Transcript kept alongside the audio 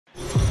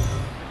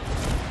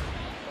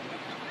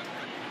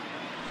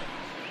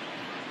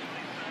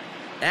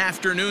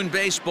Afternoon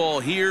baseball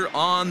here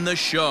on the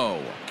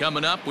show.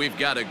 Coming up, we've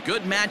got a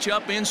good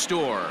matchup in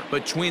store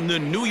between the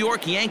New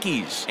York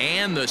Yankees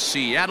and the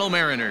Seattle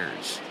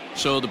Mariners.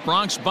 So the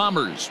Bronx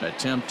Bombers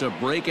attempt to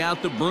break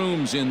out the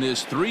brooms in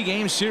this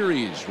 3-game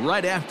series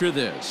right after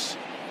this.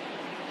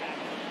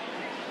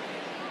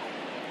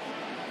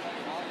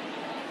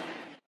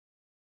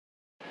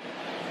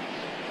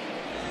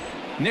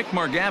 Nick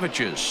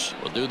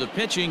Margevicius will do the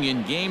pitching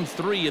in Game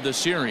 3 of the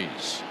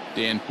series.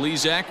 Dan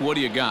Plesac, what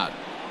do you got?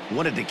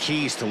 One of the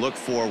keys to look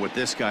for with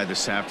this guy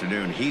this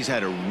afternoon, he's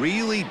had a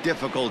really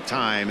difficult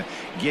time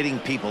getting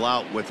people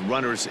out with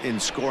runners in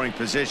scoring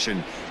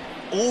position.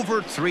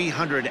 Over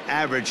 300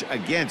 average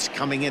against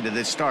coming into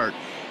this start.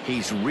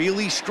 He's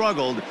really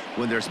struggled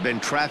when there's been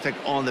traffic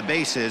on the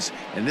bases,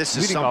 and this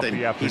is something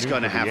he's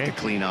going to have to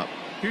clean up.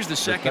 Here's the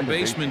second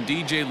baseman,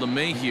 DJ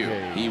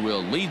LeMahieu. He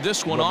will lead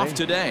this one off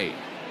today.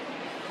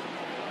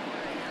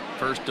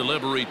 First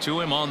delivery to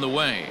him on the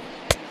way.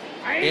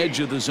 Edge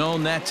of the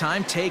zone that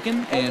time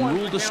taken and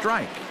ruled a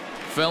strike.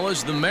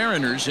 Fellas, the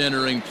Mariners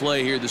entering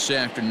play here this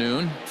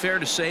afternoon. Fair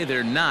to say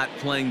they're not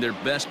playing their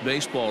best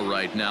baseball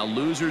right now.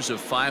 Losers of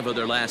 5 of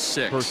their last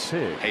 6.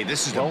 Hey,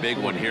 this is a big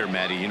one here,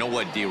 Matty. You know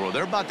what, D-Roll?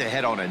 They're about to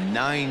head on a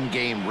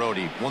 9-game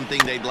roadie. One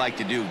thing they'd like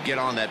to do, get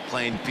on that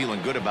plane feeling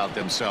good about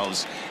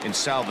themselves and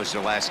salvage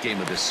their last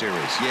game of this series.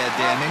 Yeah,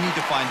 Dan, they need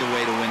to find a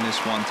way to win this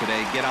one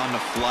today. Get on the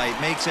flight.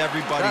 Makes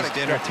everybody's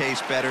dinner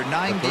taste better.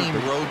 9-game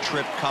road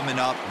trip coming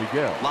up.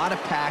 A lot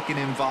of packing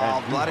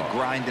involved, a lot of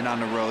grinding on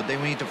the road.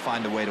 They need to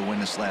find a way to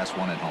win this last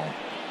one at home.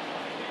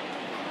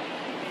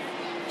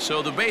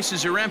 So the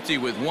bases are empty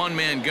with 1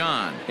 man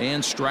gone.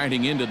 And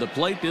striding into the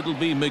plate, it'll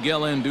be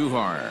Miguel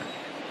Andujar.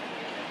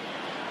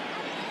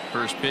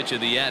 First pitch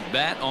of the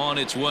at-bat on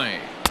its way.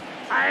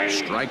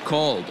 Strike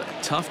called.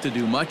 Tough to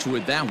do much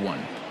with that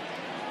one.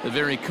 A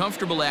very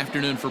comfortable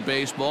afternoon for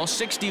baseball.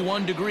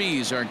 61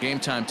 degrees our game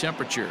time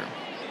temperature.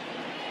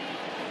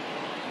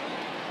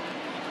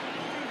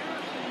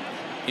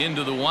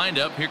 Into the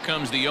windup. Here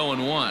comes the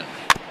 0-1.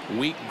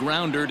 Weak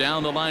grounder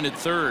down the line at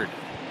third.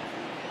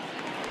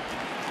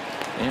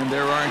 And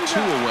there are 2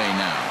 away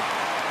now.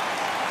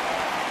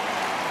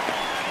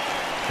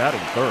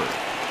 Batting third,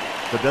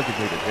 the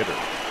designated hitter,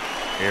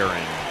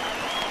 Aaron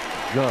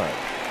Judge.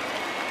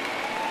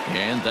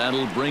 And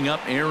that'll bring up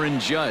Aaron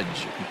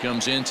Judge. He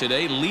comes in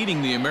today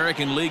leading the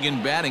American League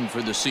in batting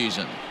for the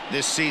season.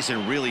 This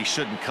season really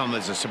shouldn't come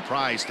as a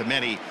surprise to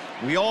many.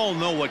 We all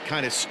know what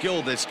kind of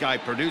skill this guy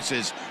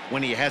produces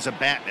when he has a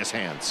bat in his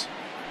hands.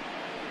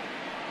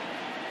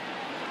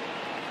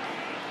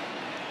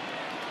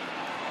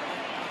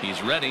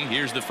 He's ready.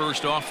 Here's the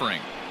first offering.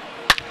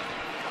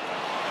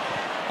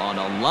 On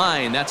a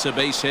line, that's a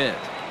base hit.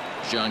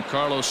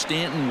 Giancarlo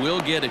Stanton will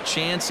get a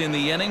chance in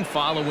the inning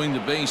following the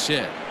base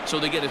hit.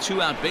 So they get a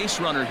 2-out base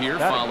runner here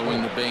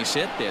following the base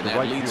hit. There,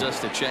 that leads us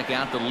to check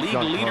out the league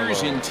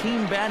leaders in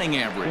team batting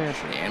average.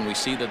 And we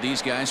see that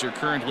these guys are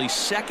currently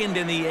 2nd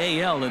in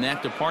the AL in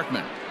that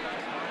department.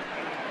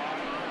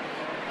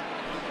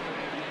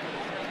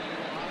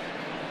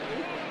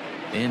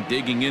 And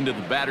digging into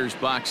the batter's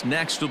box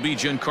next will be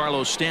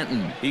Giancarlo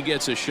Stanton. He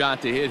gets a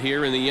shot to hit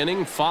here in the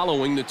inning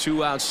following the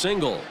 2-out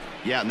single.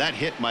 Yeah, and that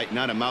hit might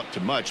not amount to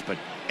much, but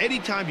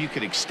anytime you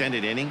can extend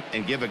an inning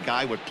and give a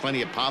guy with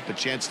plenty of pop a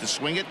chance to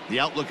swing it,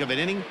 the outlook of an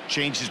inning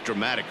changes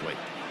dramatically.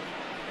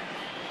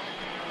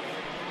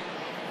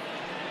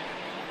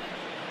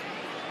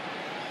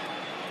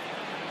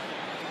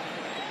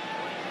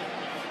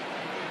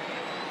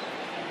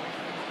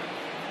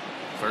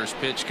 First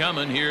pitch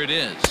coming. Here it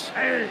is.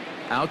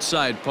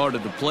 Outside part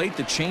of the plate.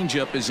 The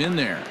changeup is in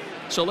there.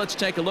 So let's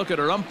take a look at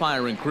our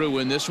umpiring crew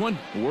in this one.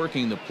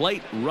 Working the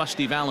plate,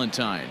 Rusty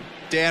Valentine.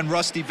 Dan,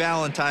 Rusty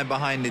Valentine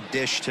behind the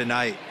dish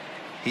tonight.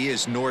 He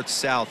is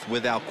north-south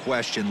without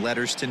question,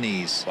 letters to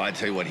knees. Well, I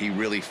tell you what, he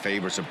really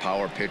favors a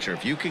power pitcher.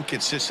 If you can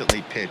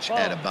consistently pitch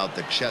at about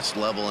the chest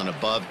level and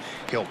above,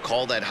 he'll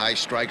call that high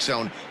strike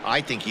zone.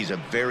 I think he's a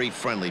very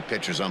friendly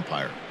pitcher's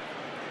umpire.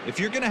 If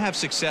you're going to have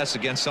success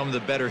against some of the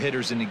better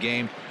hitters in the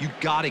game, you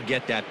got to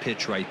get that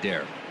pitch right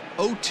there.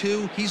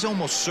 0-2, he's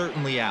almost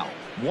certainly out.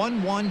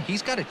 1-1,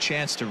 he's got a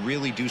chance to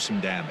really do some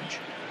damage.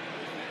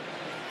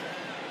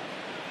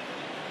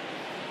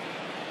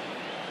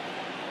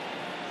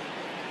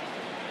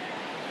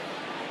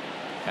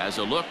 Has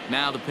a look.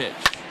 Now the pitch.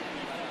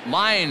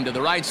 Line to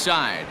the right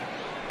side.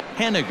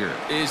 Henniger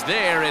is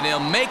there, and he'll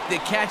make the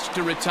catch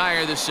to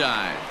retire the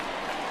side.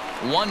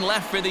 1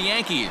 left for the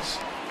Yankees.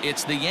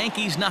 It's the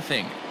Yankees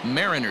nothing.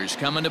 Mariners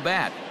coming to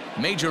bat.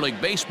 Major League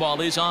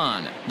Baseball is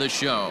on the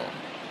show.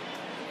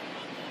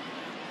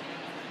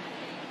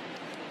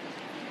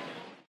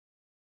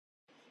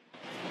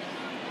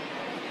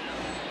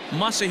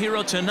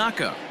 Masahiro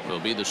Tanaka will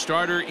be the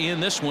starter in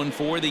this one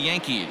for the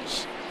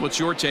Yankees. What's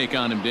your take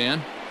on him,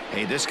 Dan?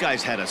 Hey, this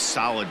guy's had a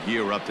solid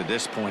year up to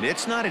this point.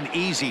 It's not an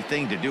easy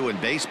thing to do in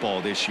baseball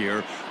this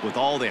year with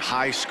all the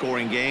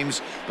high-scoring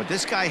games, but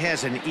this guy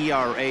has an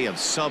ERA of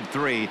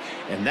sub-3,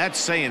 and that's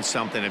saying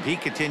something. If he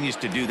continues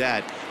to do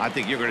that, I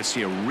think you're going to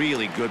see a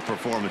really good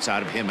performance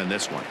out of him in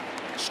this one.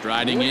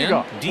 Striding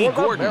in, D.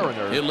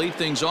 Gordon. He'll lead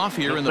things off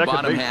here in the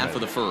bottom half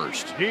of the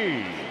first.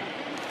 D.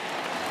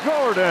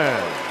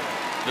 Gordon.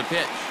 The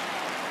pitch.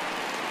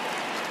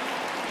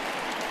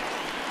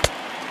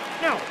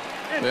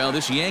 Well,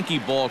 this Yankee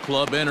ball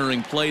club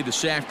entering play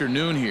this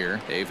afternoon here.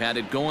 They've had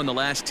it going the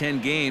last 10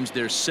 games.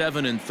 They're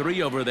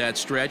 7-3 over that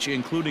stretch,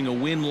 including a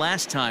win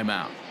last time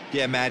out.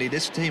 Yeah, Matty,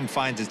 this team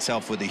finds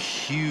itself with a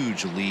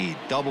huge lead,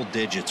 double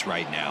digits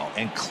right now,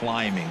 and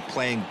climbing,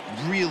 playing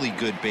really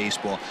good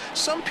baseball.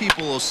 Some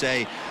people will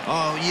say,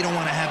 oh, you don't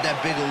want to have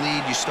that big a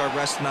lead. You start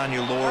resting on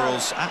your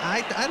laurels.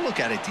 I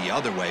look at it the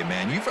other way,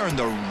 man. You've earned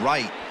the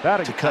right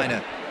to kind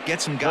of get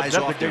some guys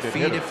off their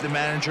feet if the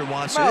manager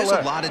wants to. There's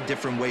a lot of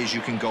different ways you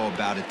can go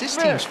about it. This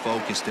team's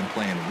focused and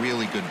playing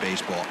really good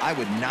baseball. I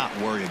would not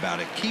worry about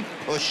it. Keep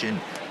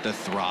pushing the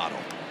throttle.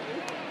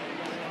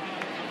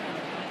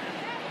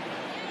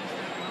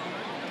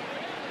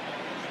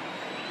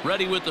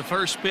 Ready with the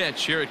first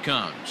pitch. Here it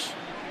comes.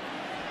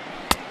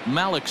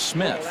 Malik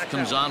Smith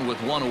comes on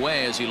with one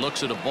away as he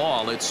looks at a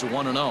ball. It's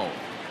 1-0.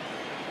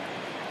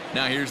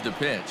 Now here's the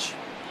pitch.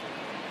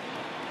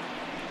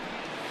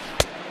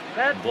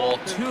 Ball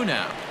 2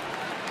 now.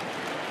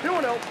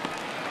 2-0.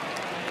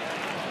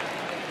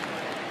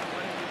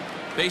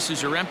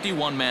 Bases are empty.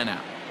 One man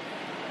out.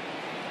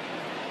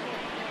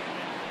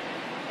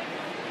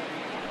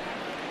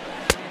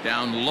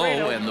 Down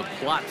low, and the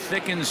plot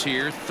thickens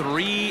here.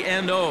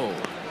 3-0.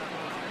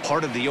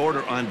 Part of the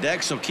order on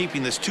deck, so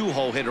keeping this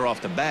two-hole hitter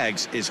off the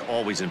bags is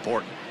always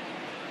important.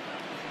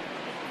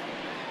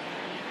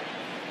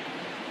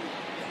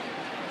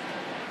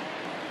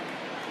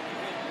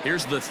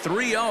 Here's the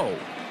 3-0.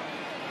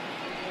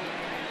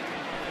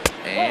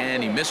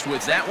 And he missed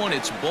with that one.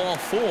 It's ball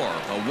 4.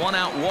 A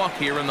one-out walk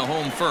here in the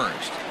home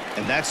first.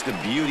 And that's the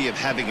beauty of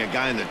having a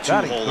guy in the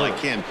two-hole like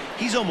him.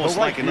 He's almost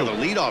like another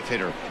leadoff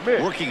hitter,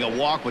 working a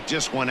walk with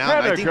just one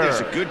out. I think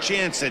there's a good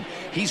chance that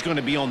he's going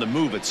to be on the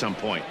move at some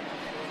point.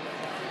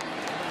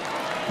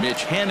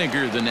 Mitch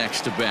Haniger the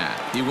next to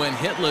bat. He went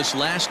hitless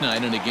last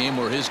night in a game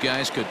where his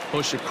guys could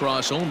push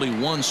across only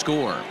one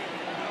score.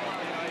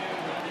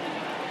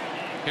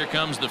 Here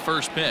comes the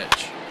first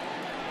pitch.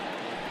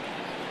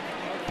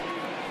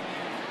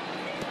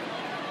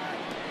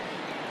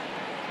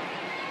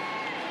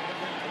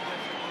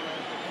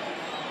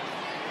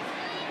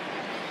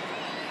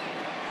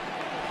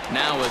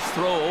 Now a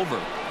throw over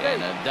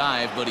and a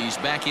dive, but he's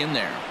back in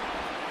there.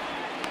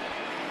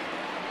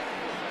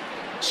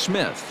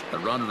 Smith, a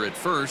runner at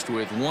first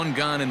with one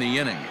gone in the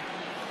inning.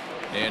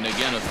 And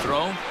again a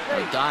throw,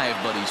 a dive,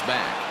 but he's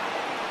back.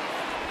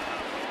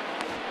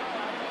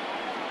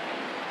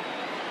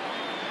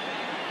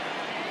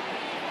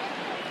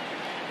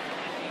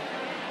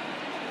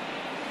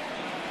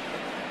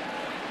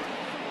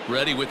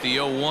 Ready with the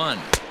 0-1.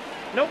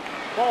 Nope,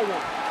 ball 1.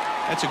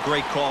 That's a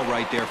great call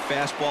right there.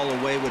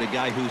 Fastball away with a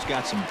guy who's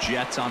got some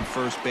jets on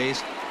first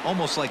base.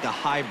 Almost like a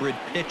hybrid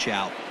pitch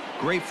out.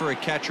 Great for a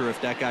catcher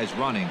if that guy's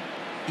running.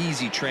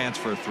 Easy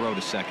transfer throw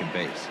to second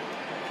base.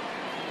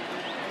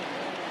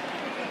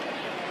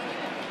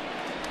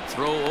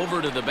 Throw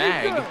over to the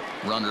bag.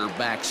 Runner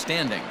back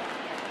standing.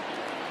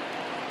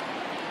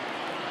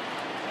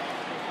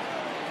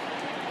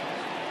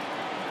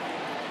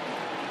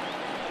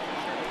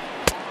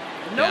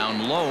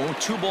 Down low,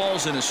 2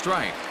 balls and a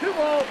strike. 2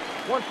 balls,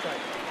 1 strike.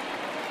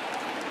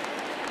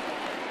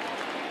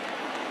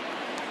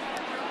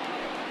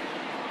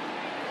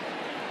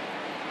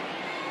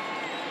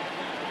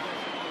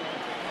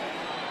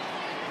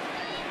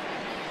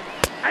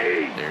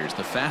 There's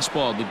the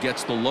fastball that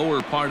gets the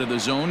lower part of the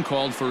zone,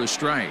 called for a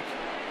strike.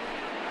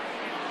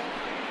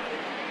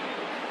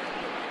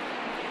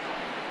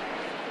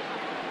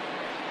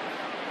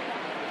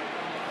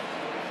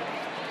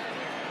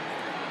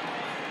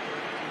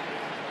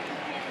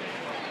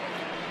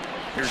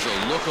 Here's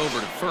a look over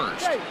to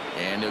first,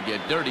 and he'll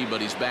get dirty,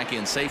 but he's back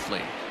in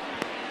safely.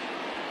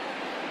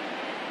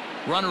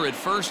 Runner at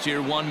first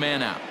here, 1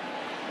 man out.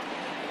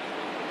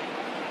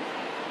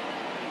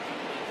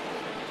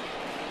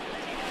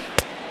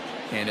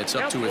 And it's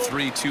up to a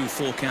 3-2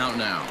 full count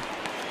now.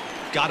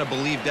 Gotta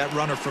believe that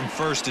runner from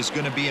first is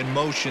going to be in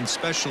motion,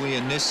 especially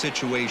in this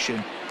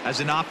situation.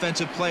 As an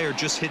offensive player,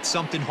 just hit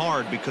something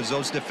hard because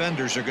those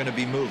defenders are going to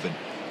be moving.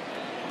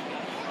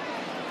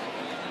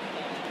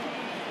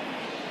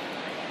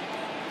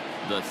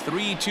 The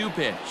 3-2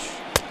 pitch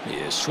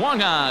is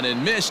swung on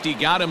and missed. He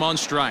got him on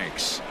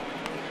strikes.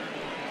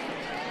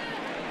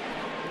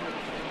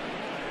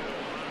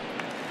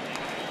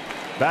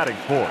 Batting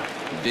fourth.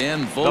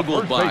 Dan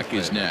Vogelbach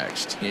is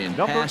next. In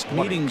past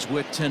meetings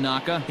with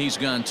Tanaka, he's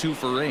gone 2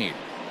 for 8.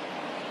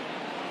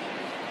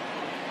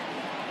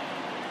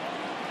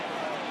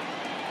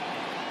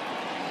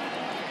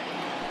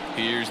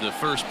 Here's the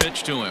first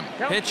pitch to him.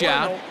 Pitch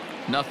out.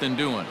 Nothing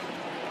doing.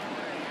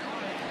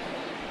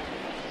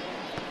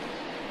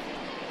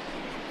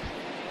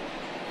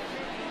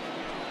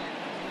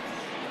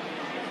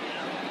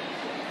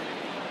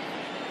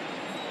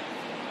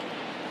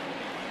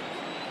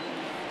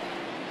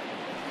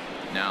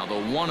 Now the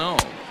 1-0.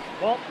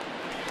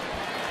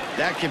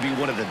 That can be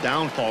one of the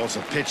downfalls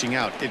of pitching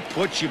out. It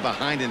puts you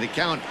behind in the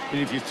count, and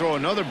if you throw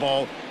another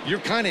ball, you're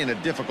kind of in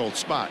a difficult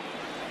spot.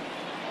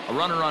 A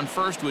runner on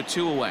first with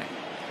 2 away.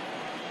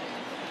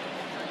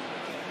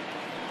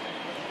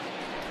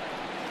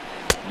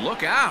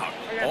 Look out.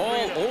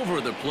 All over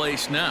the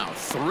place now.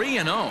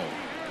 3-0.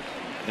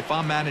 If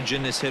I'm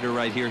managing this hitter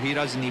right here, he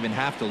doesn't even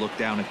have to look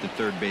down at the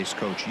third base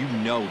coach. You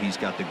know he's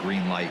got the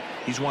green light.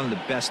 He's one of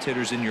the best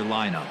hitters in your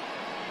lineup.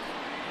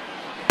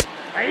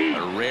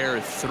 A rare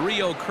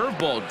 3-0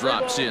 curveball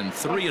drops in.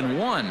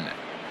 3-1.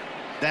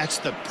 That's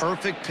the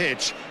perfect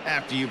pitch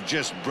after you've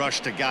just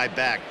brushed a guy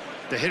back.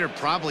 The hitter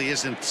probably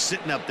isn't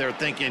sitting up there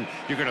thinking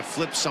you're going to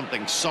flip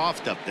something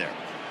soft up there.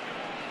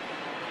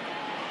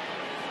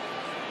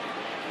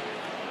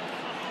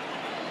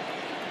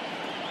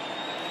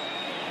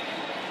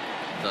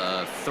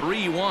 The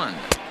 3-1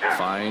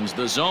 finds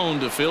the zone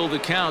to fill the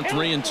count.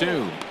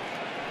 3-2.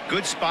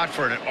 Good spot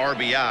for an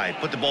RBI.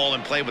 Put the ball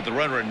in play with the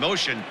runner in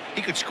motion.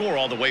 He could score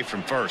all the way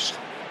from first.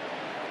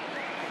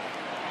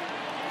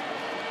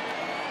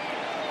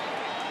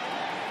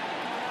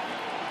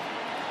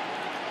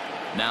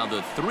 Now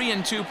the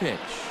 3-2 pitch.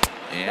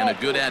 And a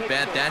good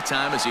at-bat that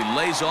time as he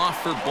lays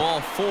off for ball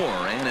 4.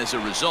 And as a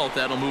result,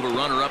 that'll move a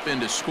runner up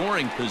into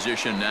scoring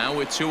position now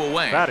with 2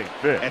 away. Batting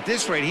fifth. At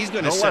this rate, he's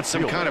going to set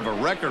some kind of a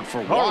record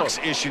for walks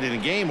issued in a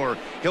game, or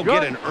he'll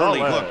get an early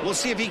hook. We'll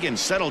see if he can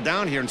settle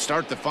down here and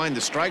start to find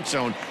the strike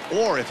zone,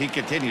 or if he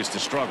continues to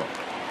struggle.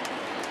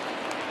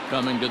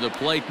 Coming to the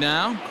plate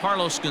now,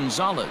 Carlos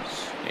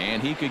Gonzalez.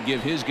 And he could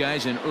give his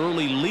guys an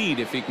early lead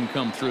if he can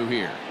come through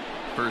here.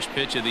 First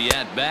pitch of the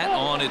at-bat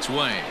on its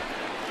way.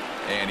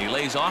 And he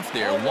lays off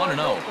there.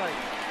 1-0.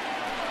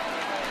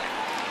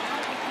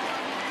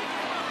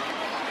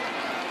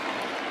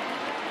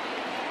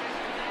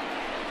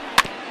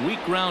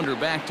 Weak grounder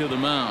back to the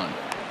mound.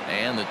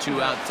 And the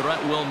 2-out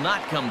threat will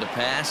not come to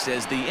pass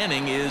as the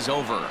inning is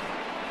over.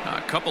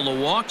 A couple of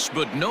walks,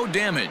 but no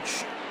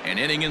damage. An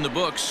inning in the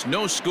books,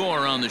 no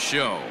score on the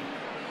show.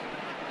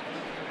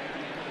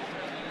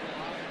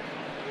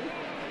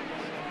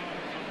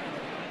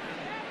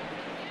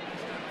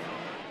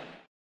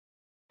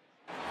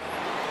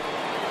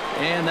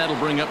 And that'll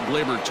bring up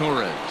Gleyber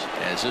Torres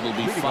as it'll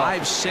be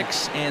 5,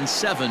 6, and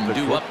 7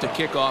 due up to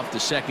kick off the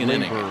second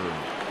inning.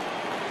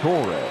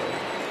 Torres.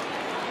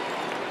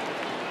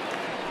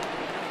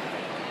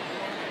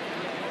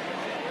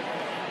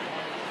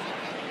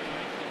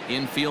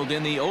 Infield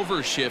in the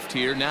overshift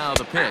here. Now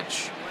the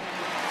pitch.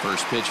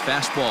 First pitch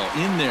fastball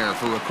in there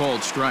for a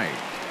called strike.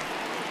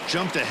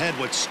 Jumped ahead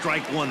with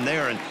strike 1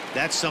 there, and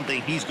that's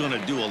something he's going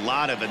to do a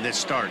lot of in this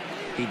start.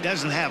 He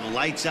doesn't have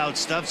lights out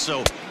stuff,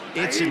 so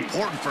it's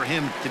important for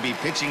him to be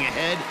pitching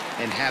ahead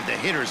and have the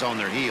hitters on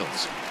their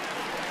heels.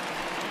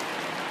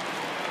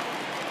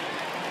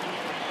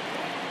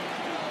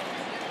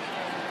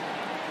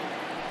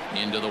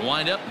 Into the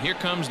windup. Here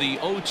comes the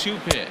 0-2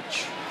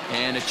 pitch.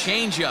 And a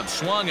changeup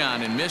swung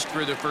on and missed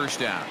for the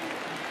first out.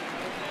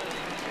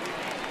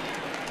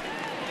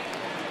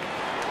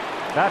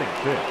 Batting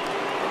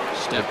fifth.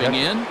 Stepping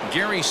in,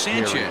 Gary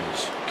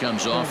Sanchez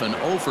comes off an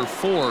 0 for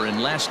 4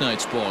 in last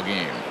night's ball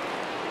game.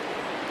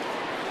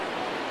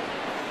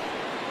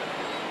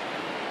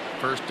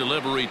 First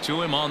delivery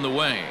to him on the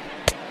way.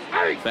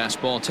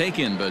 Fastball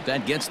taken, but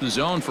that gets the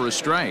zone for a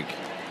strike.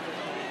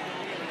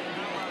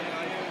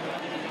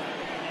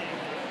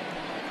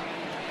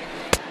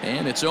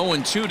 And it's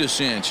 0-2 to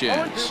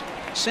Sanchez.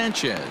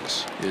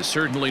 Sanchez is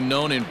certainly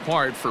known in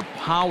part for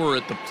power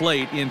at the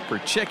plate, in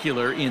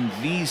particular in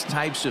these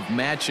types of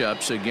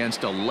matchups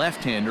against a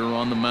left-hander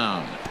on the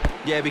mound.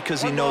 Yeah,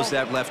 because he knows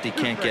that lefty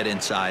can't get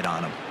inside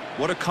on him.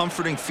 What a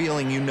comforting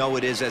feeling you know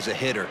it is as a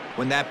hitter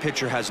when that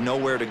pitcher has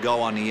nowhere to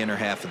go on the inner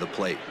half of the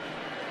plate.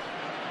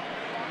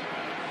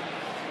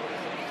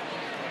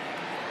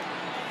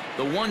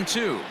 The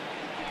 1-2.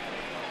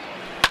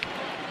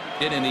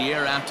 Hit in the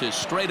air out to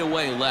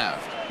straightaway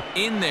left.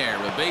 In there,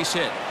 a base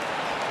hit.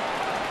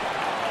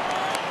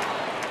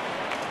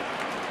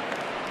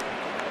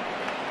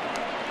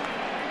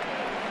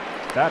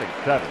 Batting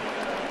seventh,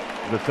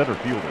 the center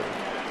fielder,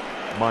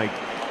 Mike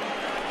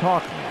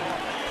Tauchman.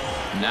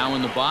 Now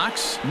in the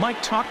box,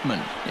 Mike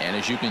Tauchman. And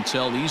as you can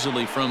tell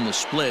easily from the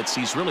splits,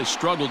 he's really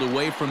struggled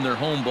away from their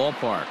home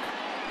ballpark.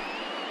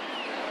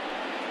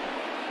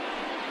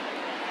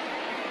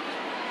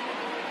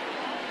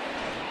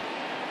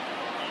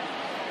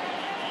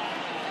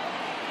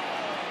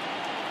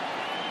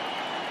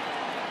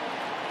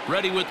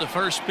 Ready with the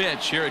first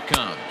pitch. Here it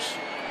comes.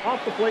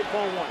 Off the plate,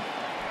 ball 1.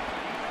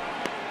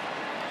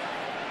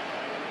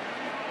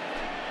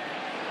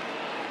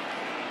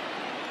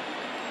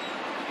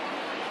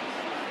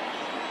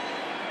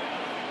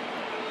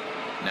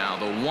 Now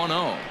the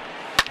 1-0.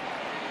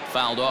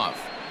 Fouled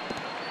off.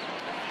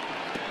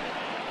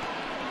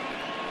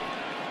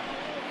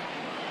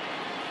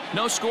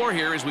 No score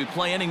here as we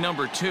play inning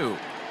number 2.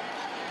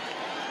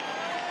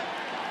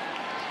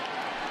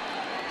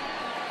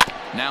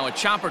 Now a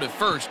chopper to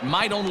first,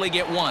 might only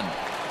get 1.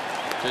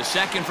 To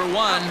second for 1,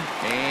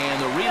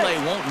 and the relay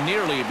won't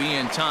nearly be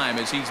in time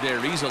as he's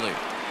there easily.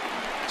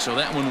 So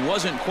that one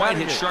wasn't quite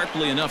hit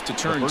sharply enough to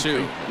turn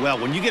two. Well,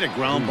 when you get a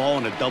ground ball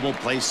in a double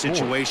play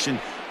situation,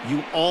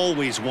 you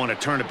always want to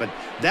turn it, but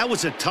that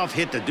was a tough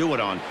hit to do it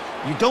on.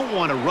 You don't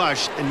want to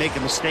rush and make a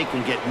mistake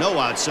and get no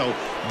out, so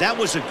that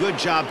was a good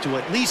job to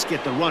at least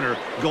get the runner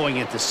going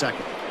into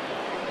second.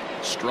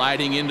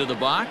 Striding into the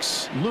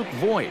box, Luke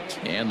Voigt,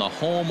 and the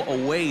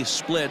home-away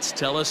splits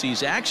tell us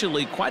he's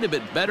actually quite a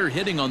bit better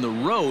hitting on the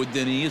road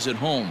than he is at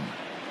home.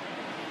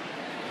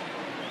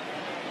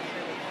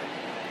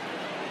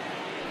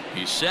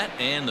 He's set,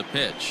 and the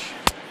pitch.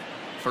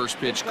 First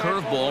pitch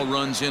curveball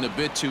runs in a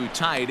bit too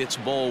tight. It's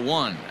ball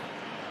one.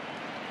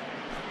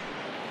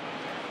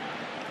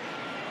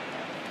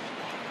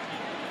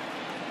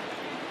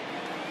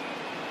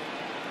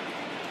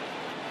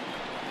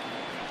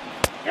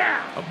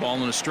 A ball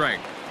and a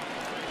strike.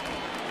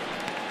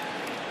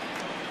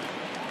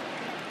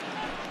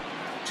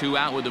 2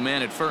 out with the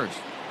man at first.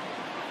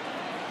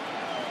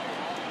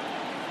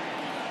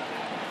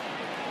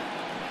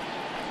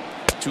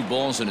 Two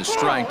balls and a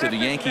strike to the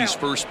Yankees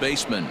first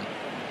baseman.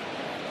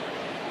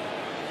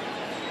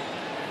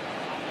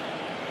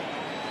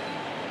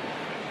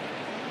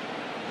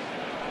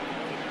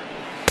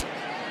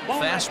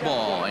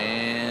 Fastball,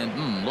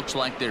 and looks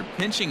like they're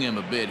pinching him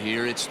a bit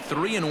here. It's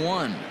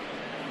 3-1.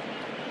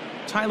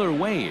 Tyler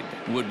Wade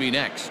would be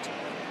next.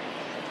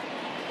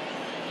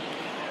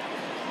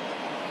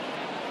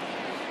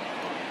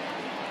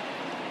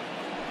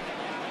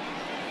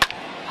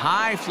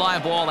 High fly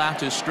ball out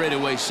to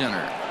straightaway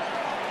center.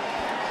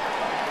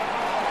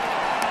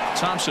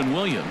 Thompson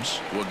Williams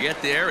will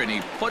get there, and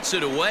he puts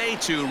it away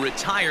to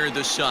retire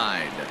the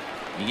side.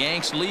 The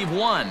Yanks leave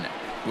one.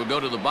 We'll go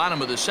to the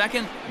bottom of the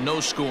second. No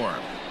score.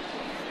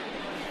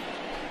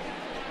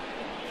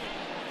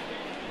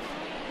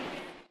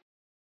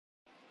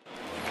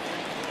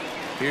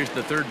 Here's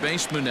the third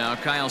baseman now,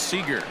 Kyle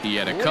Seager. He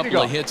had a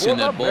couple of hits in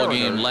that ball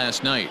game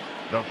last night.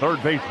 The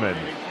third baseman,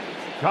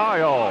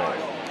 Kyle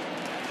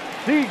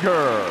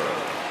Seager.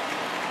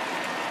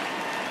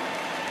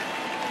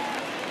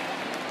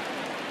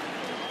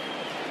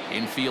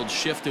 Infield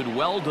shifted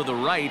well to the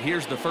right.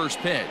 Here's the first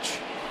pitch.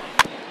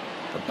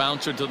 A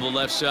bouncer to the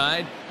left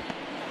side.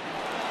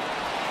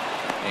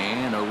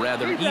 And a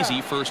rather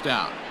easy first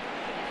out.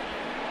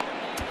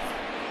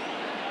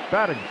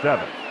 Batting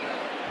seventh,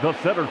 the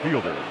center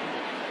fielder,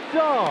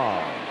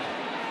 Dom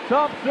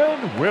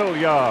Thompson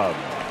Williams.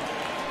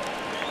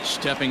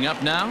 Stepping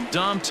up now,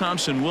 Dom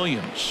Thompson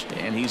Williams.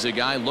 And he's a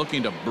guy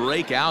looking to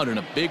break out in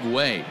a big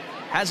way.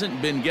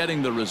 Hasn't been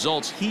getting the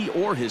results he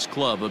or his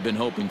club have been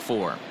hoping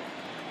for.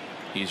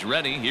 He's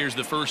ready. Here's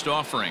the first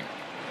offering.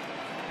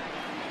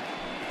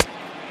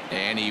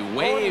 And he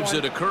waves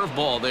at a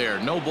curveball there.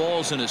 No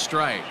balls and a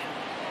strike.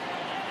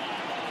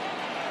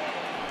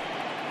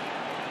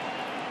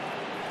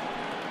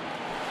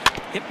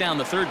 Hit down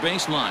the third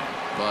baseline,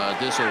 but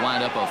this will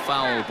wind up a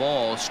foul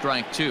ball.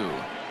 Strike two.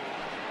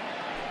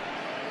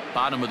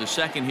 Bottom of the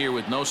second here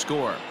with no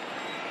score.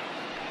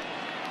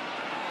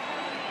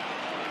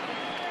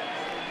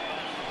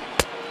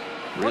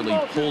 Really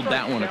pulled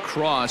that one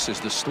across as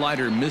the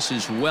slider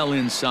misses well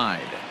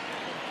inside.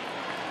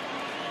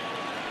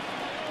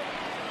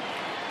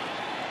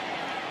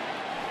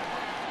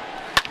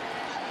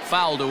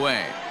 Fouled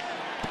away.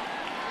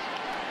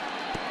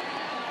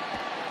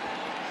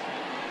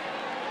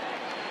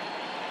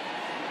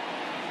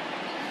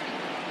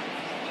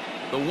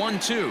 The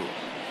 1-2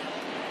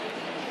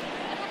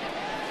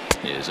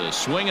 is a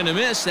swing and a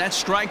miss. That's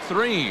strike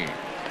three.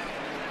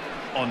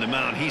 On the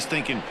mound, he's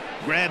thinking,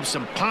 grab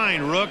some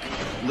pine, Rook.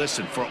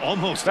 Listen, for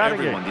almost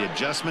everyone, the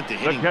adjustment to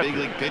hitting big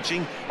league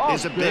pitching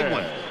is a big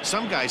one.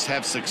 Some guys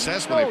have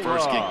success when they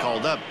first get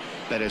called up,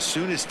 but as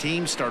soon as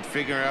teams start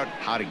figuring out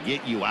how to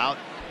get you out,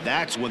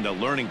 that's when the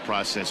learning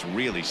process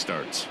really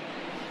starts.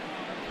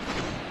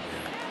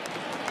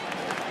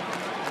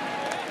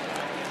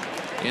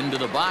 Into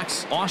the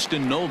box,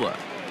 Austin Nola.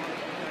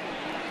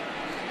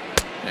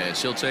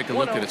 As he'll take a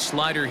look at a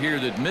slider here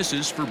that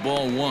misses for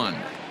ball one.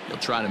 He'll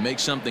try to make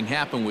something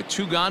happen with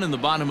two gone in the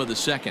bottom of the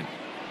second.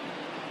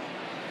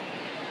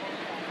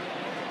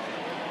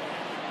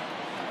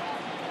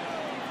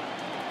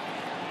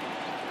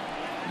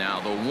 Now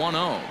the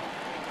 1-0.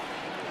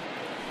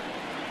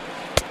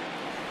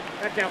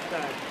 That's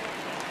outside.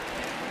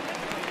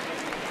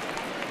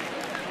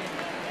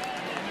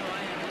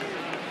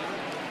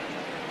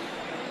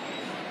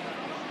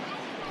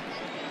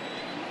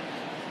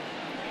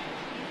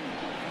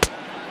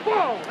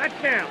 Whoa, that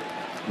counts.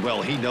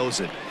 Well, he knows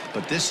it,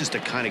 but this is the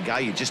kind of guy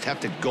you just have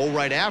to go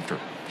right after.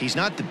 He's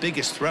not the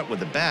biggest threat with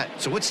the bat,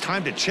 so it's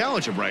time to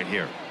challenge him right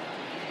here.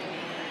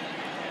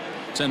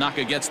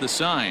 Tanaka gets the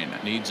sign.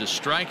 Needs a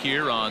strike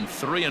here on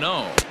 3-0.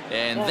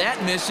 And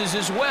that misses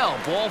as well.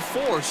 Ball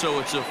four, so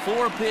it's a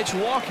 4-pitch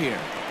walk here.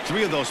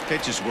 3 of those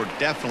pitches were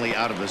definitely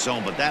out of the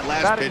zone, but that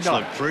last pitch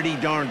looked pretty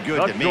darn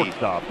good to me.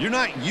 You're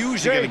not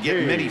usually going to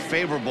get many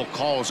favorable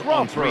calls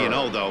on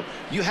 3-0, though.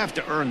 You have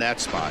to earn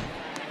that spot.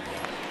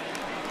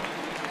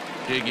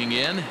 Digging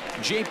in,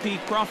 J.P.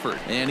 Crawford.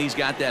 And he's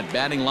got that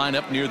batting line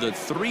up near the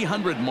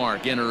 300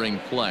 mark entering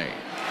play.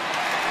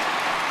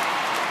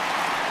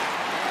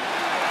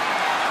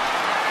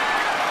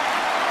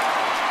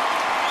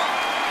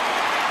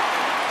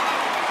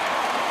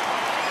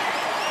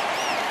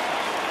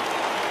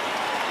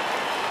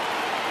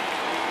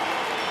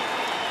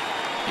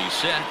 He's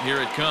set.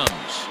 Here it comes.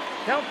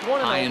 Count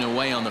 1-0. High and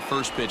away on the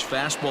first pitch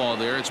fastball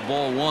there. It's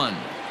ball 1.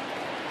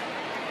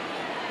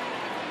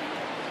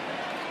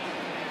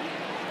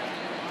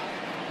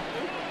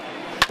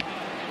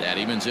 That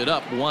evens it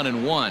up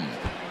 1-1.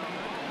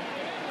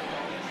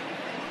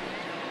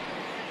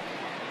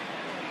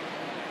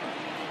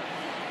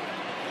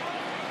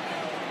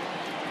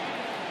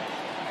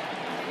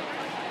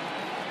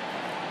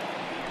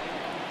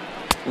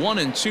 One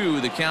and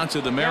 2, the count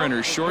to the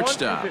Mariners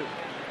shortstop.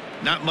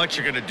 Not much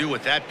you're going to do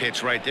with that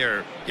pitch right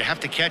there. You have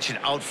to catch it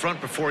out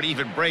front before it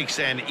even breaks,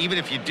 and even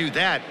if you do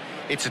that,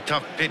 it's a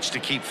tough pitch to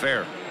keep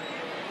fair.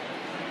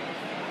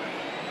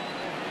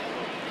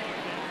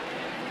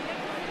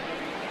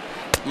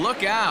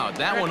 Look out.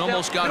 That one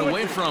almost got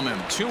away from him.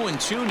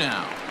 2-2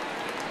 now.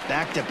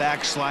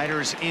 Back-to-back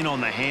sliders in on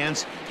the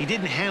hands. He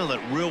didn't handle it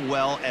real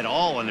well at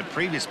all on the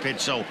previous pitch,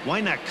 so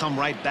why not come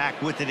right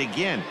back with it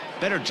again?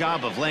 Better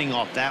job of laying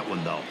off that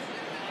one, though.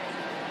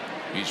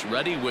 He's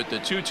ready with the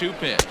 2-2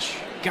 pitch.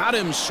 Got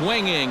him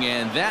swinging,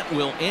 and that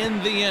will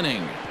end the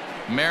inning.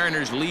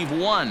 Mariners leave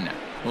 1.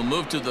 We'll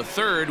move to the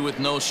 3rd with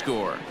no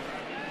score.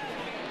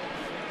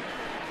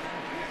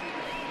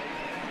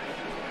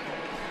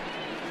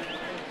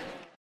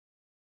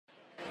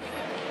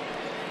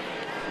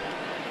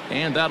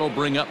 And that'll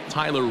bring up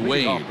Tyler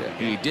Wade.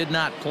 He did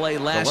not play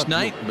last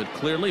night, but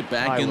clearly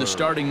back in the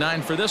starting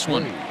 9 for this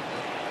one.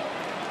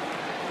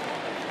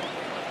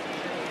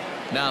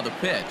 Now the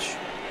pitch.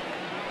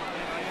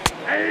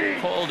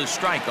 Called a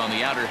strike on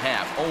the outer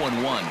half.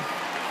 0-1.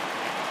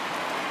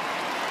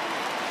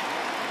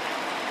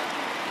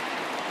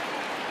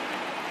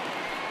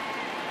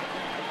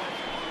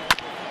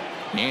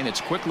 And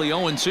it's quickly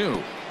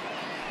 0-2.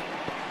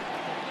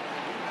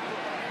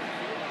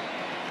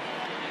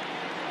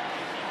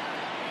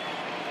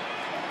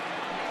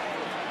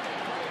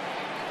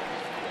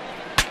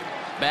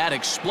 Bat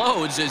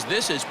explodes as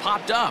this has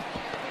popped up.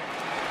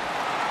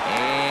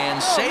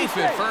 And safe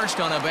at first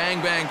on a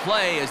bang-bang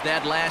play as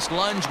that last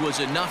lunge was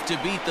enough to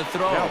beat the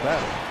throw.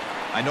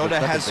 I know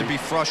that has to be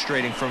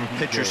frustrating from a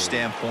pitcher's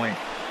standpoint,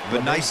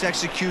 but nice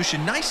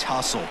execution, nice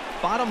hustle.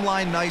 Bottom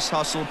line, nice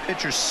hustle.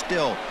 Pitcher's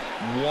still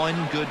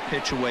one good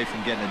pitch away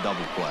from getting a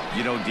double play.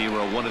 You know,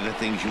 D-Row, one of the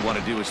things you want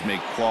to do is make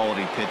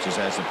quality pitches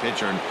as a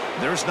pitcher, and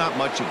there's not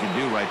much you can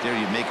do right there.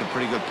 You make a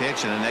pretty good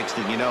pitch, and the next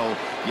thing you know,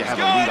 you have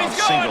a leadoff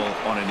single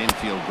on an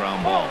infield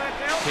ground ball.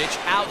 Pitch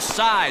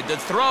outside, the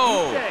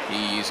throw.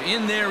 He's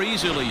in there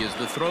easily as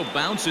the throw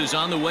bounces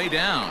on the way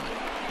down.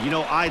 You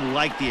know, I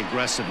like the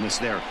aggressiveness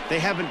there. They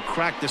haven't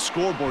cracked the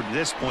scoreboard at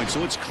this point,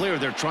 so it's clear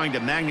they're trying to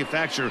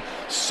manufacture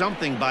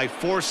something by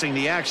forcing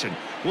the action.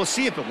 We'll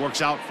see if it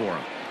works out for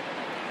him.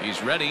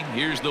 He's ready.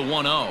 Here's the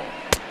 1-0.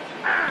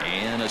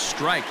 And a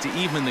strike to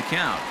even the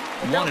count.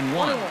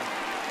 1-1.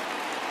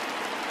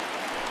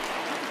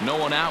 No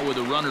one out with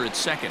a runner at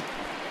second.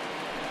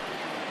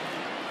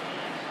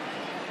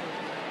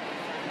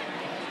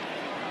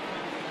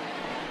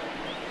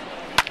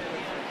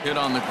 Hit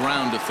on the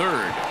ground to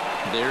third.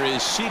 There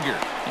is Seager,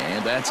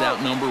 and that's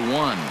out number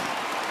 1.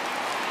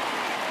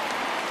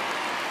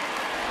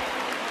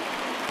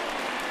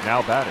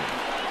 Now batting,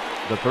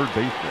 the third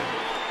baseman,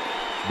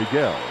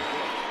 Miguel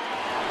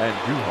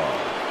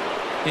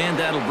Andujar. And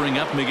that'll bring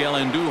up Miguel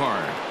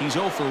Andujar. He's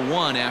 0 for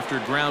 1 after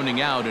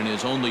grounding out in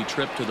his only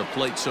trip to the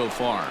plate so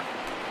far.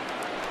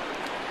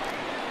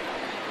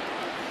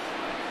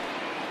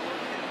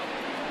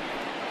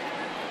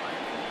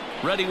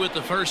 Ready with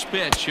the first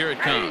pitch. Here it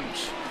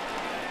comes.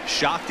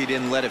 Shocked he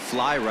didn't let it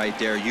fly right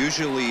there.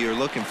 Usually you're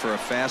looking for a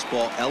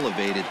fastball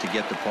elevated to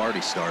get the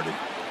party started.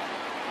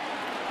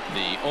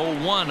 The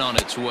 0-1 on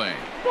its way.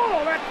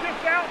 Oh, that's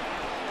just out.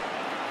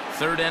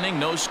 Third inning,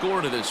 no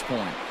score to this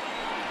point.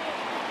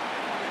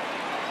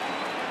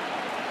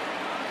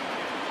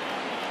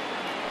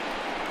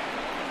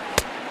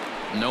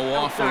 No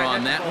offer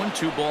on that one.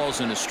 2 balls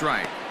and a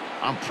strike.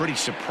 I'm pretty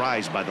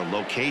surprised by the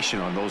location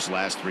on those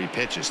last 3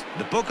 pitches.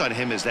 The book on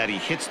him is that he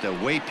hits the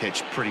away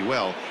pitch pretty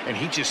well, and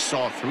he just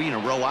saw 3 in a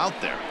row out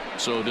there.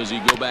 So does he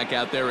go back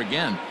out there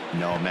again?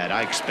 No, Matt,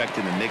 I expect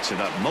him to mix it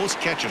up. Most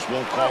catchers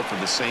won't call for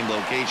the same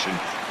location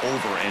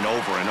over and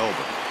over and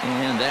over.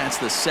 And that's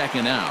the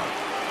second out.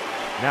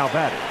 Now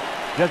batting,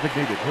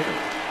 designated hitter,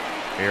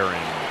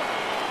 Aaron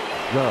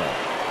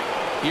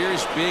Judge.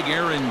 Here's big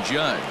Aaron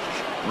Judge.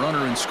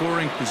 Runner in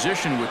scoring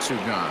position with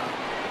Sugan.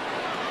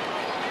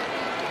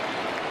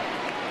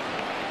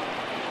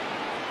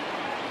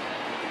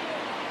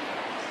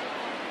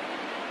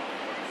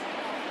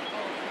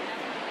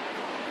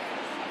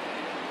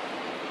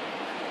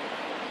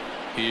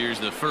 Here's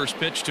the first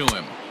pitch to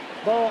him.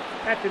 Ball,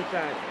 that's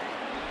inside.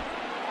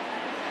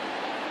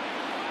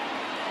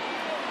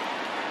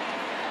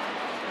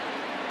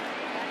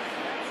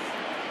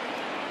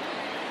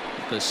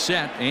 The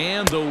set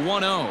and the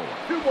 1-0.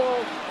 2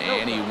 balls.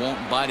 And he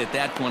won't bite at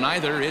that one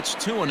either. It's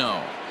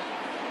 2-0.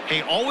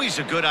 Hey, always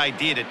a good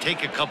idea to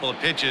take a couple of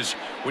pitches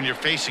when you're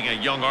facing a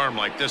young arm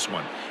like this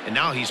one. And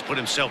now he's put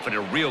himself in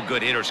a real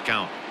good hitter's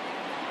count.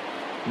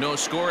 No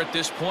score at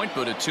this point,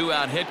 but a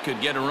 2-out hit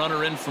could get a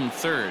runner in from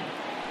third.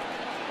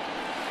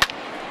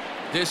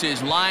 This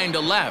is line to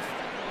left.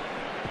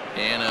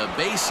 And a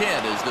base hit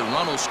as the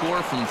run will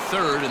score from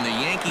third and the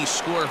Yankees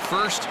score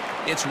first.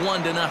 It's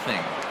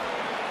 1-0.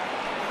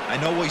 I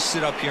know we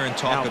sit up here and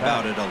talk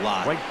about it a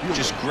lot.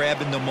 Just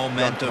grabbing the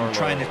momentum,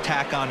 trying to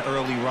tack on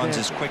early runs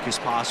as quick as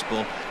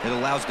possible. It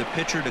allows the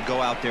pitcher to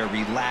go out there,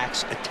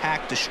 relax,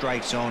 attack the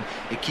strike zone.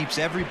 It keeps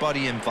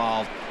everybody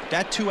involved.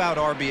 That 2-out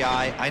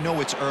RBI, I know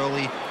it's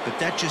early, but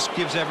that just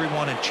gives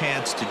everyone a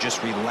chance to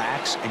just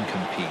relax and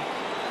compete.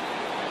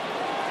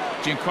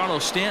 Giancarlo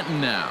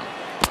Stanton now,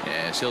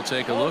 as he'll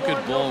take a look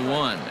at ball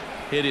one.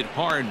 Hit it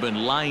hard, but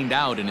lined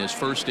out in his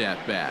first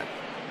at-bat.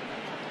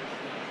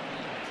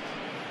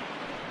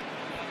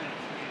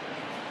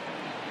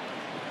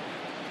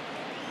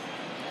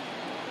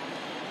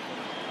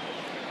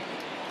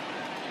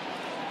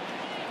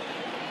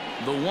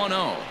 The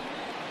 1-0.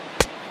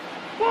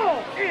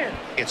 Ball in.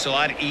 It's a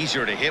lot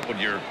easier to hit when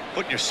you're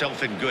putting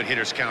yourself in good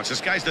hitters counts. This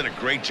guy's done a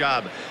great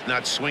job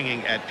not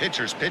swinging at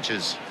pitchers'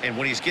 pitches. And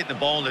when he's getting the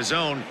ball in the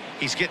zone,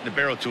 he's getting the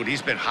barrel to it.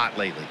 He's been hot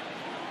lately.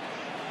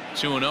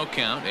 2-0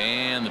 count,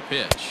 and the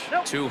pitch.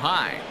 Too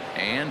high,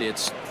 and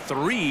it's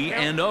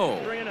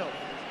 3-0.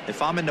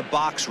 If I'm in the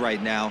box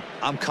right now,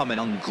 I'm coming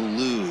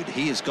unglued.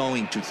 He is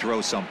going to throw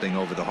something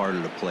over the heart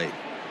of the plate.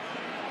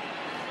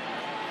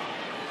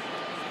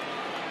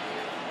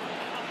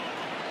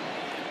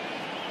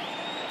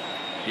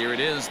 Here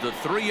it is. The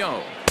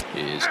 3-0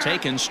 is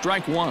taken,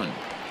 strike one.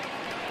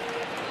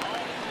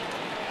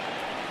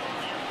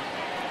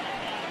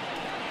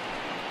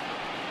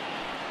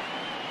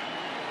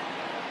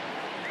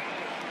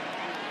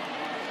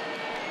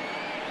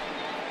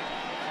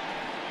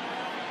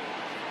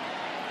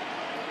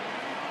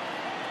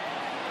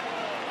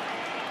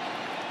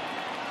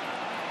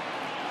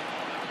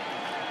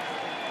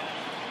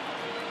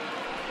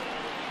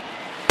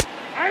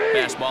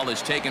 Fastball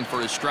is taken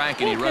for a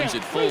strike, and he runs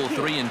it full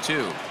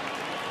 3-2.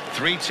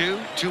 3-2,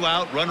 2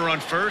 out, runner on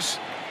first.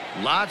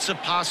 Lots of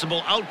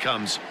possible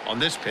outcomes on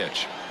this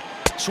pitch.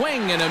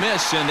 Swing and a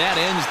miss, and that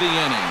ends the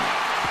inning.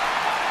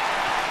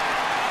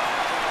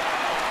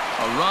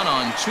 A run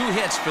on 2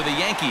 hits for the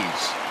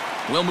Yankees.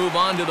 We'll move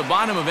on to the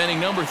bottom of inning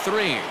number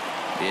 3.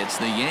 It's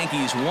the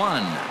Yankees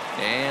 1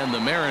 and the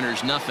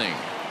Mariners nothing.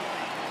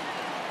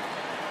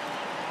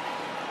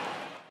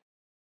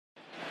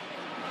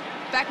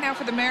 Back now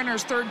for the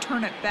Mariners' third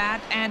turn at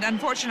bat, and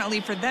unfortunately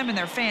for them and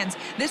their fans,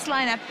 this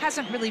lineup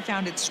hasn't really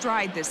found its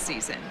stride this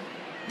season.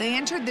 They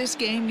entered this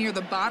game near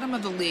the bottom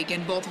of the league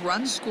in both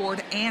runs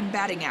scored and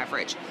batting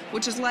average,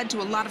 which has led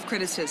to a lot of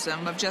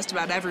criticism of just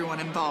about everyone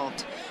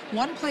involved.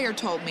 One player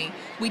told me,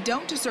 "We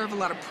don't deserve a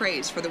lot of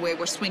praise for the way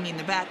we're swinging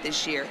the bat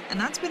this year," and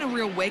that's been a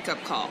real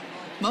wake-up call.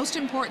 Most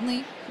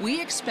importantly, we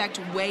expect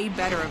way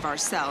better of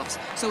ourselves,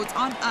 so it's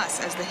on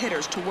us as the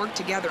hitters to work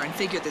together and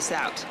figure this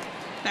out.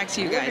 Back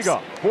to you guys.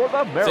 For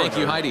the Mariners, Thank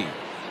you, Heidi.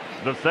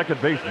 the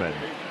second baseman,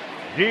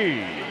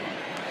 D.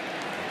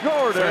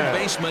 Gordon. Third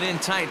baseman in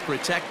tight,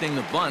 protecting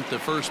the bunt. The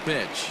first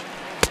pitch.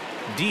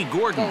 D.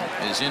 Gordon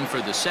is in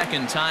for the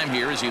second time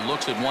here as he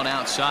looks at one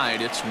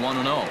outside. It's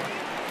 1-0.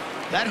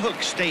 That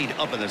hook stayed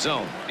up in the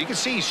zone. You can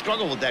see he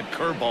struggled with that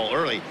curveball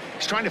early.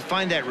 He's trying to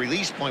find that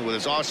release point with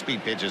his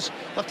off-speed pitches.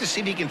 Love to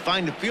see if he can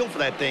find the feel for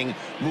that thing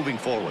moving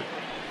forward.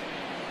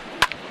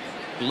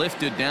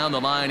 Lifted down the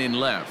line in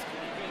left.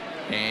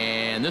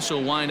 And this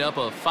will wind up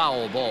a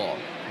foul ball.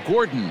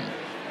 Gordon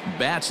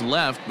bats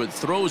left but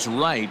throws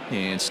right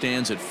and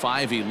stands at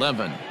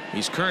 5'11".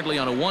 He's currently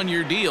on a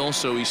 1-year deal,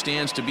 so he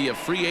stands to be a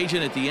free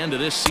agent at the end of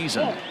this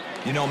season.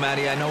 You know,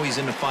 Matty, I know he's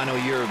in the final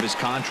year of his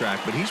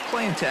contract, but he's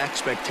playing to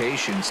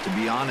expectations, to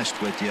be honest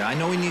with you. I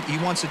know he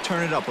wants to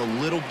turn it up a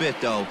little bit,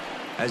 though,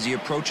 as he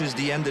approaches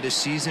the end of the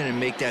season and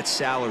make that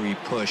salary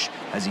push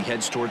as he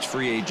heads towards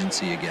free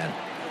agency again.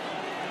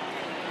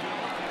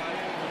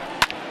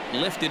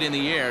 Lifted in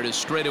the air to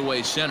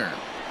straightaway center.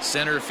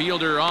 Center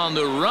fielder on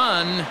the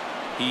run.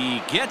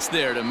 He gets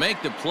there to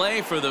make the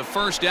play for the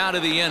first out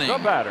of the inning. The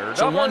batter,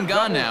 so one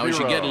gone now as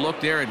you get a look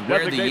there at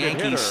where the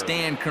Yankees hitter,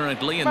 stand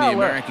currently in the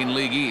American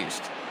League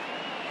East.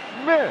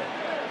 Mitch.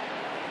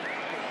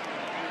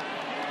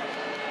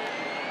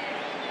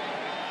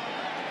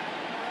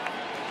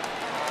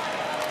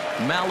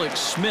 Malik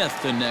Smith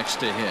the next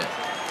to hit.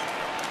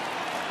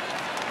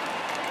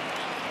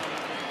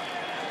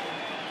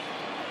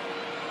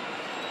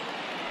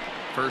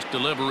 First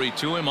delivery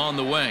to him on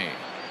the way.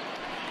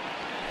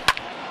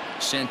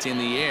 Sent in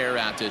the air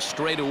out to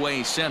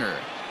straightaway center.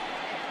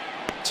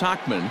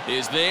 Tauchman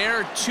is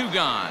there, 2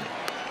 gone.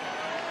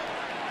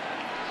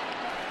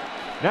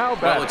 Now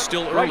well, it's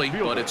still early,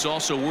 but it's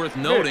also worth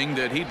noting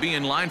that he'd be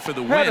in line for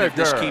the win if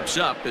this keeps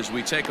up as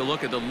we take a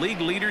look at the league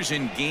leaders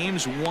in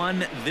games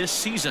won this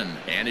season.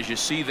 And as you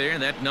see there,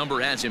 that number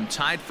has him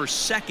tied for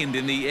second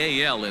in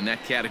the AL in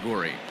that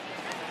category.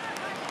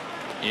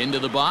 Into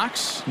the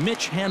box,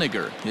 Mitch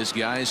Haniger. His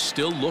guys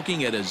still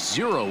looking at a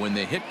 0 in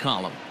the hit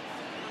column.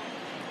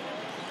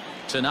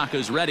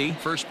 Tanaka's ready.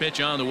 First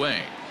pitch on the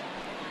way.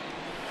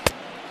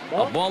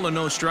 A ball and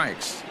no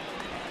strikes.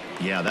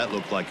 Yeah, that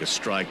looked like a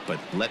strike, but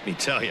let me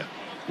tell you,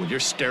 When you're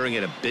staring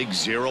at a big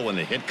 0 in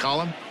the hit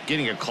column,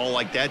 getting a call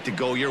like that to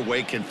go your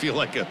way can feel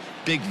like a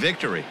big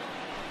victory.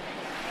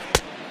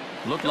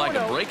 Looked like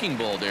a breaking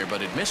ball there,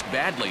 but it missed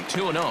badly.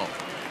 2-0.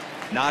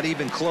 Not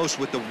even close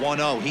with the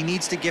 1-0. He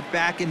needs to get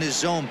back in the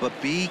zone, but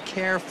be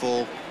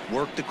careful.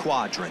 Work the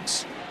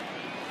quadrants.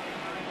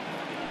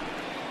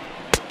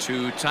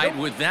 Too tight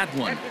with that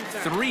one.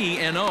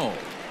 3-0.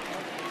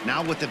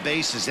 Now with the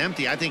bases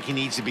empty, I think he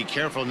needs to be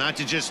careful not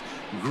to just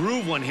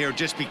groove one here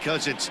just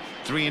because it's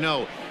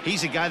 3-0.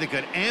 He's a guy that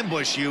could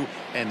ambush you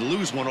and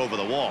lose one over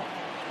the wall.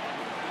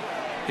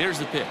 Here's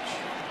the pitch.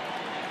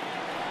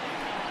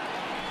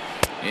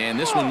 And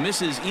this one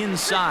misses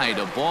inside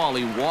a ball.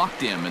 He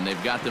walked him, and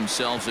they've got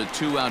themselves a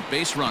 2-out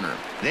base runner.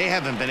 They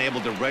haven't been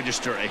able to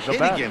register a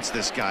hit against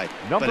this guy,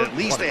 but at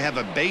least they have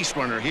a base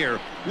runner here.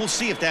 We'll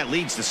see if that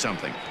leads to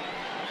something.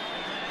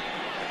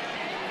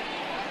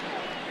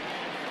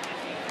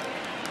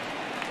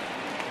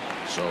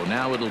 So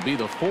now it'll be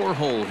the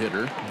 4-hole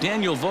hitter,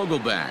 Daniel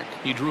Vogelbach.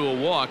 He drew a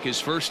walk his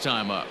first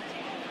time up.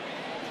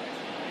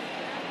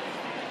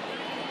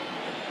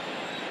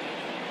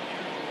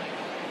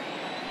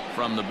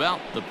 From the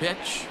belt, the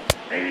pitch.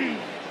 Hey,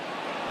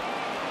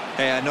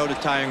 I know the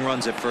tying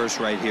runs at first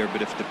right here,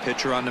 but if the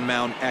pitcher on the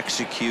mound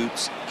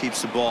executes,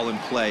 keeps the ball in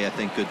play, I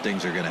think good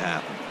things are going to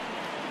happen.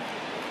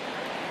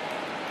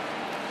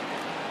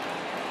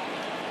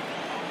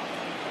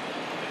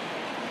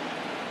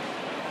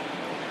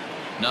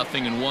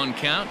 Nothing in 1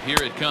 count.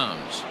 Here it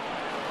comes.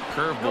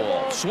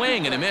 Curveball,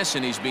 swing and a miss,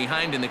 and he's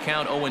behind in the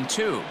count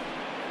 0-2.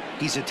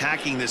 He's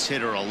attacking this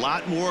hitter a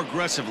lot more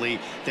aggressively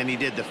than he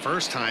did the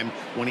first time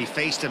when he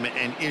faced him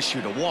and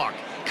issued a walk,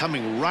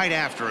 coming right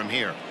after him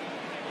here.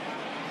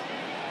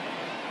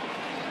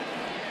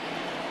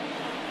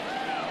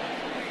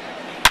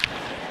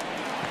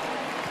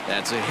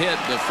 That's a hit,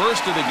 the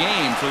first of the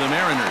game for the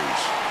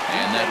Mariners.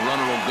 And that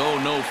runner will go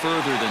no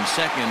further than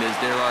second as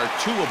there are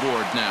 2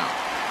 aboard now.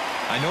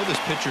 I know this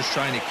pitcher's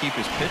trying to keep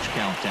his pitch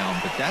count down,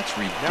 but that's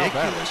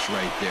ridiculous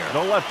right there.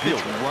 The left pitch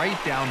fielder. right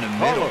down the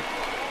middle.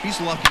 He's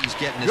lucky he's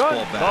getting this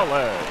ball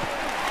back.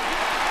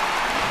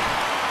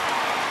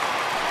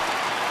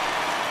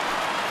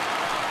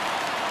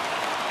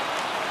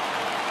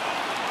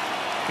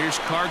 Here's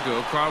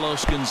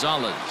Carlos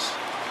Gonzalez.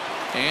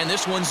 And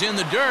this one's in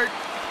the dirt.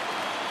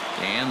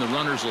 And the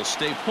runners will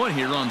stay put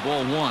here on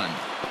ball 1.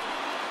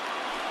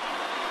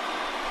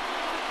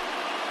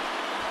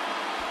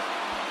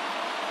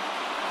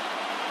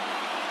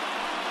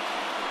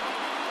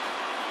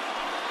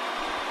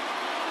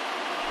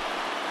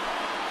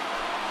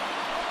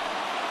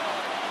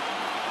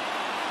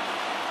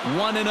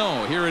 One and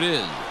 0. Here it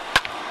is.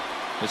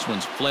 This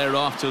one's flared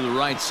off to the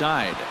right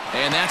side,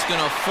 and that's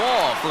going to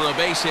fall for a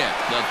base hit.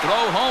 The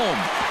throw home.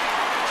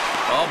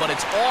 Oh, but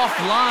it's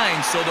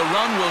offline, so the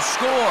run will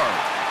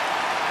score.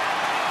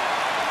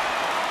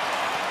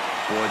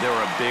 Boy, there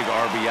are big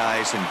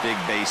RBIs and big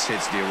base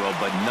hits, Dero,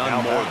 but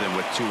none more than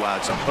with 2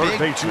 outs. A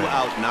big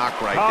 2-out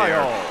knock right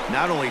there.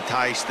 Not only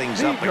ties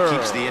things up, but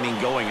keeps the inning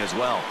going as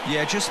well.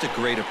 Yeah, just a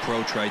great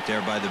approach right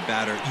there by the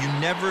batter. You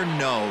never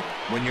know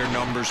when your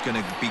number's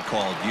going to be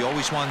called. You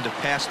always wanted to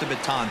pass the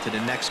baton to the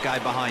next guy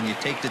behind you.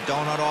 Take the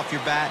donut off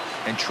your bat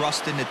and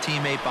trust in the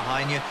teammate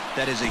behind you.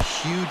 That is a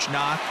huge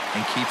knock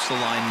and keeps the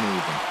line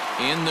moving.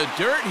 In the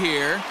dirt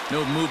here.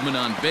 No movement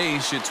on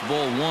base. It's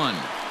ball 1.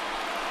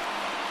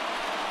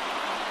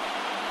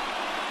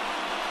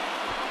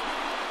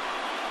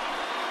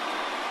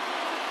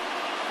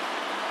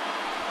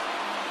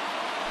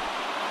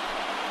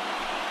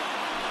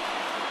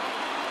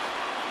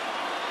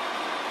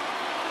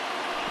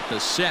 The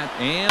set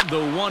and the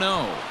 1-0.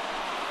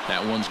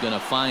 That one's going to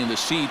find the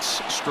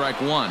seats. Strike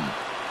 1.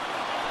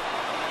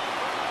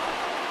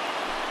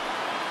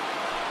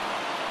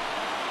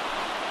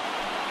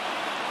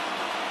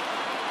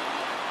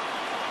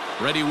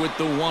 Ready with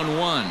the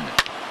 1-1.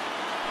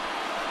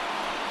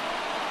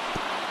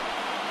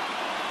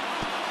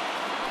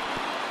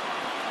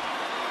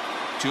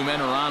 Two men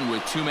are on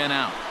with 2 men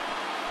out.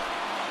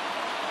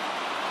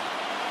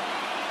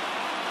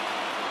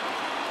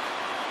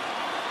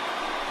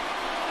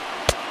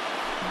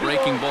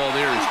 Breaking ball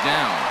there is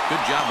down. Good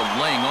job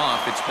of laying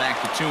off. It's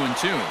back to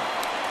 2-2.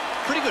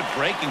 Pretty good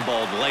breaking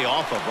ball to lay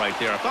off of right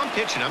there. If I'm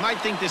pitching, I might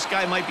think this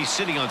guy might be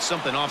sitting on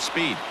something off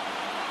speed.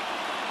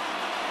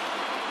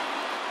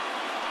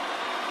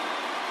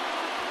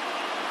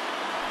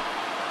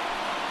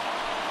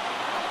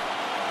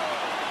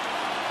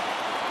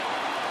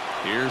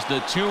 Here's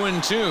the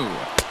 2-2.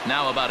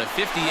 Now about a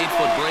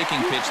 58-foot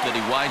breaking pitch that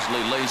he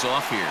wisely lays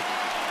off here.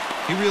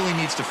 He really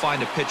needs to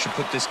find a pitch to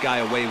put this guy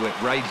away with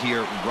right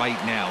here, right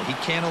now. He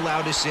can't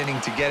allow this inning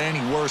to get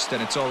any worse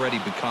than it's already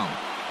become.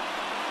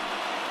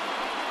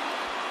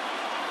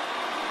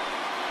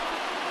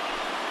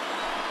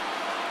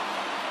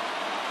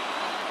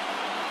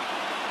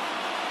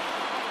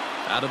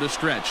 Out of the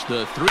stretch,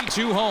 the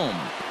 3-2 home.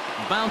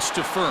 Bounce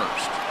to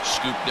first.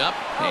 Scooped up,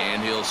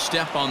 and he'll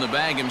step on the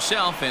bag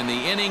himself, and the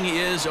inning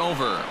is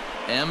over.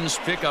 M's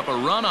pick up a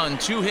run on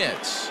 2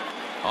 hits.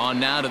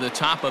 On now to the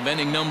top of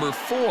inning number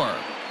 4.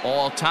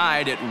 All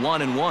tied at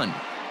 1-1.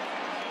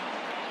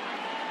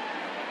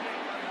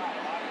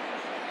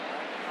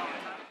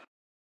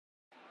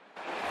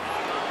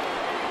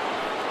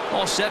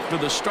 All set for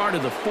the start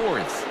of the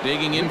fourth.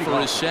 Digging in for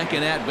his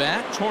second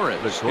at-bat,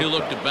 Torres. He'll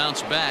look to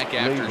bounce back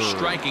after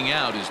striking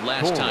out his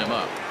last time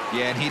up.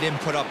 Yeah, and he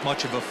didn't put up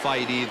much of a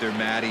fight either,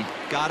 Matty.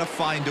 Got to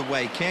find a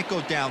way. Can't go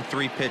down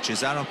 3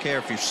 pitches. I don't care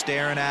if you're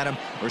staring at him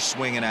or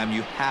swinging at him.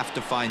 You have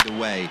to find a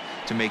way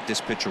to make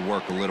this pitcher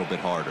work a little bit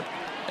harder.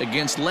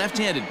 Against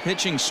left-handed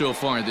pitching so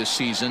far this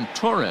season,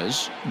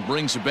 Torres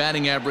brings a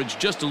batting average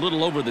just a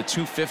little over the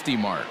 .250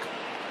 mark.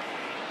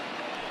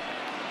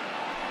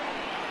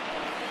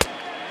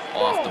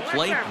 Off the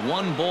plate,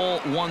 1 ball,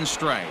 1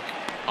 strike.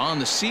 On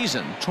the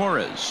season,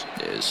 Torres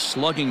is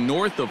slugging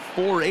north of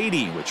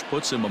 .480, which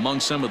puts him among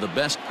some of the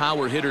best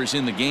power hitters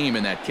in the game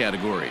in that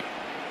category.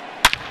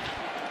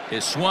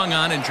 Is swung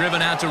on and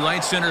driven out to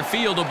right center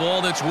field, a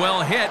ball that's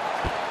well hit.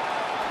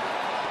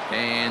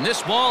 And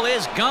this ball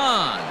is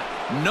gone.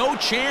 No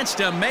chance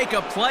to make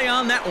a play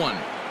on that one.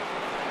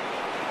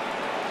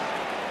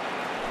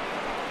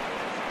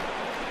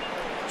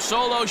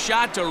 Solo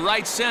shot to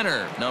right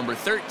center. Number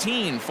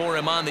 13 for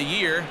him on the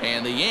year.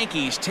 And the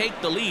Yankees take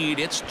the lead.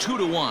 It's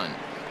 2-1.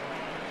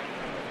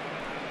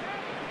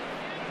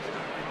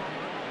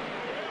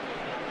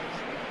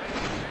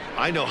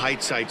 I know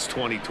hindsight's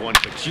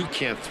 20/20, but you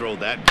can't throw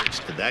that pitch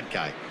to that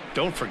guy.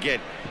 Don't forget,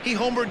 he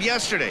homered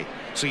yesterday.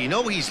 So you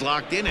know he's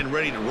locked in and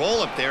ready to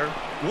roll up there.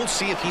 We'll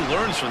see if he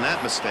learns from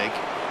that mistake.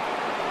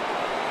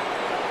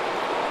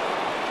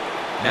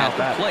 At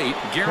the plate,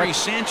 Gary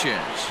Sanchez.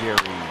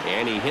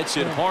 And he hits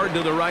it hard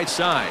to the right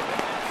side.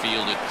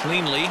 Fielded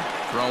cleanly.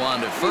 Throw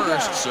on to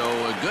first, so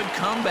a good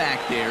comeback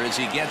there as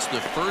he gets the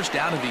first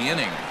out of the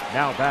inning.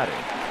 Now batting,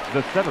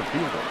 the center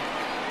fielder,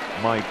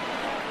 Mike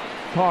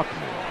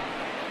Tauchman.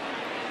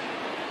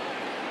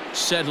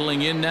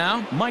 Settling in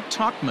now, Mike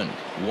Tauchman.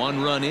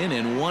 1 run in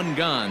and 1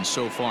 gone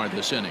so far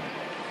this inning.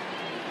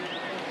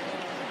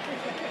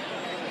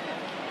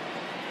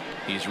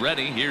 He's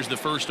ready. Here's the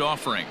first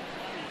offering.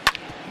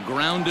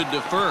 Grounded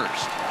to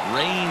first.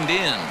 Reined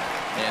in.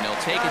 And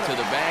he'll take it to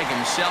the bag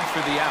himself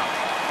for the out.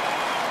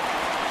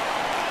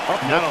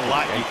 Not a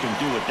lot you can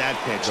do with that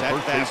pitch. That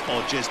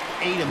fastball just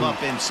ate him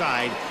up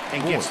inside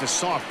and gets the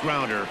soft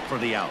grounder for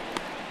the out.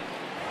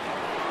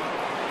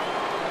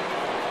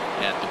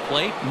 At the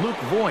plate, Luke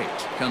Voit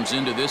comes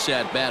into this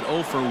at-bat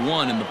 0 for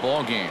 1 in the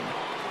ballgame.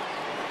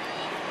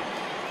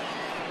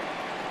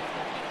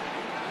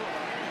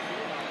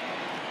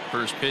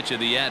 First pitch of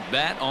the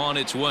at-bat on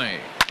its way.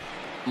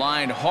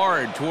 Lined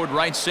hard toward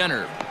right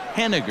center.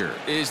 Henniger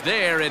is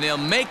there, and he'll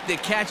make the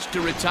catch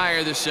to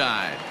retire the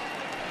side.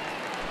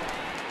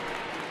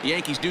 The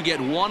Yankees do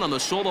get 1 on the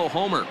solo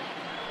homer.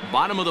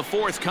 Bottom of the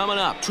 4th coming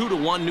up,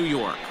 2-1 New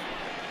York.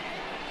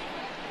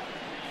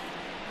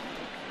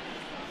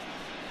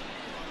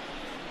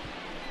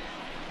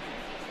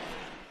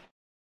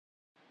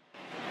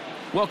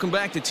 Welcome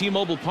back to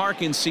T-Mobile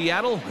Park in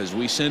Seattle as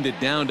we send it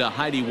down to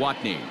Heidi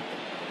Watney.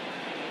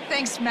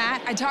 Thanks,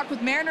 Matt. I talked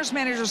with Mariners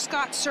manager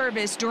Scott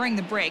Service during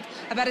the break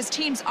about his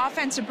team's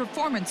offensive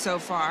performance so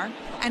far.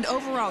 And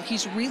overall,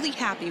 he's really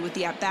happy with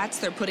the at-bats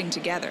they're putting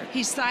together.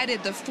 He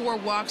cited the 4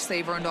 walks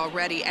they've earned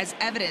already as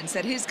evidence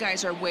that his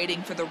guys are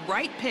waiting for the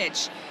right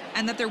pitch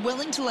and that they're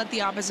willing to let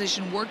the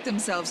opposition work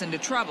themselves into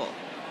trouble.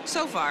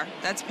 So far,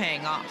 that's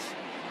paying off.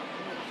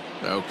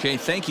 Okay,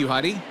 thank you,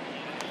 Heidi.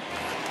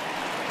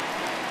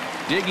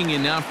 Digging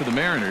in now for the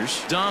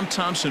Mariners, Dom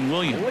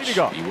Thompson-Williams.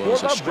 He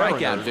was a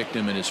strikeout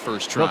victim in his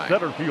first try. The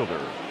center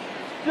fielder,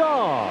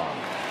 Dom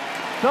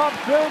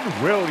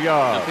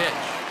Thompson-Williams. The pitch.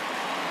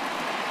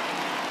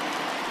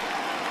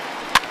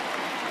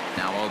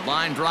 Now a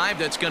line drive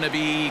that's going to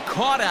be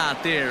caught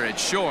out there at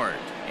short.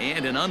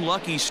 And an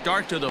unlucky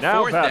start to the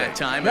 4th that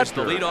time as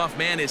the leadoff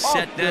man is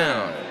set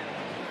down.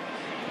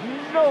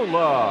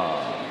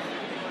 Nola.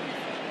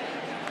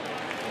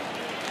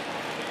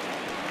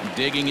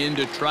 Digging in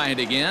to try it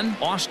again,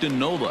 Austin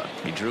Nola.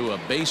 He drew a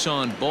base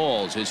on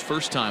balls his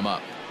first time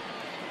up.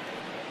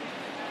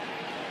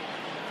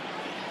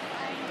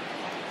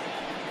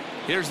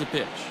 Here's the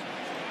pitch.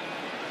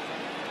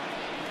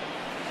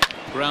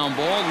 Ground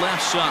ball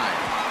left side.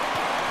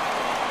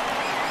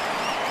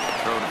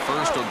 Throw to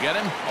first will get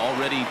him.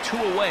 Already 2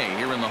 away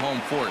here in the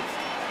home 4th.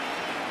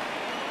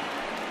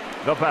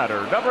 The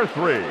batter, number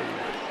 3,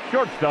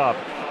 shortstop,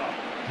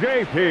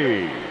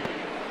 J.P.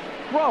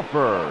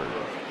 Crawford.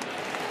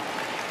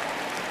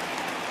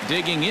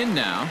 Digging in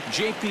now,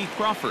 J.P.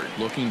 Crawford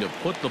looking to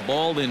put the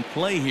ball in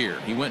play here.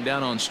 He went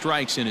down on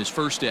strikes in his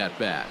first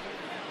at-bat.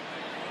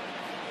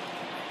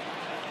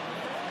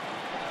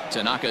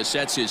 Tanaka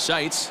sets his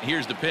sights.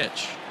 Here's the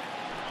pitch.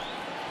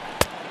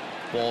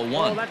 Ball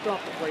 1. Oh, that's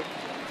off the plate.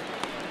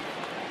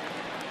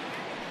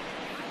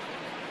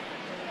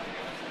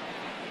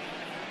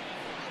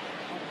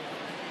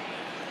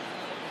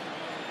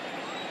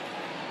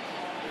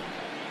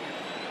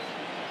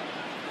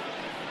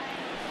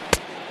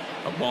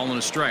 A ball and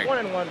a strike.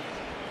 1-1.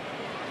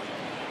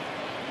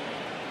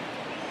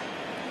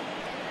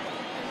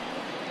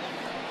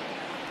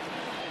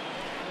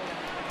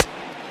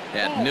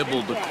 Had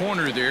nibbled the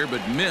corner there,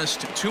 but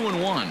missed.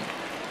 2-1.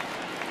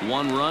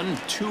 1 run,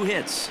 2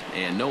 hits,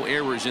 and no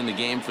errors in the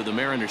game for the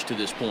Mariners to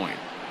this point.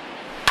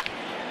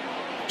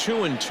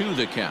 2-2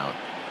 the count.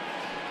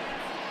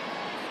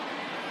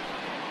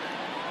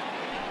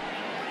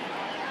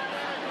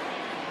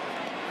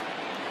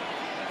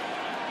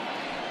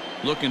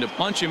 Looking to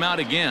punch him out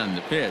again.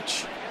 The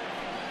pitch.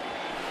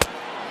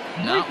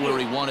 Not where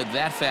he wanted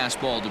that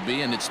fastball to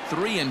be, and it's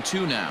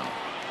 3-2 now.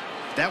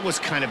 That was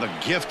kind of a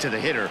gift to the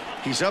hitter.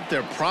 He's up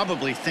there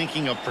probably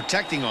thinking of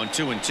protecting on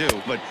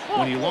 2-2, but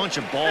when you launch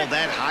a ball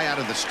that high out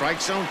of the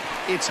strike zone,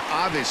 it's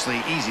obviously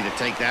easy to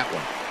take that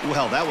one.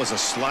 Well, that was a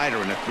slider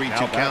in a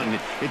 3-2 count, and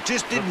it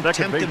just didn't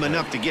tempt him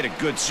enough to get a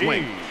good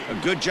swing. A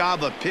good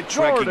job of pitch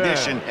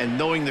recognition and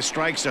knowing the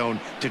strike zone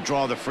to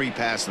draw the free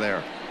pass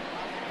there.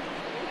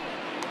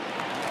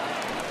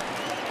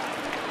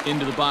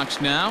 Into the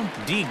box now,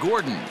 D.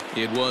 Gordon.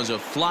 It was a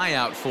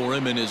flyout for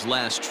him in his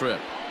last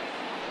trip.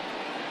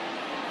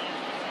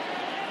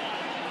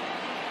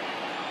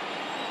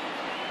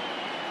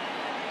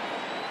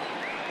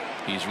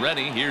 He's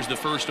ready. Here's the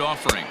first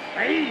offering.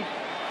 Hey.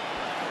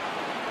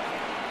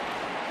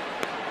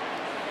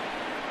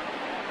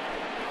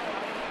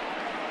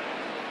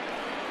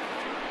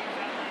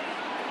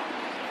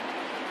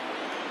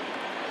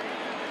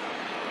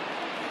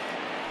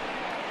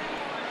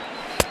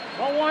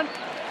 Ball 1.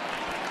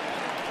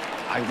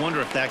 I wonder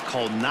if that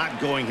call not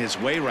going his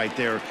way right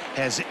there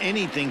has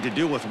anything to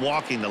do with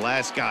walking the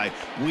last guy.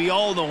 We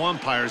all know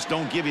umpires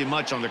don't give you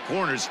much on the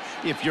corners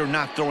if you're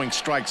not throwing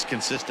strikes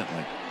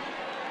consistently.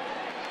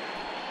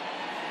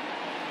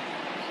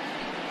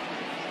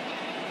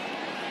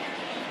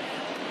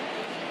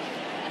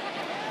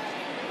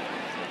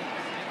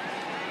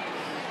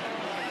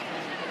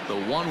 The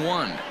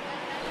 1-1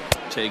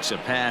 takes a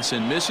pass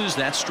and misses.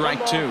 That's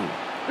strike 2.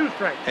 2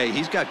 strikes. Hey,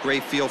 he's got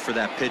great feel for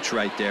that pitch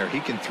right there. He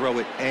can throw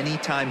it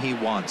anytime he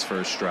wants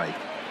for a strike.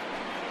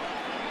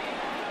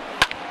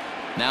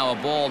 Now a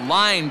ball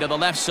lined to the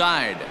left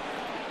side,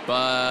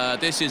 but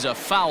this is a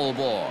foul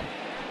ball.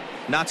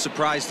 Not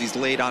surprised he's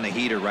laid on a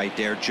heater right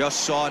there.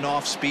 Just saw an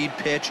off-speed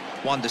pitch,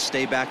 wanted to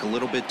stay back a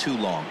little bit too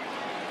long.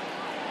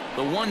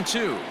 The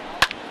 1-2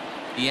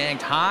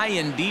 yanked high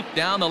and deep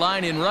down the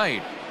line in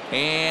right,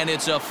 and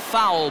it's a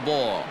foul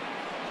ball.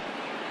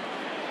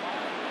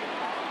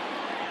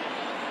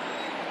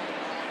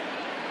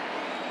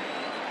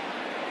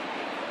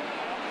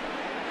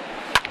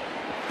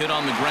 Hit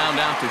on the ground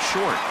out to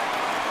short.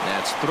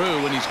 That's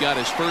through, and he's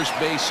got his first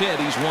base hit.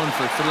 He's 1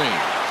 for 3.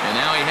 And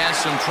now he has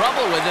some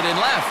trouble with it in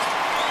left.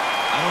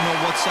 I don't know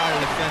what side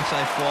of the fence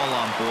I fall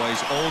on,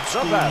 boys. Old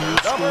school, new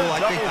school.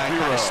 I think I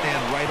kind of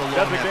stand right along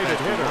that fence.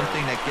 But one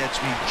thing that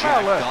gets me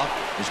jacked up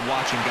is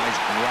watching guys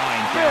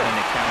grind down in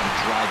the count and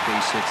drive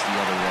base hits the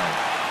other way.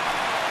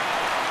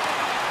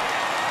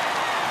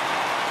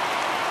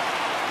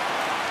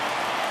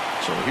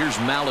 So here's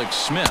Malik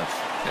Smith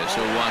as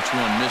he'll watch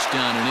one miss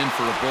down and in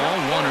for a ball.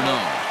 1-0.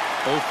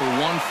 0 for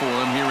 1 for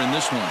him here in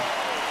this one.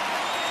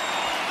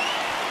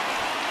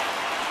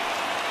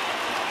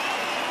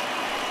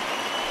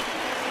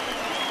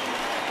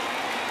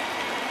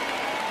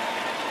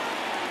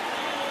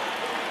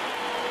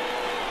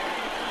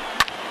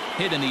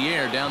 Hit in the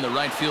air down the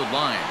right field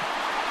line.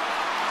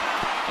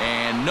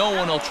 And no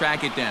one will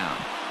track it down.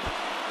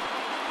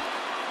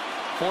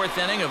 4th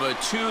inning of a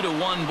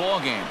 2-1 ball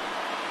game.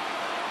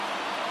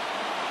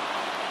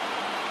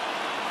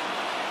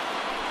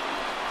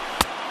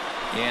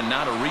 And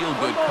not a real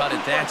good cut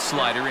at that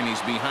slider, and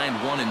he's behind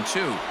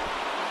 1-2.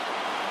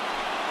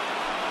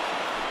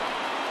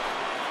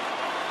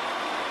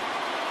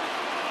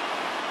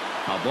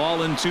 A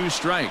ball and 2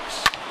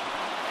 strikes.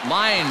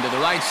 Line to the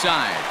right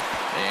side.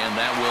 And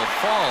that will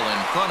fall in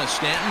front of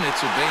Stanton.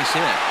 It's a base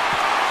hit.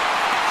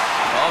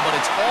 Oh, but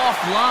it's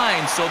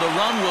offline, so the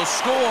run will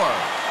score.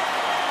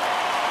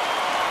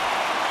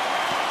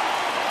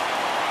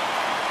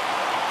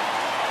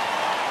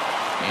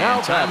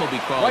 And time will be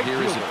called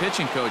here as the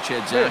pitching coach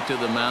heads out to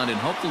the mound and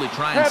hopefully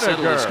try and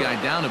settle this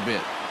guy down a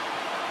bit.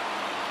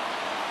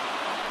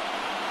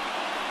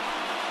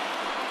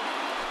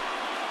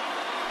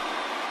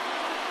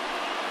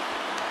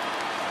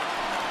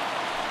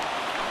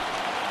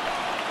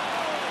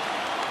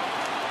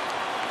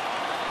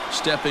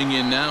 Stepping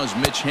in now is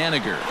Mitch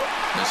Haniger.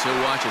 As he'll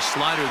watch a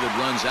slider that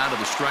runs out of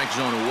the strike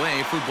zone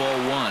away for ball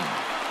 1.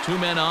 2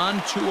 men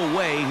on, 2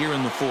 away here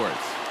in the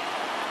 4th.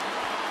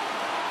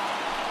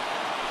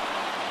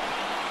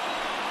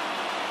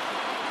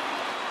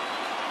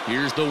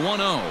 Here's the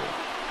 1-0.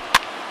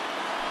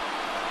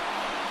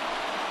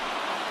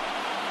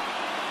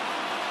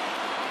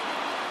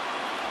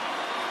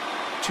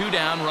 Two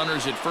down,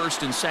 runners at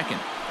first and second.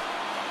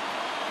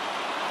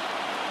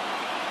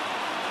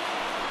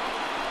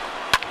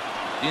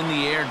 In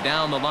the air,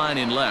 down the line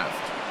in left.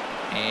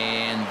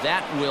 And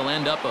that will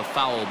end up a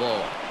foul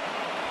ball.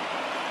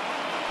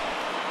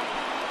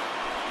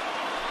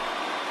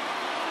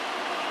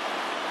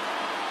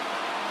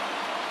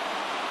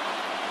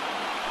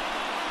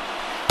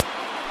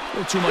 A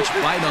little too much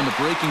bite on the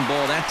breaking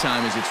ball that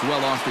time as it's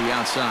well off the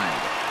outside.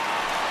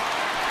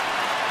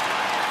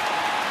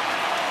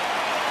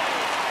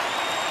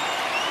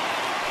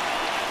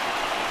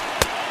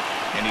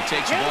 And he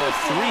takes ball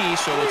 3,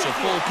 so it's a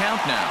full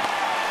count now.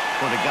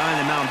 For the guy on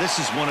the mound, this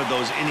is one of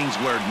those innings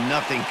where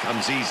nothing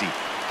comes easy.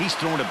 He's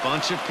thrown a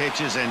bunch of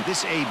pitches, and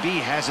this AB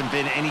hasn't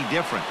been any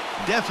different.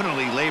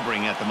 Definitely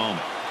laboring at the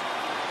moment.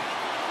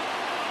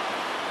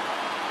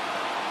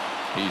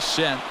 He's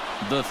set.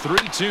 The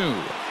 3-2.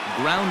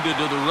 Grounded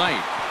to the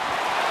right.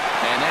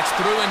 And that's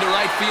through into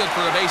right field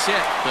for a base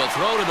hit. The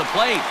throw to the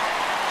plate.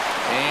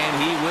 And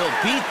he will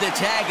beat the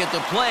tag at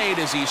the plate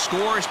as he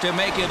scores to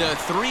make it a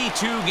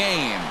 3-2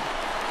 game.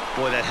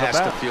 Boy, that has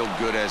to feel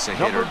good as a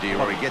hitter,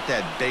 D-Roy. Get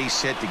that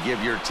base hit to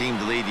give your team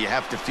the lead. You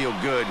have to feel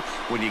good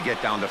when you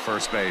get down to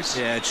first base.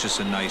 Yeah, it's just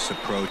a nice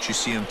approach. You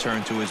see him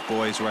turn to his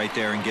boys right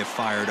there and get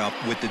fired up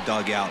with the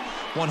dugout.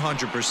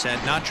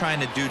 100%, not trying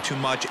to do too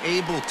much,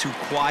 able to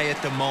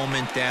quiet the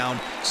moment down,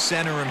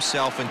 center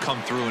himself, and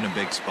come through in a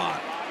big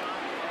spot.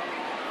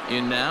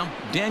 In now,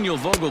 Daniel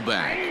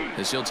Vogelbach,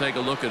 as he'll take a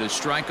look at a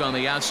strike on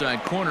the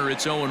outside corner.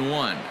 It's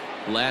 0-1.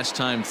 Last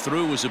time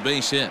through was a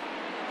base hit.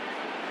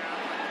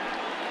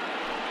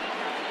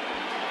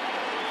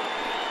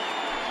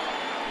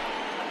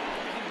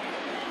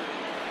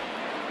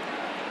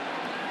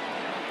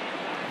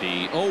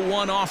 The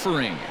 0-1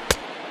 offering.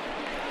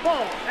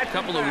 A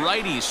couple of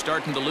righties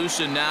starting to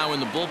loosen now in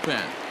the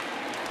bullpen.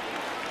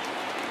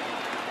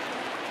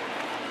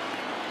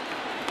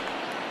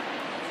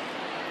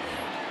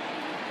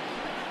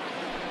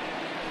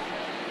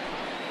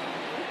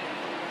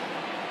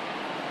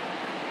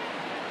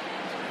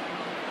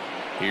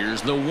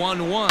 Here's the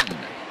 1-1.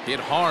 Hit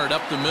hard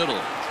up the middle.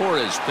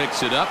 Torres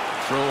picks it up.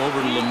 Throw over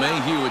to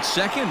LeMahieu at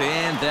second,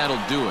 and that'll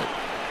do it.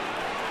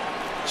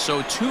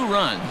 So 2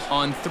 runs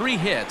on 3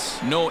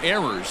 hits, no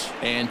errors,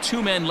 and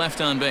 2 men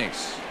left on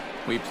base.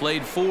 We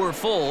played 4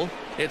 full.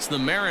 It's the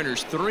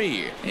Mariners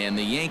 3 and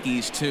the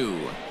Yankees 2.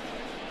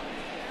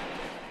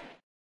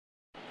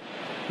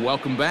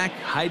 Welcome back.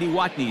 Heidi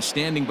Watney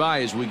standing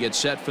by as we get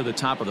set for the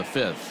top of the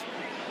 5th.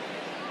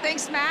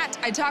 Thanks, Matt.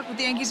 I talked with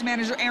Yankees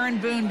manager Aaron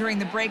Boone during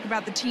the break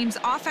about the team's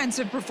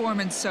offensive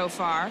performance so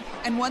far.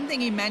 And one thing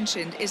he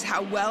mentioned is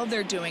how well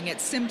they're doing at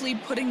simply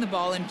putting the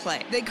ball in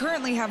play. They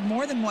currently have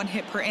more than 1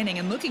 hit per inning,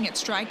 and looking at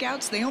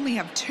strikeouts, they only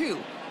have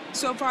 2.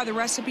 So far, the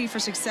recipe for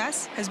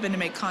success has been to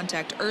make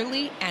contact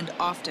early and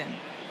often.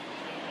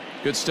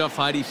 Good stuff,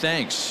 Heidi.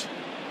 Thanks.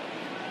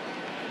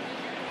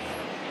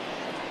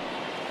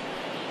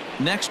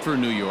 Next for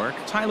New York,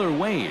 Tyler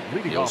Wade.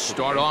 He'll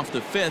start off the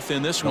 5th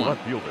in this one.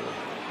 Left fielder,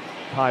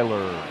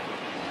 Tyler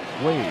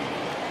Wade.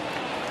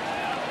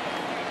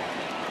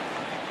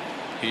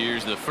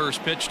 Here's the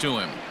first pitch to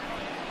him.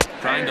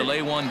 Trying to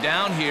lay one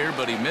down here,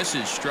 but he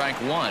misses strike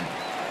 1.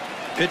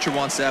 Pitcher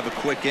wants to have a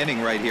quick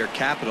inning right here,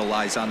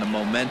 capitalize on the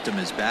momentum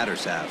his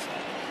batters have.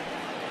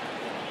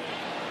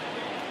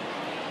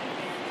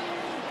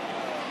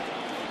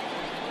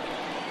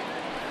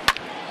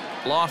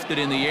 Lofted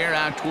in the air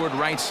out toward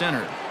right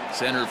center.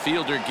 Center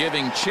fielder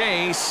giving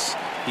chase.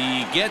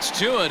 He gets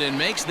to it and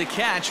makes the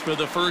catch for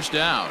the first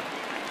out.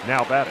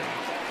 Now batting,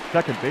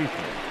 second baseman,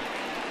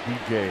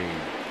 DJ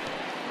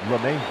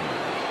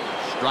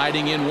LeMahieu.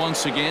 Striding in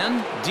once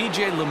again,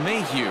 DJ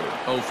LeMahieu.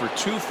 0 for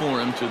 2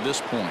 for him to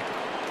this point.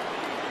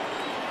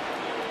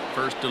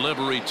 First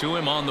delivery to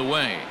him on the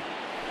way.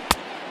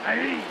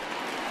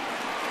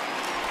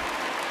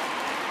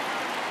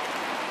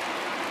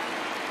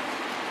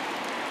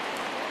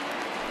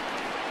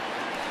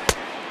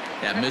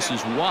 That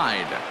misses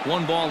wide.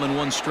 1 ball and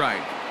 1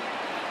 strike.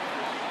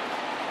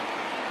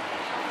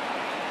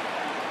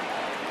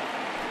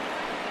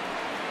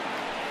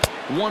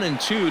 One and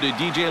 2 to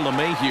DJ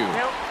LeMahieu.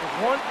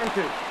 1 and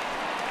 2.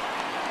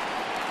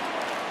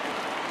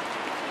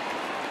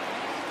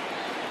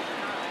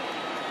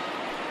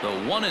 The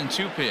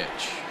 1-2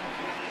 pitch.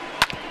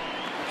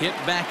 Hit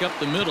back up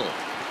the middle.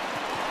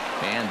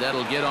 And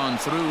that'll get on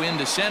through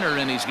into center,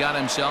 and he's got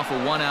himself a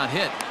 1-out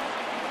hit.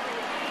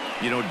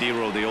 You know,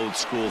 D-Roll, the old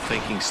school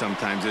thinking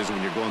sometimes is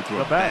when you're going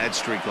through a bad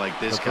streak like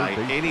this guy,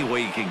 any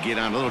way you can get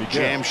on a little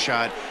jam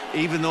shot,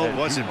 even though it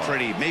wasn't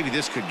pretty, maybe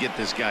this could get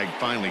this guy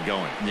finally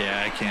going.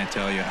 Yeah, I can't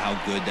tell you how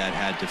good that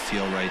had to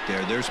feel right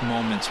there. There's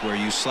moments where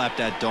you slap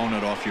that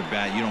donut off your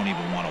bat, you don't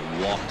even want to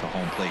walk to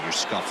home plate. You're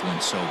scuffling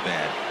so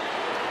bad.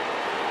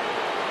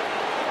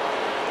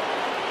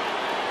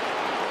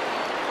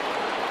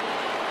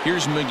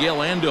 Here's Miguel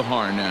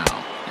Andujar now,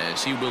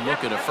 as he will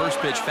look at a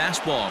first pitch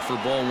fastball for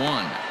ball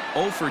 1.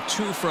 0 for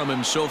 2 from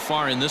him so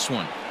far in this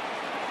one.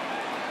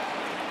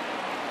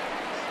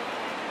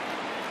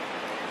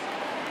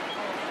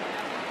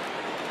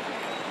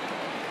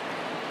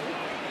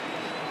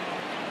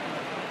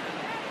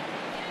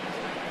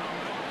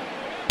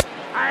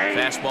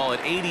 Fastball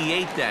at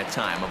 88 that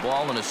time. A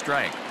ball and a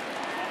strike.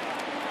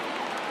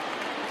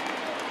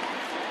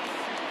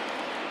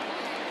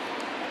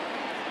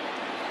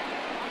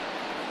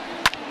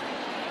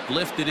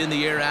 Lifted in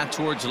the air out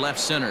towards left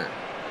center.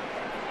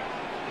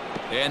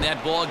 And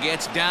that ball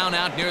gets down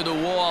out near the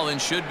wall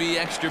and should be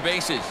extra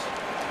bases.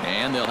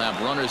 And they'll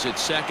have runners at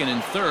second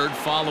and third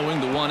following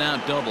the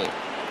 1-out double.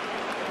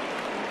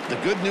 The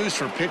good news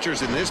for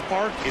pitchers in this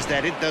park is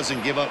that it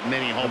doesn't give up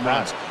many home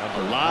runs.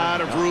 A lot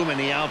of room in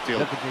the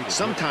outfield.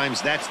 Sometimes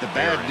that's the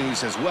bad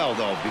news as well,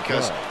 though,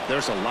 because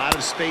there's a lot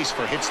of space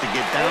for hits to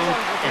get down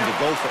and to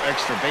go for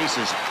extra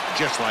bases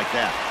just like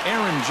that.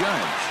 Aaron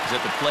Judge is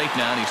at the plate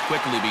now, and he's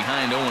quickly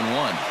behind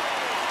 0-1.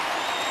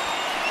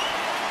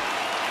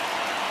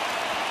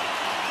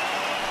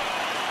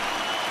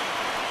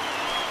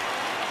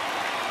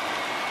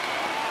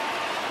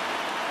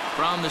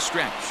 From the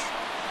stretch.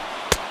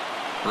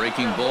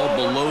 Breaking ball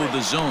below the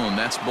zone.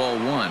 That's ball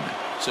one.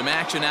 Some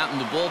action out in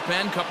the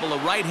bullpen. Couple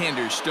of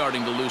right-handers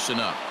starting to loosen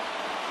up.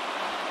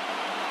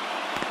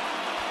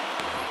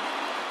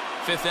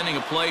 Fifth inning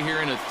of play here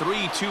in a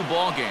 3-2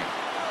 ball game.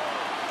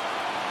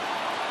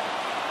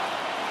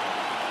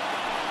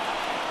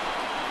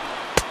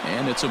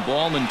 And it's a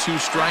ball and 2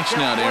 strikes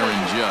now to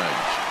Aaron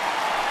Judge.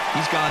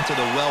 He's gone to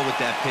the well with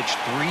that pitch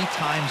 3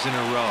 times in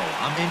a row.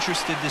 I'm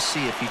interested to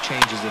see if he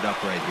changes it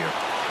up right here.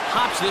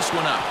 Hops this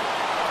one up.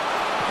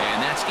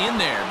 And that's in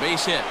there.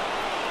 Base hit.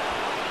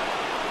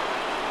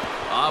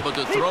 But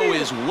the throw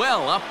is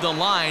well up the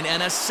line,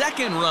 and a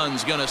second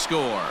run's going to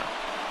score.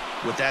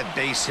 With that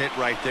base hit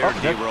right there,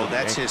 D-Row,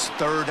 that's his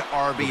 3rd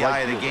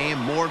RBI of the game.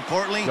 More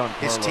importantly,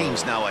 his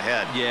team's now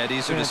ahead. Yeah,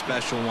 these are the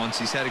special ones.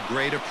 He's had a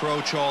great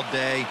approach all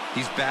day.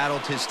 He's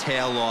battled his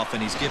tail off,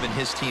 and he's given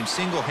his team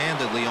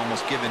single-handedly,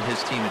 almost given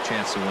his team a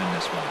chance to win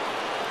this one.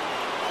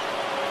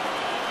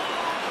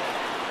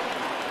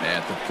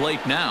 At the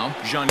plate now,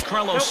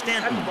 Giancarlo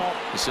Stanton.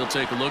 As he'll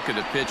take a look at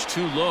a pitch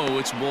too low.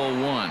 It's ball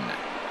one.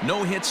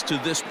 No hits to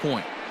this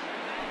point.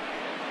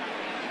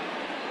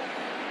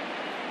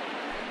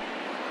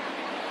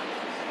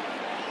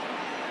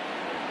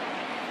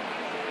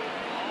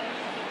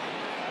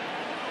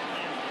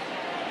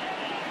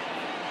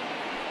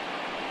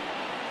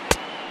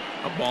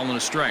 A ball and a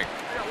strike.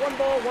 1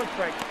 ball, 1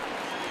 strike.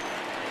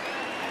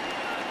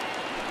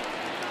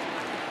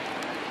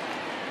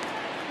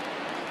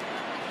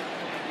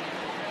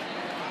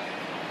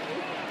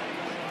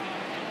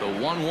 The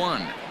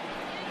 1-1.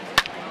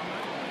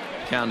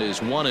 Count is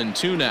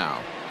 1-2 now.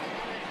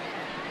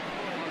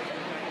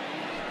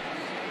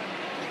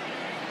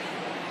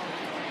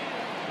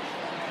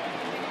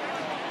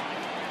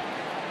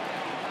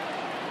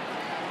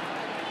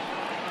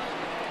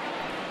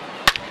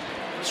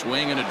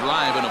 Swing and a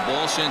drive, and a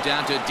ball sent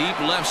out to deep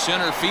left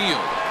center field.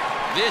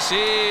 This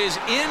is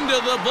into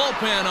the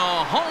bullpen,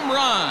 a home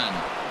run.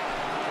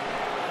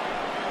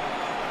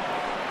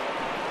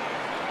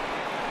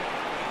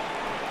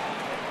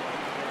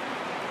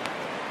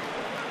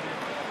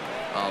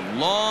 A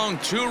long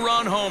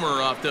 2-run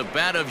homer off the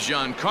bat of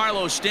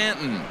Giancarlo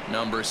Stanton.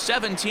 Number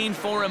 17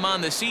 for him on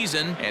the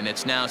season, and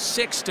it's now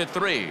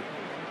 6-3.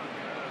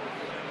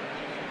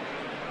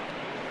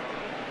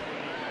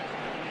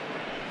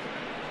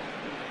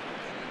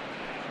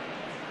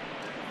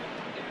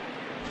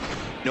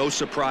 No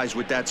surprise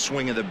with that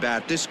swing of the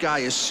bat. This guy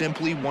is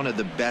simply one of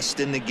the best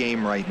in the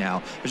game right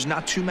now. There's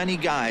not too many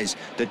guys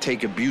that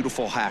take a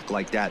beautiful hack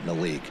like that in the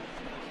league.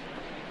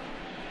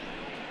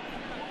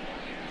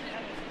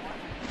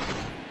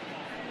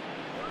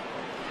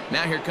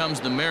 Now here comes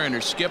the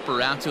Mariners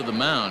skipper out to the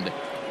mound.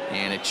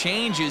 And a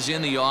change is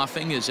in the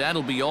offing, as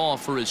that'll be all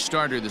for his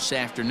starter this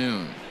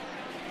afternoon.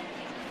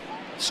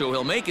 So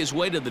he'll make his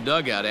way to the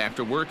dugout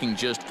after working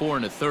just 4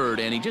 1/3,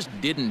 and he just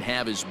didn't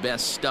have his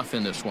best stuff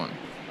in this one.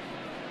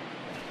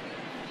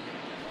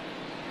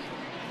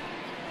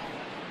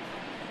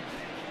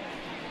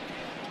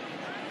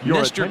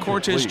 Nestor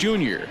Cortes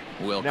Jr.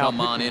 will come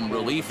on in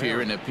relief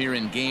here and appear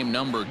in game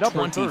number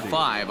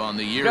 25 on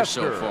the year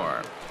so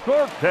far.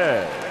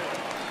 Cortes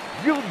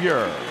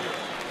Jr.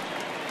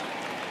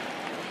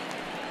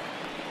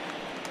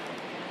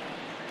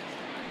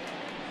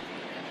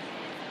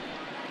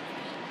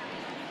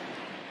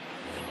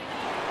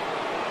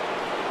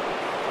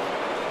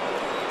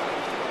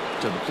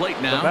 To the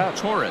plate now,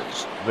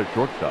 Torres. The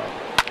shortstop,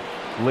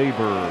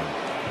 Labor.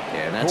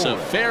 And that's a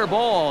fair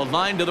ball,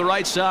 lined to the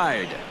right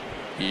side.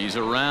 He's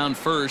around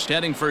first,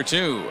 heading for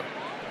 2.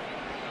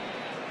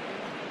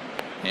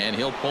 And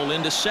he'll pull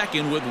into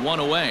second with 1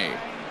 away.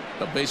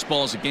 But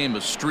baseball's a game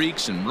of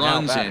streaks and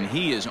runs, and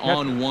he is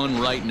on one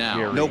right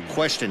now. No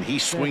question,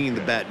 he's swinging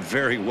the bat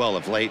very well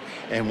of late.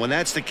 And when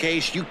that's the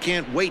case, you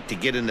can't wait to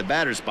get in the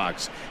batter's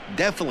box.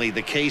 Definitely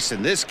the case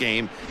in this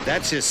game.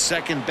 That's his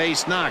second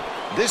base knock.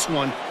 This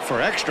one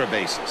for extra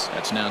bases.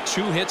 That's now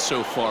 2 hits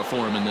so far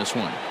for him in this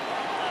one.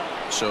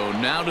 So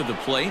now to the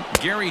plate,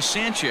 Gary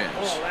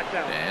Sanchez.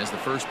 As the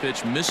first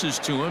pitch misses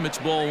to him, it's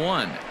ball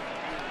 1.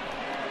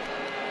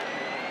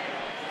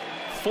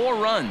 4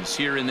 runs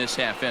here in this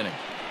half inning.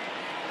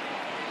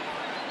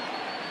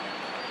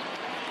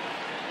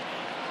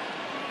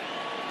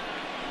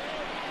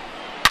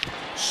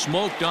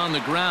 Smoked on the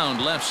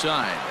ground left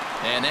side,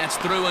 and that's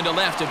through into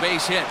left, a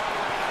base hit.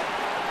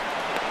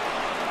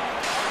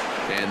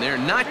 And they're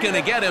not going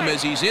to get him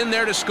as he's in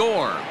there to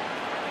score.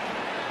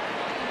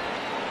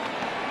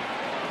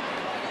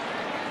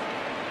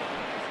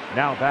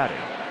 Now batting,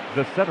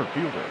 the center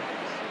fielder,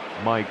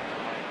 Mike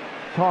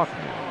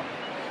Talkman.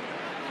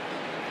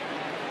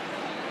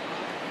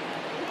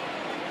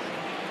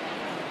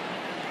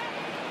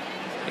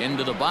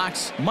 Into the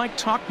box, Mike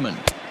Tauchman.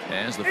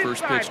 As the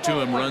first pitch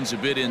to him runs a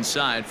bit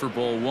inside for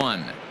ball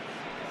 1.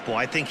 Boy,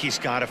 I think he's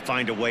got to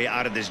find a way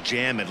out of this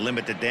jam and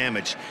limit the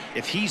damage.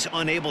 If he's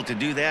unable to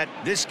do that,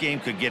 this game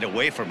could get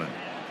away from him.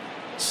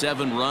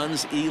 7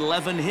 runs,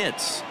 11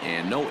 hits,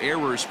 and no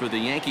errors for the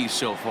Yankees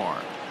so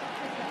far.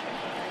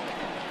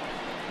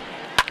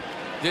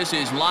 This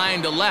is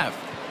line to left,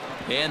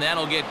 and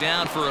that'll get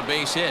down for a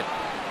base hit.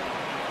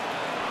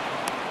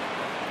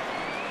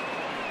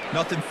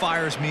 Nothing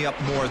fires me up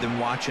more than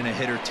watching a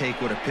hitter take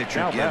what a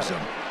pitcher gives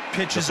him.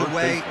 Pitches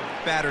away,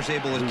 batter's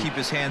able to keep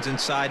his hands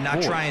inside,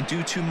 not try and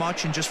do too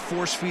much, and just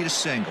force feed a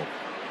single.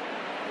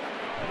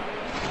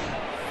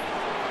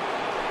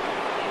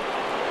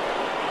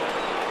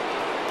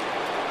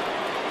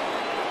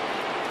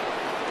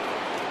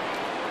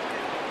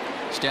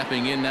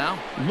 Stepping in now,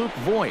 Luke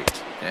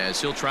Voigt, as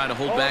he'll try to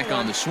hold back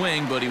on the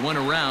swing, but he went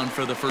around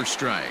for the first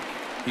strike.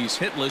 He's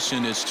hitless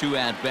in his 2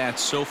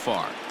 at-bats so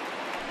far.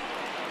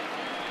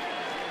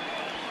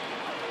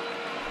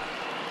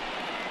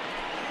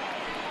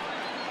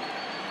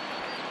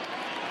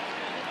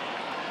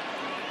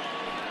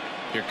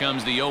 Here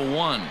comes the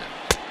 0-1.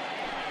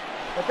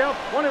 Look out,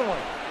 1-1.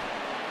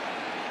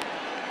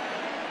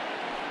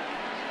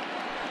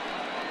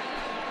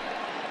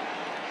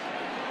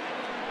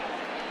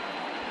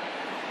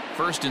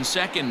 First and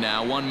second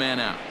now, 1 man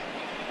out.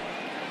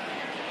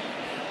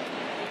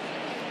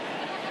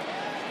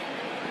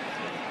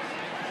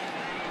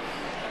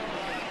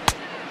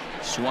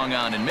 Swung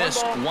on and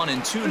missed.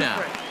 1-2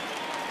 now.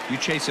 You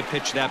chase a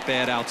pitch that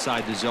bad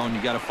outside the zone,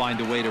 you got to find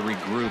a way to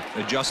regroup,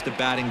 adjust the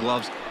batting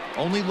gloves.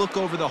 Only look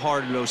over the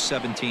heart of those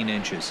 17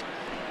 inches.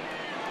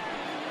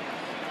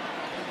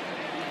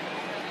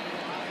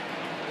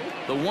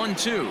 The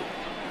 1-2.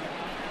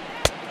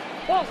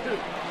 Ball 2.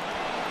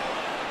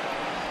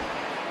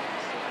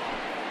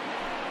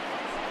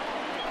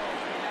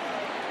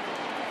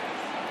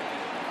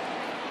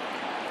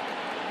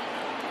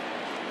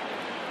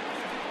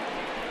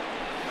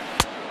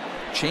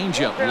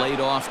 Changeup laid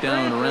off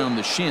down around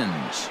the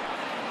shins.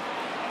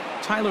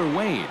 Tyler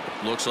Wade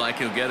looks like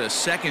he'll get a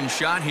second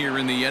shot here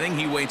in the inning.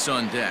 He waits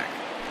on deck.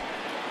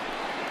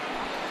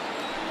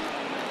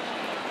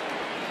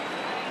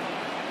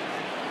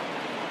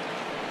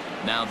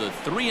 Now the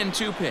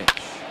 3-2 pitch.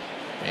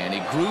 And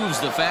he grooves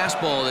the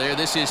fastball there.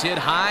 This is hit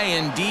high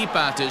and deep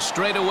out to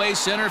straightaway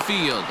center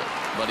field.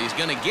 But he's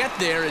going to get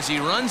there as he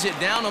runs it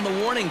down on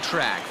the warning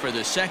track for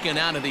the second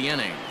out of the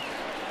inning.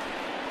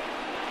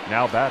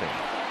 Now batting,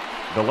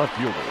 the left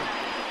fielder,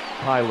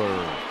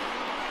 Tyler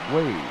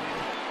Wade.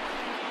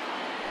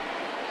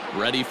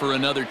 Ready for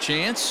another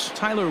chance?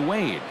 Tyler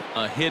Wade,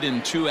 a hit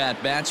in 2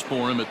 at-bats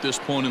for him at this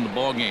point in the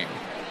ballgame.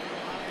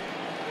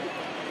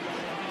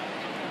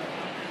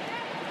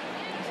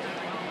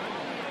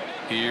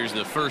 Here's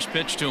the first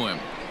pitch to him.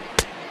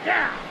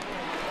 Yeah.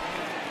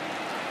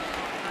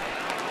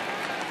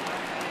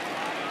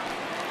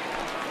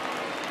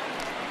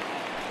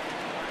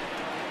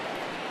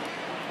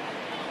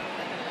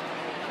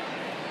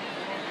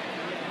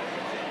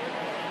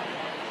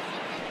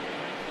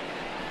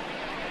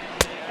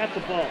 That's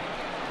the ball.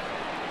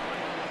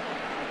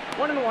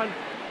 1-1.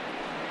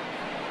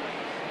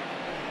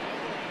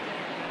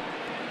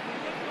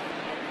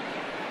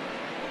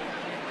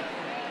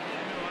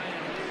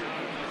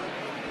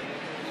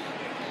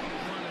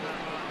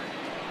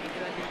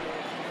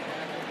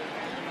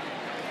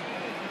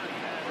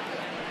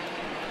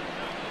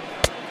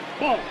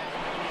 Ball.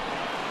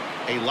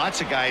 Hey,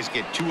 lots of guys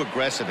get too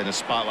aggressive in a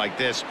spot like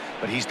this,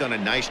 but he's done a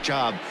nice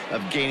job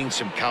of gaining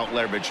some count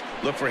leverage.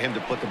 Look for him to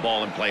put the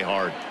ball in play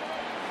hard.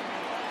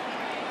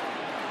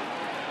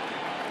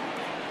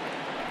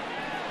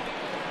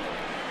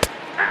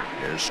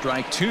 There's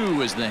strike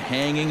 2 as the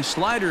hanging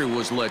slider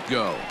was let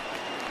go.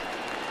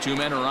 2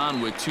 men are on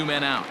with 2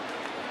 men out.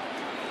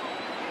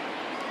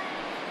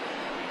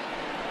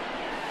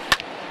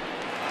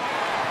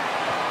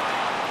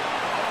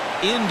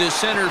 Into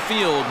center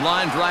field,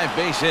 line drive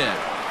base hit.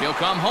 He'll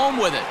come home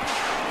with it.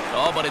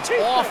 Oh, but it's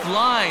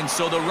offline,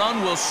 so the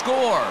run will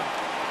score.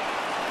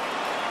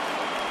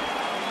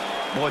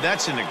 Boy,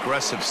 that's an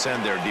aggressive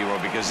send there, D-Row,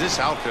 because this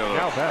outfielder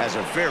has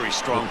a very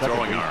strong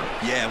throwing arm.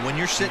 Yeah, and when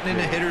you're sitting in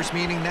a hitter's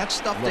meeting, that's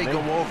stuff they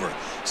go over.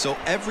 So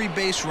every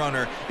base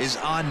runner is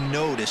on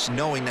notice,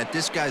 knowing that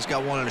this guy's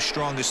got one of the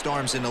strongest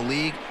arms in the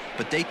league,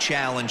 but they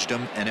challenged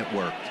him, and it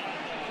worked.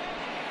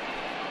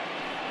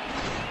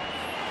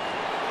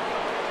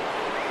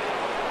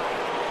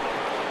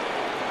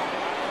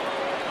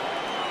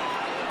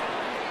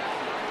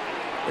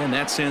 And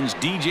that sends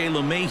DJ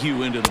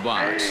LeMahieu into the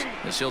box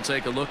as he'll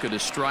take a look at a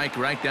strike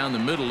right down the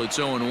middle. It's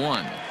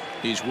 0-1.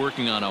 He's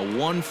working on a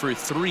 1 for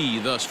 3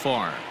 thus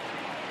far.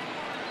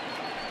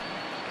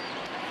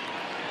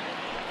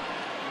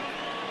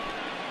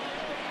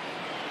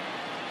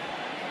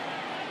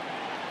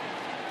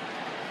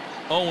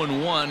 Oh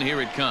and 1.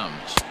 Here it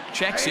comes.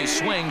 Checks his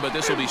swing, but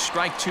this will be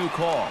strike 2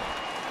 call.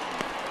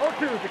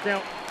 0-2 is the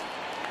count.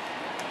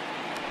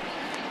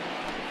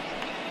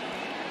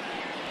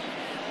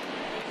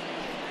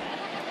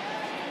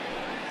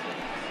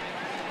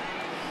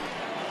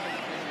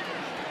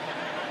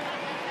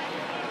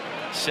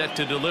 set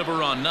to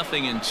deliver on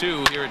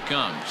 0-2. Here it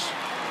comes.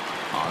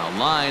 On a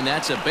line,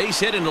 that's a base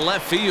hit into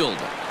left field.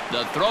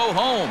 The throw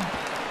home.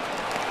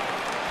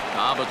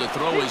 But the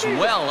throw is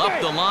well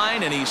up the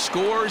line, and he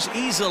scores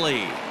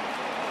easily.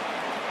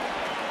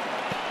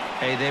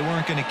 Hey, they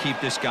weren't going to keep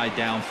this guy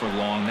down for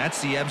long.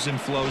 That's the ebbs and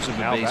flows of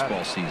a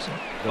baseball season.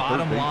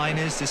 Bottom line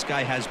is this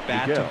guy has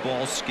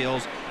bat-to-ball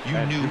skills.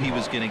 You knew he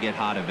was going to get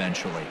hot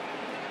eventually.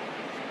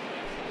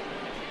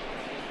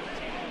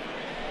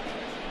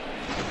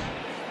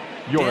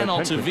 Dan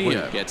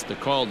Altavia gets the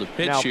call to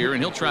pitch here,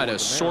 and he'll try to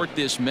sort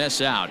this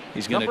mess out.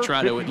 He's going to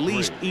try to at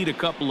least eat a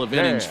couple of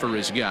innings for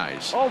his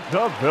guys.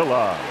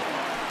 Altavia.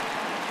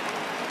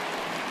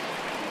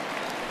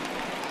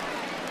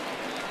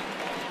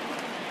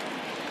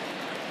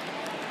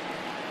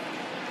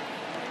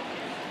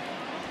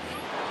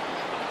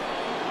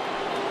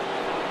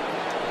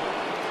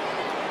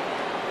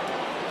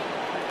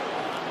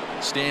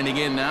 Standing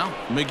in now,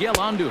 Miguel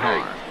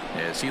Andujar,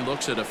 as he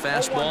looks at a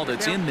fastball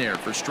that's in there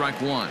for strike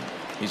one.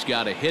 He's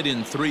got a hit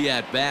in 3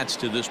 at-bats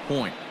to this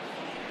point.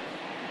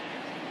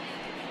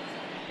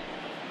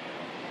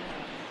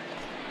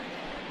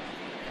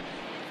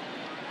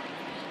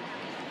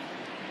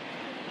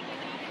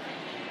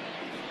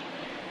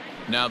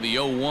 Now the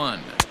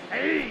 0-1.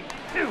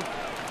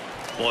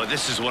 Boy,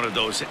 this is one of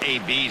those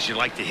ABs you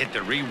like to hit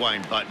the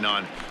rewind button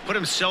on. Put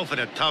himself in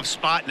a tough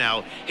spot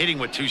now, hitting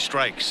with 2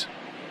 strikes.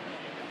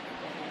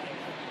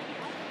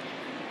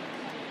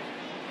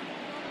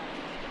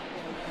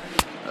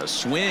 A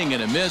swing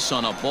and a miss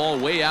on a ball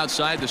way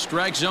outside the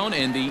strike zone,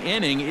 and the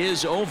inning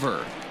is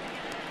over.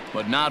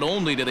 But not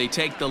only do they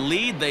take the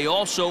lead, they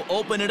also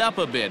open it up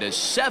a bit as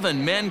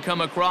 7 men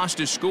come across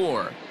to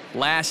score.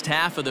 Last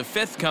half of the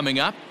 5th coming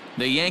up.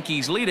 The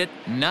Yankees lead it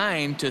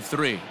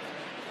 9-3.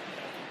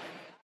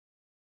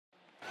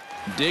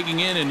 Digging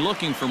in and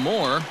looking for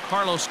more,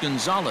 Carlos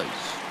Gonzalez.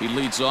 He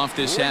leads off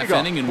this half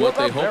inning in what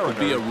they hope will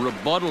be a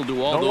rebuttal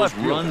to all those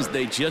runs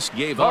they just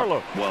gave up.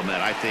 Well, Matt,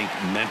 I think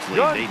mentally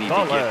they need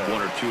to get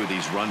 1 or 2 of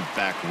these runs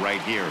back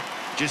right here.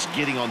 Just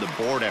getting on the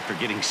board after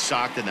getting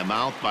socked in the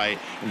mouth by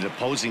an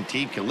opposing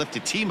team can lift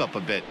the team up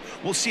a bit.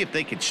 We'll see if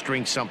they can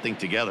string something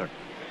together.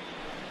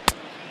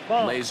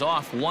 Lays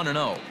off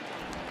 1-0.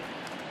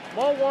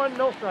 Ball 1,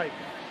 no strike.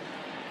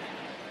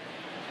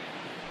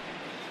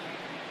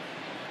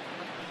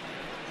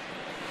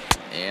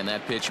 And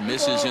that pitch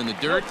misses in the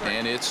dirt,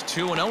 and it's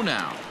 2-0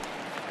 now.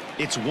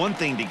 It's one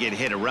thing to get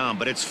hit around,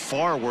 but it's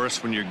far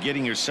worse when you're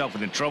getting yourself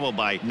into trouble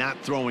by not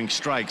throwing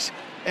strikes.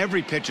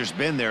 Every pitcher's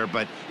been there,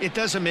 but it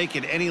doesn't make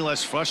it any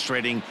less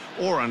frustrating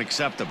or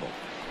unacceptable.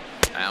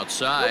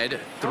 Outside,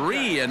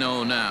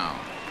 3-0 now.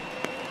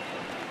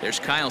 There's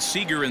Kyle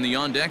Seager in the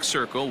on-deck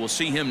circle. We'll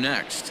see him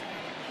next.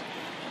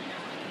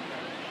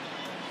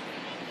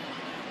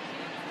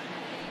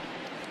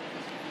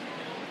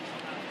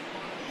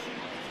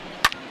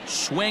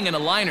 Swing and a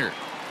liner.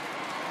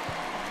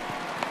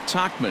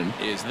 Tauchman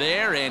is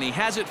there, and he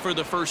has it for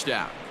the first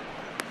out.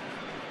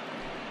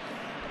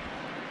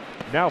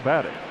 Now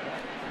batting,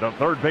 the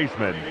third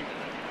baseman,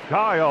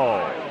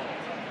 Kyle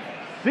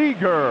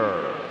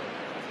Seager.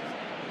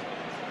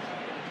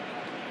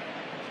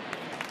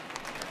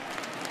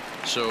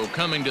 So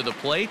coming to the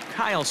plate,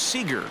 Kyle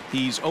Seager.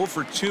 He's 0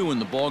 for 2 in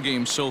the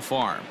ballgame so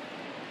far.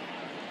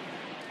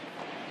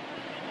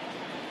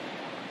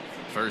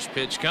 First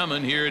pitch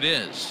coming. Here it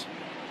is.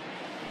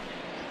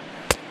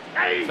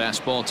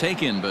 Fastball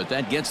taken, but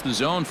that gets the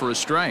zone for a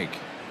strike.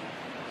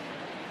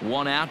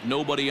 1 out,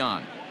 nobody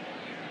on.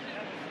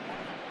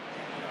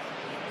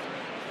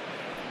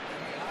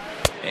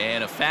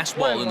 And a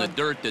fastball in the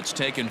dirt that's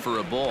taken for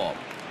a ball.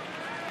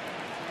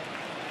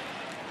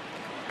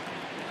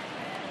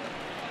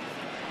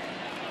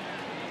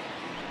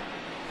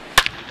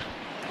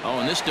 Oh,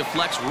 and this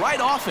deflects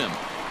right off him.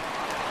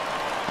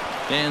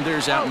 And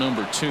there's out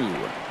number 2.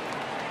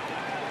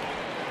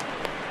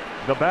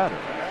 The batter,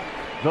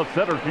 the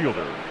center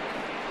fielder,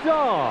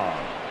 Dom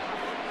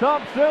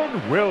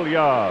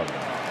Thompson-Williams.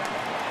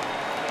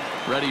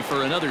 Ready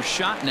for another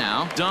shot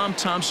now, Dom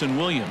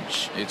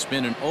Thompson-Williams. It's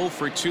been an 0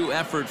 for 2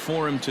 effort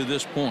for him to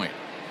this point.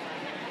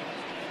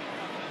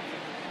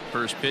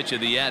 First pitch of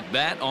the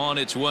at-bat on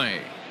its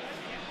way.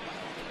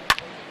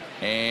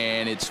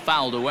 And it's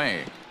fouled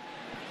away.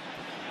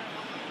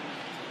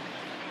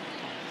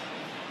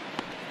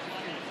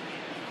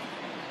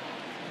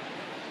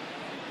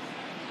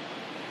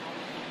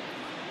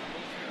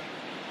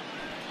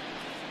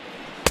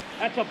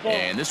 That's a ball.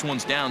 And this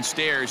one's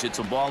downstairs. It's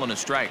a ball and a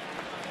strike.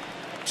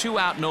 2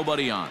 out,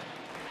 nobody on.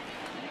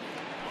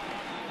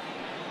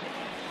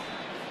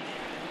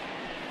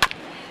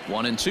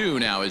 One and 2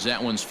 now as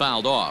that one's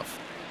fouled off.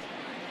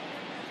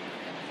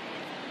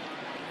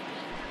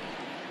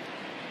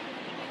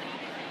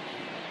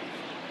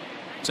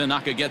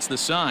 Tanaka gets the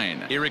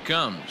sign. Here it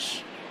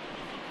comes.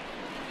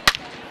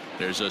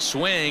 There's a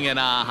swing and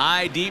a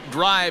high deep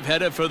drive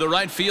headed for the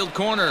right field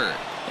corner.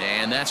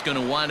 And that's going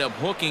to wind up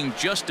hooking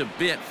just a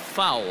bit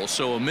foul,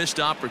 so a missed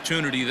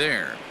opportunity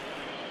there.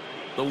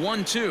 The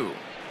 1-2.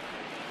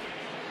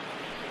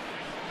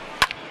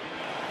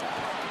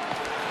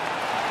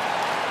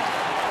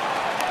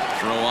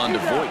 Throw on to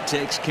Voit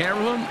takes care of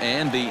him,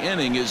 and the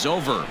inning is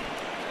over.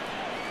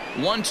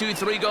 1, 2,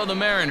 3 go the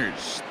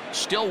Mariners.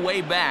 Still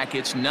way back.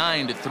 It's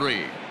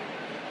 9-3.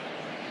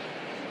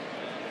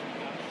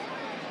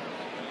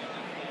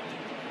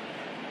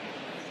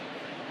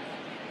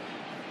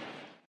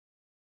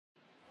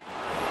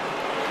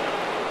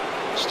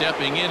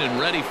 Stepping in and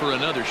ready for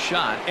another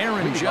shot,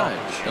 Aaron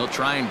Judge. He'll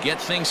try and get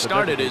things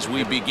started as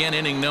we begin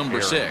inning number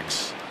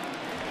 6.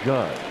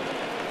 Judge.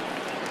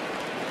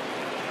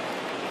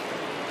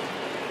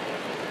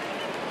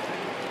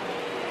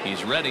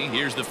 He's ready.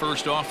 Here's the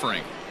first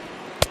offering.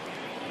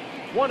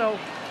 1-0.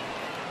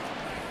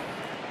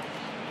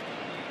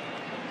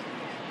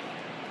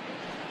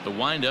 The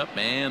windup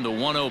and the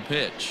 1-0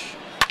 pitch.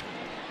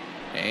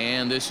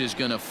 And this is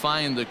going to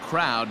find the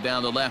crowd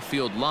down the left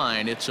field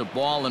line. It's a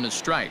ball and a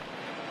strike.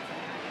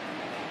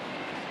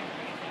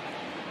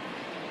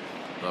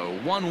 The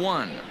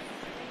 1-1.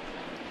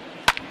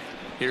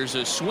 Here's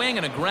a swing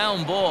and a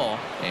ground ball,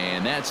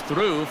 and that's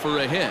through for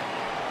a hit.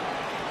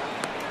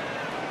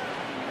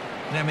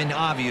 I mean,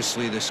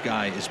 obviously this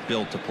guy is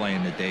built to play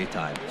in the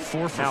daytime.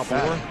 4 for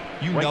 4.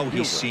 You know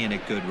he's seeing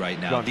it good right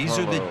now. These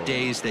are the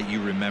days that you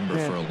remember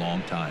for a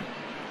long time.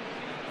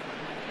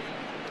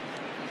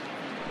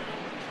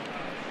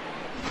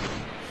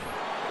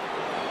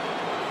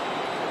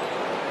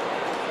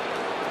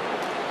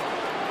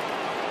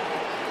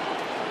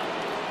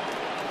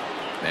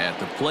 At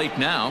the plate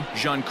now,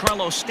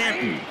 Giancarlo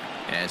Stanton,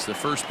 as the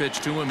first pitch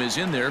to him is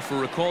in there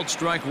for a called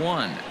strike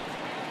 1.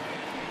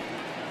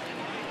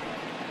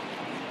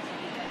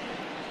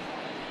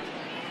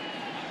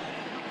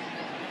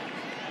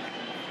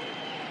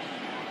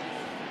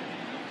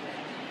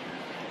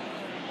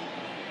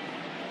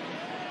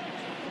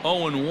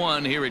 Oh and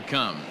 1, here it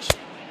comes.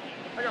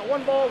 I got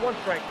 1 ball, 1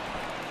 strike.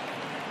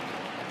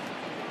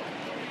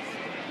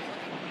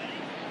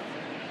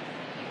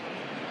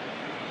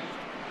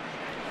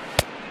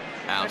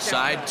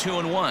 Outside, 2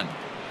 and 1.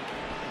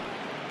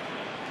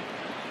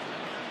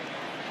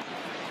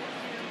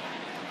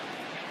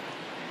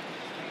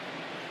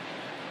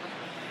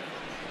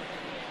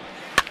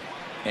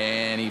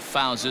 And he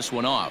fouls this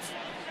one off.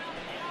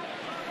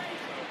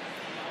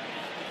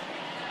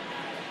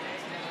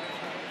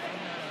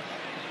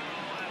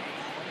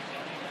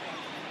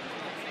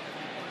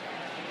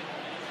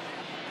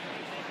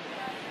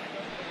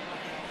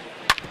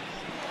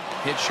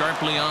 Hit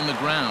sharply on the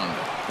ground.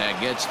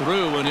 That gets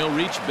through, and he'll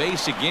reach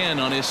base again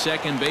on his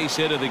second base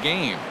hit of the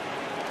game.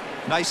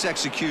 Nice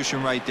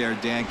execution right there,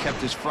 Dan. Kept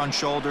his front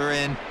shoulder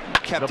in,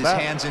 kept his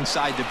hands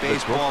inside the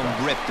baseball,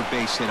 and ripped the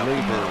base hit up the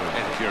middle.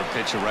 And if you're a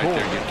pitcher right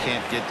there, you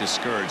can't get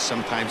discouraged.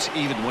 Sometimes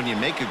even when you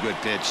make a good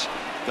pitch,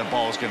 the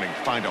ball's going to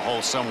find a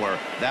hole somewhere.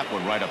 That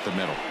one right up the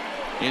middle.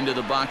 Into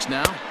the box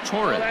now,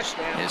 Torres,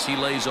 as he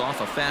lays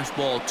off a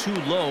fastball too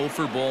low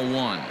for ball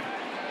 1.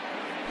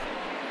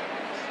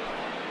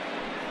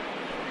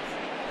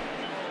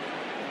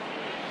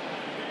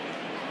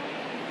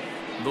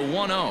 The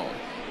 1-0.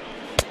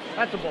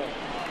 That's a ball.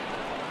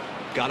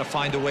 Got to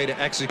find a way to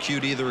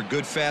execute either a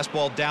good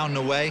fastball down and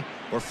away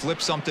or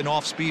flip something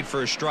off speed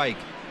for a strike.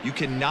 You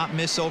cannot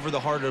miss over the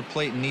heart of the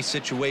plate in these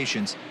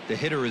situations. The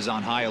hitter is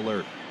on high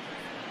alert.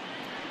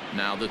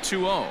 Now the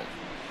 2-0.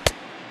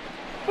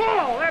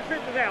 Ball! That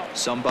pitch is out.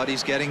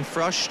 Somebody's getting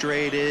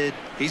frustrated.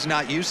 He's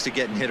not used to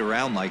getting hit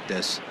around like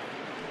this.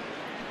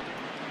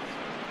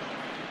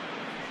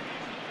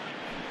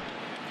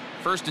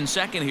 First and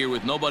second here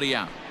with nobody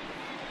out.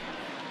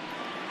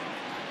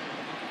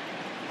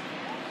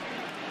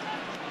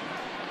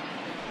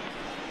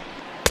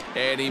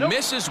 And he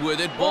misses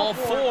with it, ball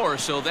 4,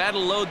 so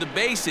that'll load the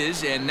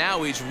bases, and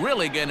now he's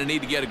really going to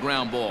need to get a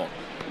ground ball.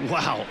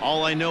 Wow,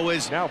 all I know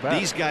is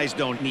these guys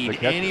don't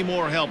need any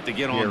more help to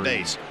get on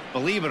base.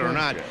 Believe it or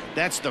not,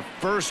 that's the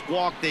first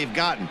walk they've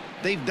gotten.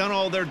 They've done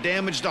all their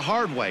damage the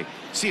hard way.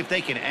 See if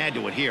they can add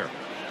to it here.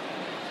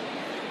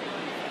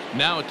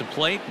 Now at the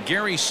plate,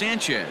 Gary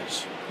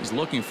Sanchez is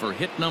looking for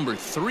hit number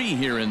 3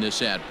 here in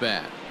this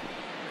at-bat.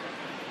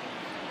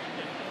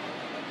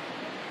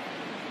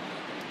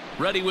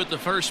 Ready with the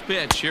first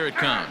pitch. Here it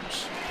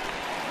comes.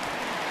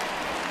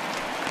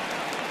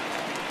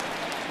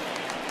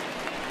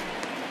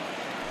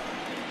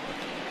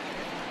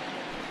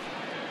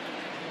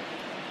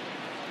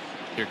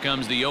 Here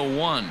comes the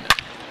 0-1.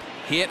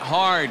 Hit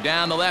hard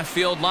down the left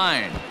field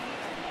line.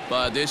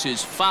 But this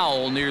is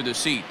foul near the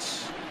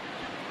seats.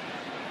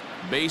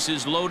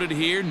 Bases loaded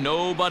here.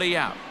 Nobody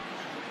out.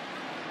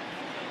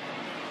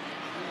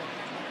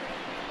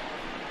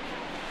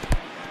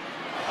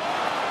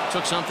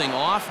 Took something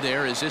off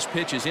there as this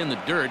pitch is in the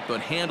dirt, but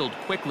handled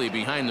quickly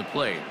behind the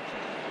plate.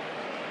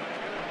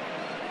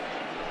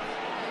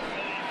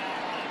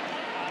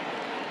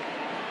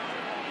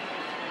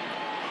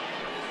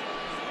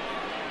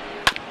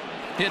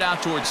 Hit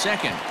out towards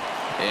second.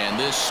 And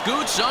this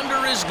scoots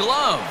under his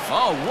glove.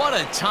 Oh, what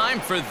a time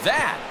for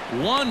that.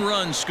 1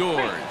 run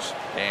scores.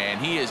 And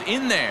he is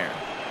in there.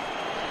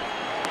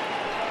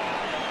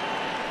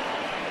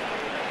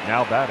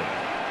 Now batting,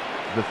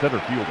 the center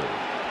fielder,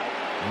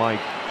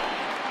 Mike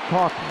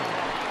Talkman.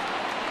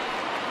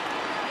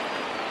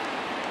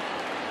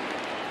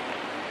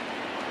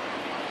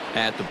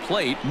 At the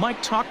plate,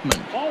 Mike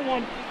Tauchman. Ball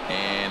one.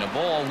 And a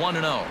ball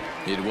 1-0.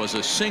 It was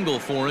a single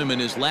for him in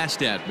his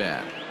last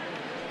at-bat.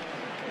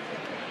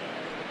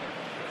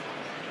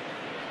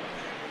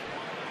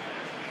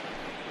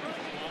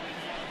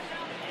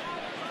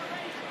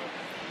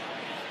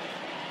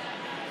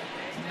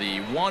 The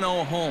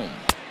 1-0 home.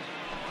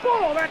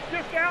 Ball, that's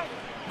just out.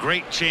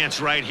 Great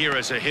chance right here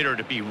as a hitter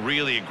to be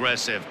really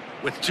aggressive.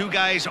 With two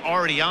guys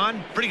already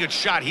on, pretty good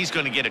shot. He's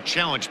going to get a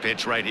challenge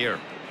pitch right here.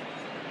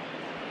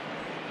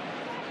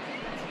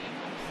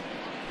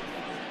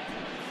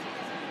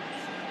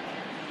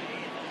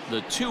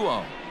 The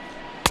 2-0.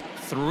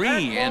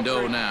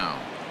 3-0 now.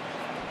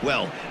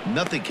 Well,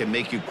 nothing can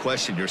make you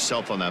question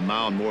yourself on that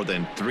mound more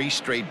than 3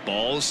 straight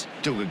balls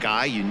to a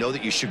guy you know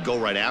that you should go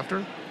right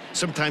after.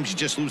 Sometimes you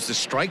just lose the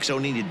strike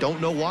zone and you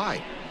don't know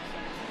why.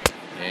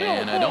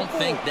 And I don't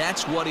think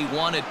that's what he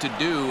wanted to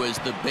do, as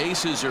the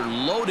bases are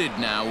loaded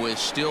now with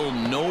still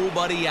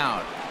nobody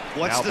out.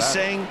 What's the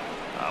saying?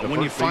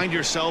 When you find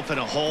yourself in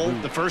a hole,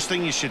 the first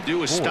thing you should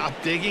do is stop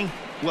digging.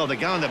 Well, the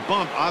guy on the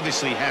bump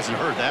obviously hasn't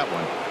heard that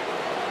one.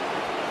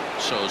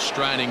 So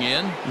striding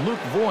in, Luke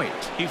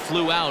Voigt. He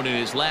flew out in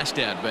his last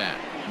at-bat.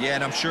 Yeah,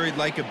 and I'm sure he'd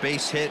like a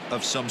base hit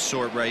of some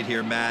sort right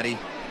here, Matty.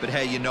 But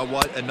hey, you know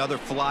what? Another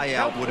fly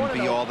out wouldn't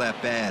be all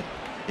that bad.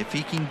 If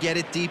he can get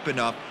it deep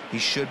enough, he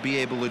should be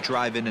able to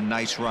drive in a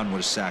nice run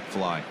with a sac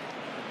fly.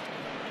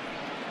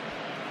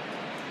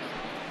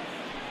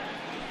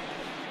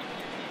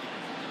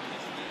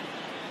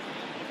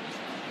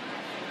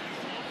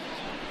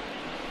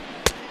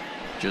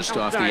 Just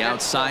off the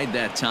outside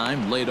that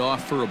time, laid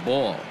off for a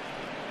ball.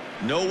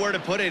 Nowhere to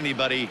put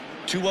anybody.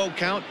 2-0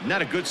 count,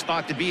 not a good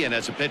spot to be in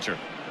as a pitcher.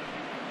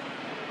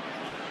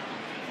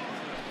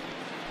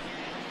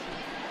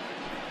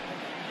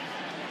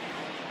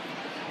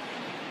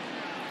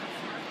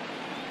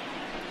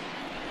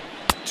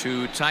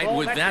 Too tight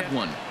with that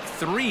one.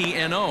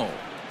 3-0.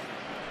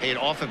 It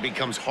often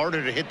becomes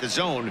harder to hit the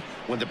zone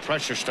when the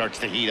pressure starts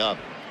to heat up.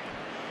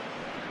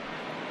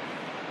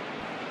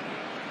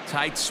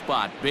 Tight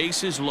spot.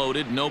 Bases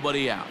loaded.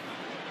 Nobody out.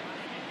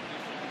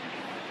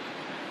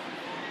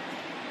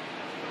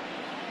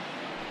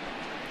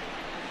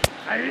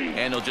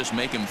 And they'll just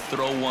make him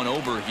throw one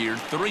over here.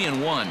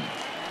 3-1.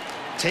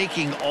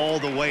 Taking all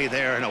the way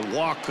there, and a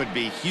walk could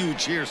be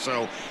huge here,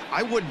 so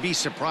I wouldn't be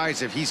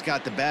surprised if he's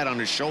got the bat on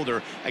his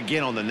shoulder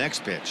again on the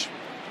next pitch.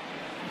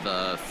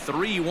 The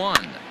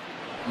 3-1.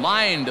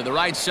 Line to the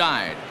right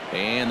side,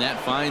 and that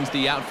finds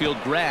the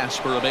outfield grass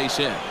for a base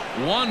hit.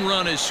 1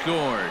 run is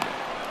scored,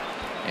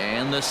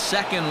 and the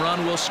second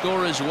run will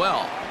score as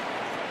well.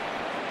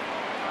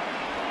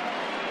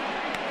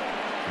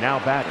 Now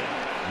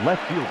batting,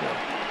 left fielder,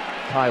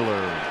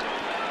 Tyler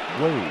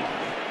Wade.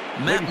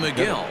 Matt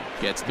McGill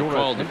gets the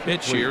call to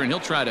pitch here, and he'll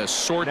try to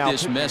sort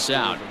this mess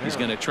out. He's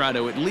going to try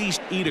to at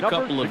least eat a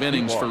couple of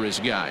innings for his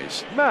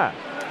guys. Matt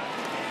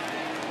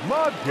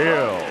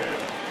McGill.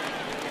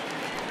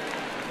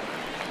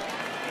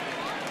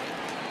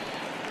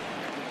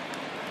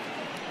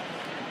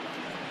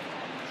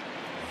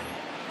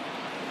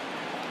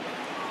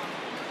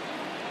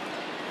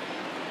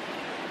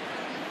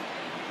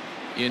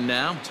 In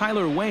now,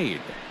 Tyler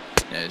Wade,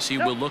 as he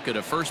will look at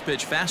a first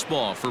pitch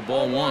fastball for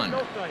ball 1.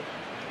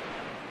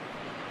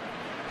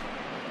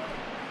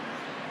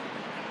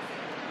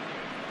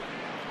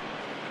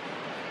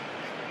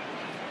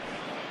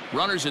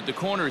 Runners at the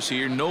corners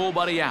here,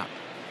 nobody out.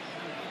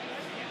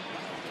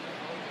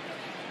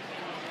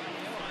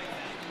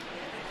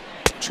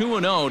 Two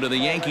 2-0 to the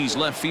Yankees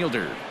left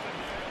fielder.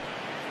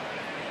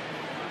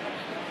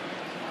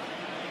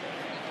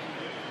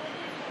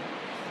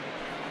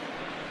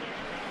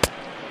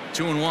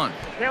 Two and one.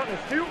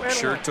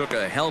 Sure took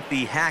a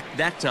healthy hack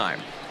that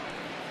time.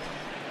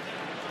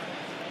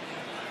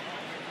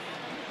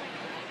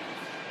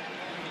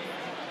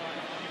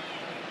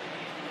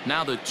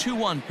 Now the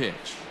 2-1 pitch.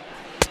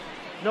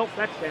 Nope,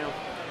 that's down.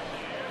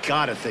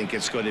 Gotta think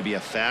it's going to be a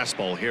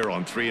fastball here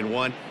on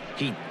 3-1.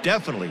 He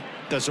definitely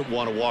doesn't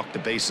want to walk the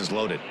bases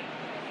loaded.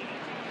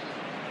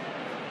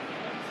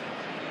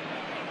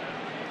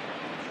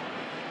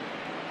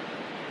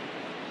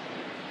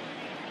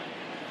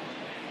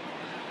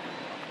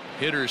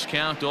 Hitters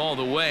count all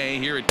the way.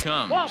 Here it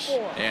comes.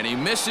 And he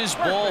misses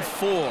ball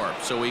 4.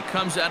 So he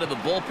comes out of the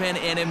bullpen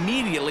and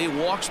immediately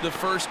walks the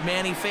first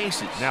man he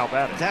faces. Now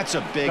batting. That's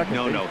a big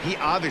no-no. He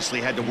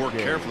obviously had to work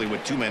carefully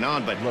with 2 men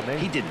on, but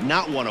he did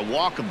not want to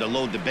walk him to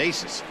load the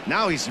bases.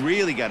 Now he's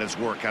really got his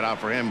work cut out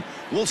for him.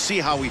 We'll see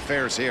how he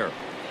fares here.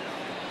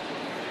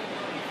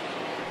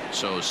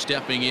 So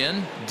stepping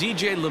in,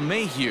 DJ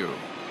LeMahieu.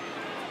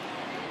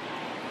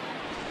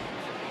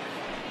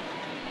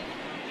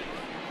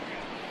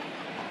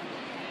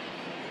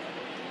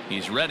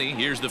 He's ready.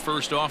 Here's the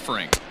first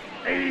offering.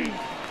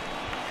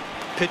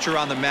 Pitcher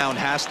on the mound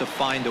has to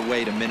find a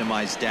way to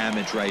minimize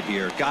damage right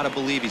here. Got to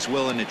believe he's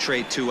willing to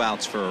trade 2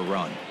 outs for a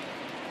run.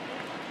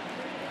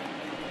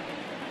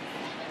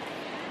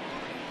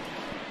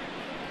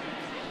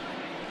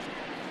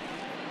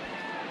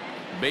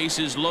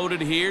 Bases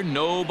loaded here,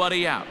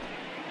 nobody out.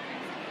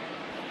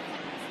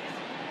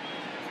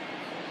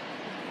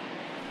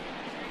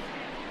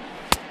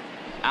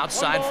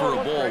 Outside for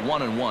a ball,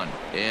 1-1.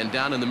 And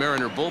down in the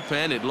Mariner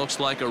bullpen, it looks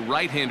like a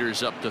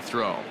right-hander's up to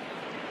throw.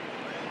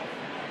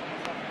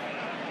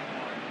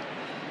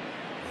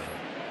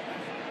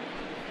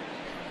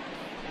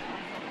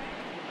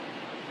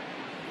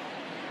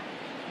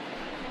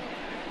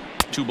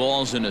 Two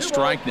balls and a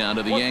strike now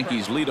to the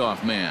Yankees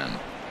leadoff man.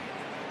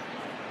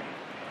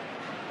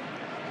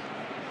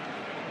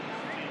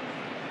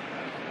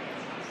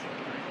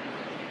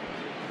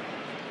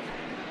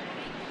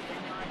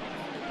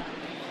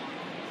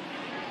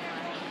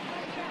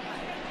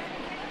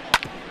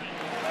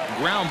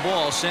 Ground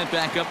ball sent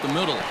back up the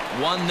middle.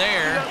 One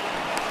there.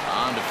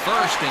 On to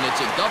first, and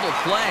it's a double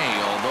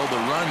play, although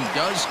the run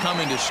does come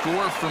into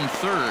score from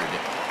third.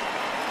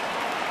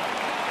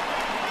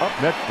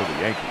 Up next for the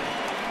Yankees.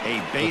 A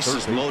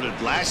bases loaded.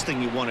 Last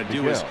thing you want to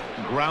do is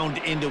ground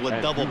into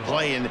a double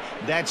play, and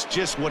that's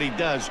just what he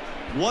does.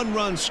 One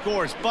run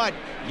scores, but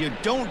you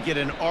don't get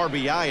an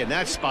RBI in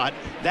that spot.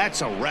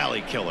 That's a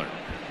rally killer.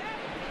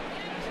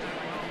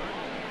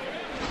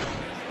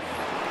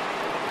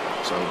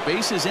 So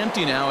base is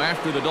empty now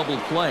after the double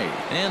play,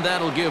 and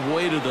that'll give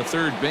way to the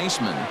third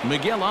baseman,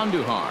 Miguel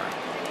Andujar.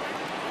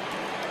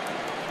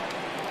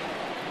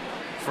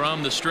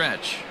 From the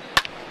stretch.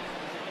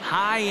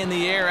 High in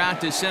the air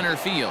out to center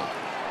field.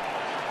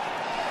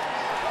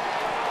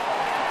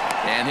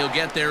 And he'll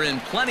get there in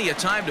plenty of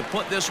time to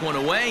put this one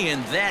away,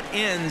 and that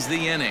ends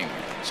the inning.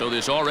 So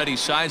this already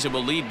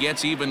sizable lead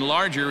gets even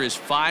larger as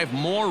 5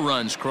 more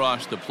runs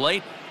cross the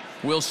plate.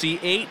 We'll see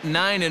 8,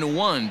 9, and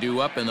 1 due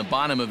up in the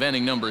bottom of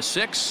inning number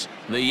 6.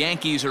 The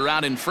Yankees are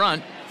out in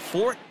front,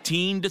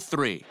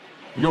 14-3.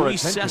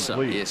 Luis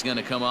Cessa is going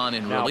to come on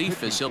in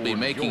relief as he'll be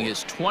making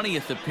his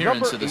 20th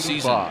appearance of the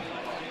season.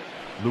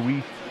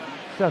 Luis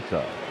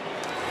Cessa.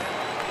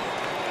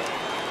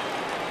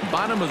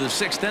 Bottom of the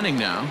 6th inning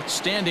now.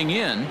 Standing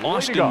in,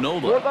 Austin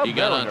Nola. He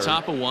got on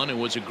top of one and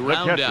was a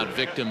ground-out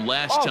victim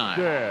last time.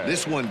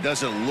 This one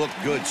doesn't look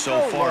good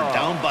so far.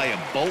 Down by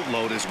a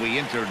boatload as we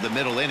enter the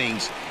middle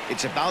innings.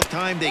 It's about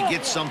time they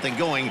get something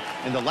going,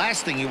 and the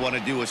last thing you want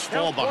to do is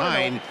fall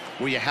behind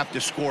where you have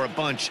to score a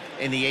bunch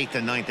in the 8th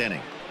and 9th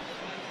inning.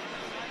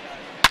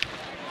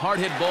 Hard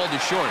hit ball to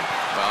short.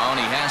 Well, and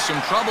he has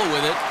some trouble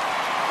with it.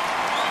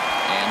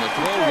 And the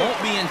throw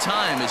won't be in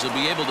time as he'll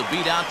be able to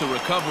beat out the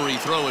recovery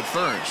throw at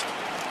first.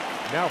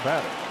 Now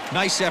batter.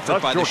 Nice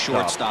effort by the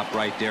shortstop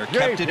right there.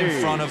 Kept it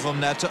in front of him.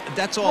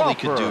 That's all he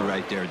could do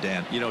right there,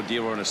 Dan. You know,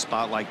 Dealer, in a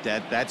spot like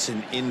that, that's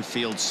an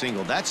infield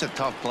single. That's a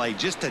tough play.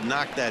 Just to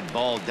knock that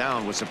ball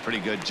down was a pretty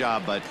good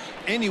job. But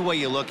any way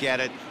you look at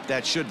it,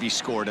 that should be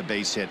scored a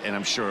base hit, and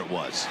I'm sure it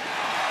was.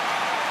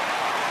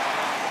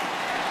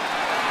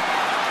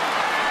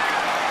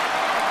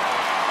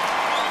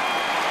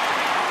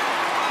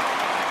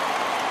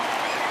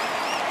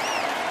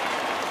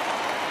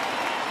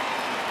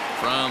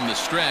 From the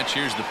stretch,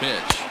 here's the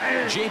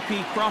pitch.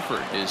 J.P.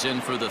 Crawford is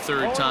in for the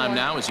third time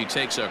now as he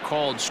takes a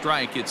called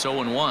strike. It's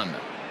 0-1.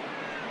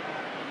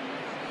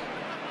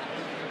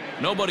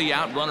 Nobody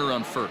out, runner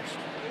on first.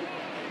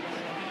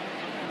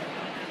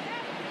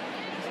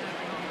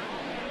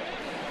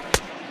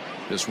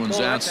 This one's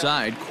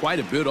outside, quite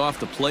a bit off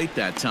the plate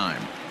that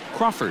time.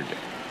 Crawford,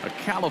 a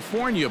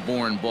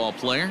California-born ball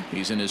player.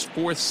 He's in his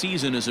 4th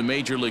season as a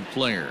major league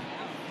player.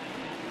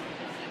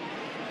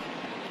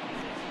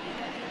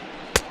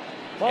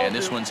 And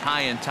this one's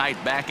high and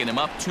tight, backing him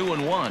up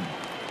 2-1.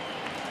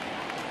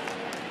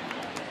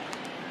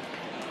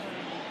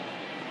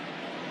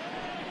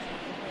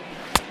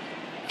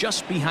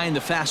 Just behind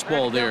the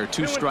fastball there,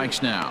 2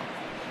 strikes now.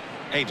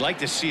 Hey, I'd like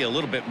to see a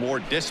little bit more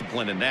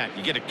discipline in that.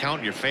 You get a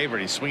count in your favor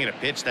and he's swinging a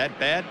pitch that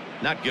bad?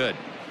 Not good.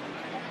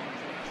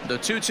 The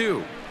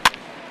 2-2.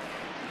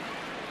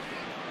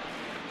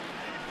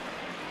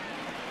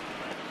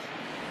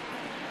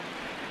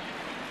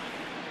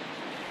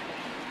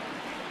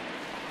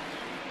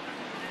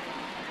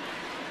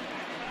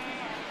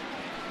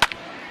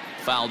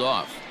 Fouled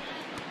off.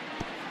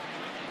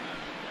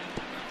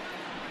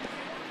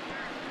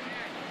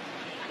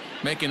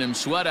 Making him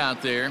sweat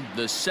out there.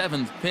 The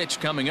 7th pitch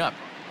coming up.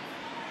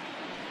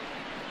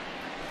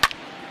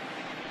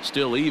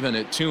 Still even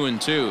at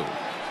 2-2.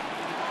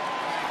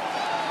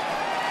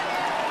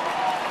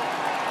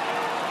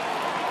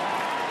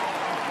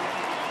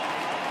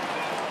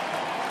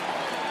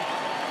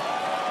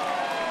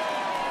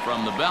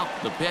 From the belt,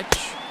 the pitch.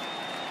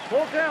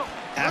 Full count.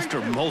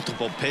 After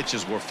multiple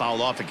pitches were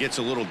fouled off, it gets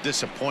a little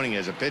disappointing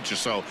as a pitcher.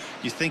 So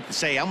you think to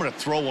say, I'm going to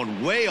throw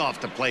one way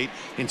off the plate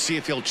and see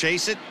if he'll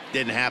chase it.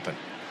 Didn't happen.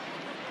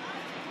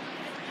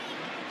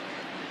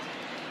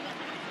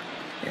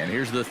 And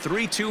here's the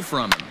 3-2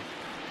 from him.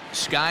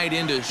 Skied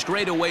into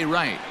straightaway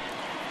right.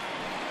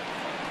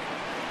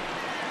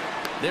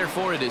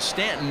 Therefore, it is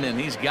Stanton, and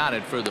he's got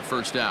it for the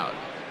first out.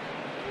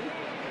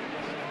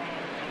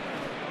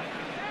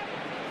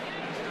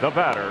 The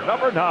batter,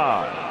 number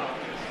 9.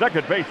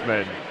 Second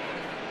baseman,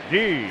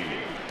 D.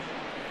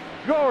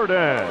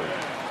 Gordon.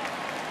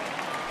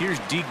 Here's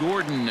D.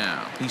 Gordon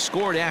now. He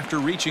scored after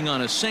reaching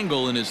on a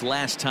single in his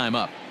last time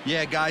up.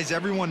 Yeah, guys,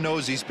 everyone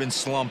knows he's been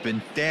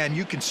slumping. Dan,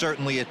 you can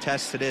certainly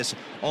attest to this,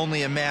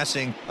 only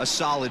amassing a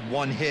solid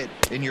 1 hit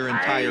in your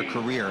entire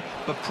career.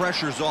 But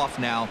pressure's off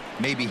now.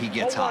 Maybe he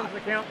gets hot.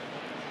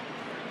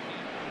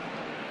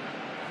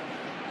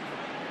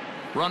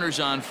 Runners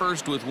on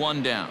first with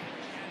 1 down.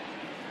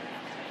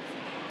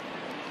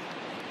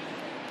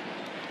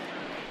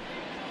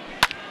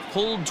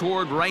 Pulled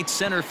toward right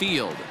center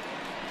field.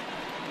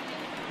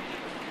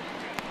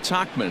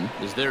 Tachman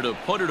is there to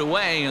put it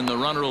away, and the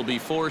runner will be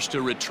forced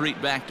to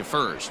retreat back to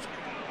first.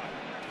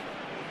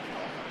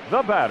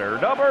 The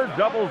batter, number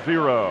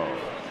 00,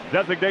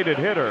 designated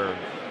hitter,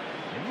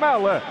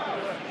 Malik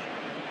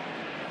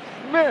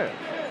Smith.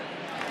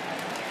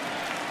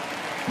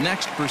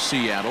 Next for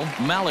Seattle,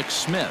 Malik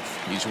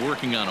Smith. He's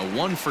working on a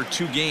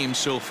 1-for-2 game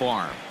so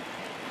far.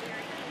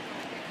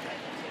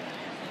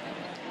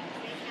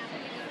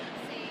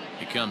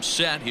 He comes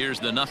set.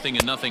 Here's the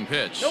 0-0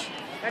 pitch. Nope,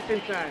 that's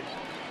inside.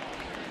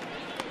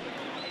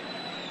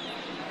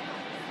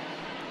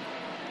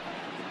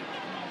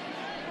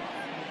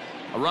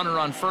 A runner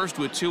on first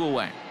with 2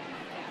 away.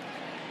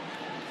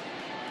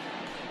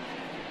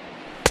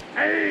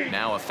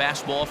 Now a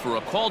fastball for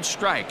a called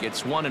strike.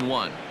 It's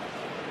 1-1.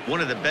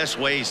 One of the best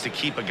ways to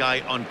keep a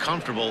guy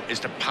uncomfortable is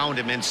to pound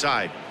him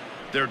inside.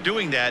 They're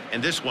doing that,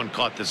 and this one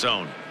caught the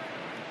zone.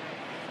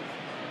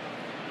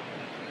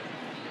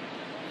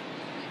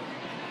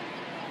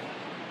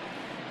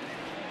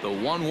 The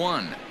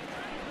 1-1.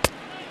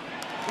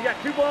 You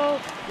got 2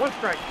 balls, 1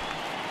 strike.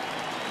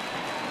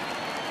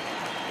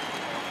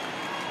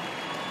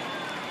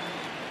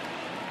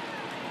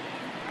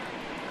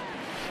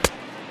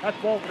 That's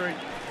ball 3.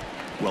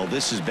 Well,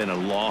 this has been a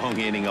long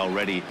inning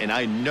already, and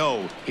I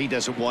know he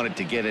doesn't want it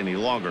to get any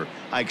longer.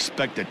 I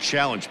expect a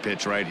challenge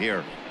pitch right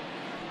here.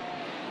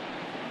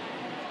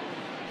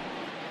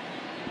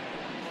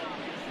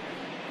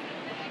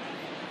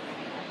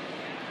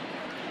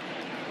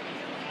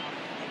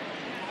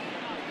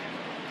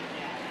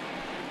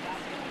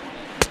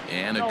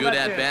 And a good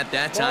at-bat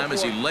that time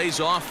as he lays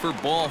off for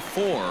ball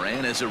 4.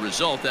 And as a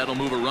result, that'll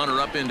move a runner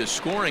up into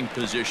scoring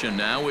position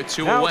now with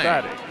 2 Now away.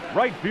 batting,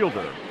 right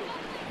fielder,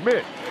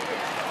 Mitch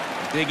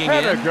Digging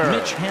Haniger. in,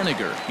 Mitch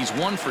Haniger. He's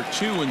 1 for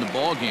 2 in the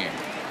ball game.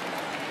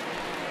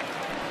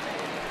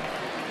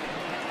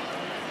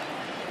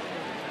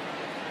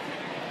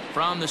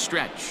 From the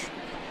stretch.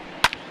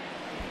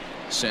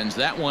 Sends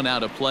that one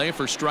out of play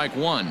for strike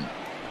 1.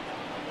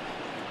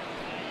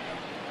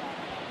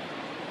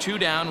 2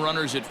 down,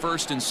 runners at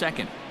first and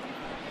second.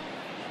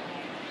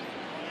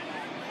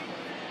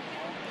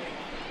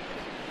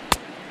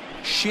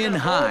 Shin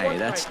high.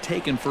 That's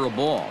taken for a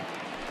ball.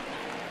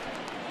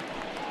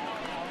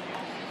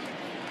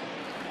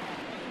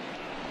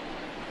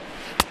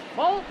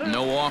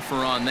 No offer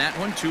on that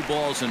one. 2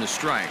 balls and a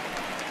strike.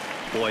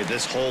 Boy,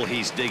 this hole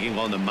he's digging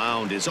on the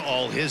mound is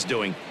all his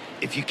doing.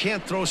 If you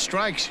can't throw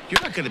strikes,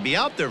 you're not going to be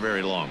out there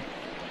very long.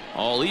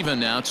 All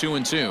even now,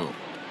 2-2.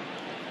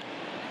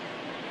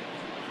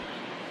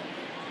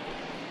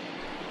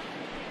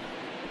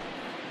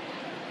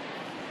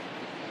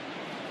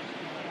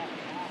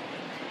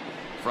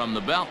 From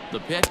the belt, the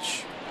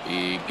pitch.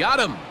 He got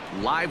him.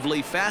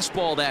 Lively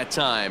fastball that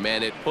time,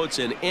 and it puts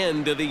an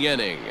end to the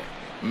inning.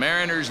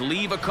 Mariners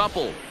leave a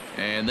couple,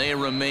 and they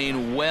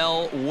remain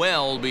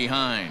well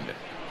behind.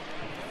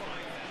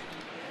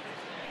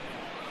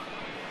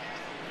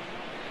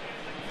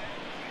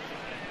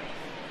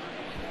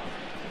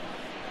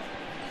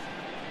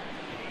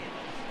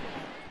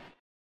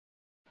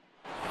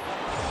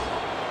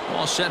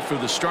 All set for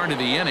the start of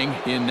the inning.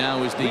 In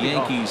now is the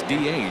Yankees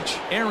DH,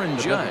 Aaron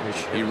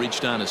Judge. He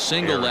reached on a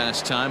single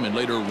last time and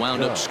later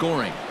wound up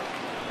scoring.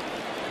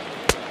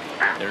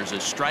 There's a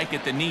strike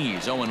at the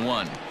knees,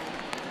 0-1.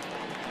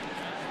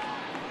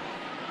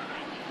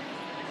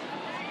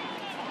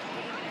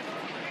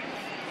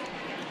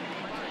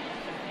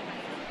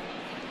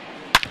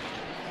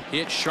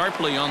 Hit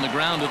sharply on the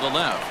ground to the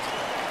left.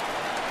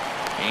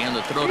 And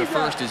the throw to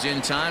first is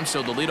in time,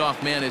 so the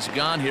leadoff man is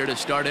gone here to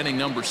start inning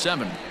number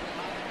 7.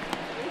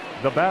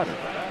 The batter,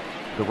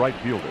 the right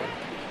fielder,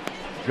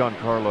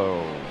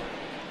 Giancarlo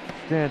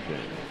Stanton.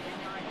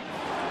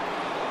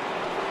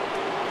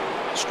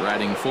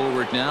 Striding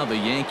forward now, the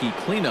Yankee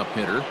cleanup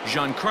hitter,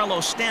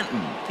 Giancarlo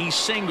Stanton. He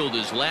singled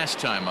his last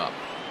time up.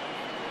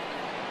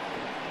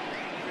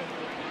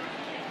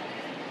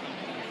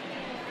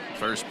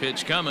 First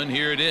pitch coming.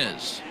 Here it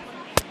is.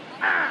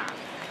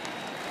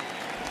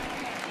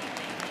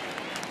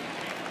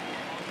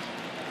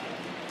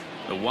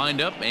 The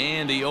windup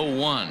and the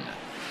 0-1.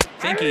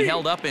 Think he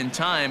held up in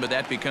time, but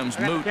that becomes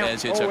moot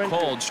as it's a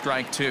called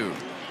strike 2.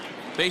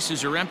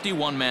 Bases are empty,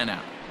 1 man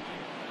out.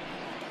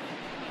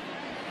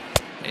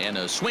 And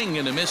a swing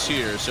and a miss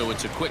here, so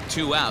it's a quick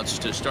 2 outs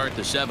to start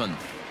the 7th.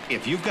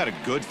 If you've got a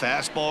good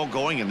fastball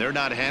going and they're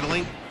not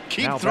handling,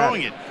 keep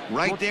throwing it.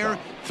 Right there,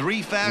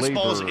 3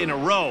 fastballs in a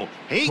row.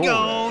 He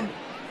gone.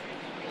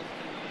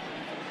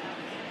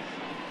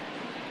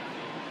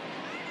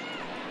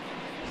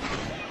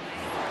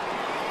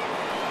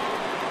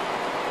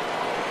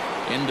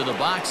 Into the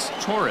box,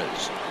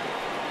 Torres.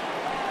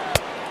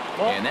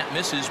 And that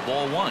misses,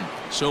 ball 1.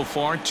 So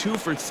far, 2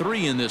 for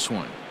 3 in this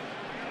one.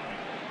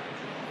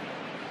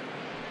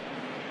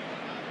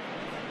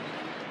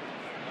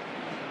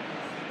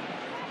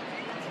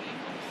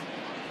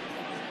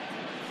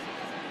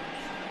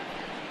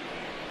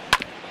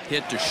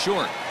 Hit to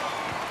short.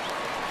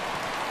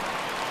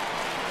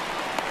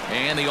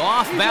 And the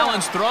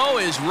off-balance throw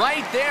is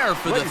right there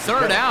for the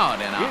third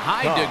out. And a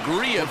high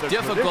degree of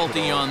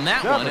difficulty on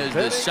that one as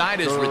the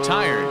side is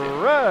retired.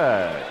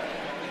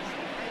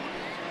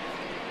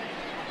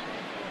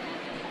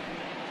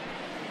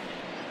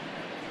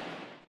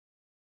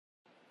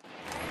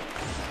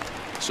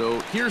 So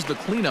here's the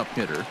cleanup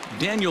hitter,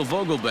 Daniel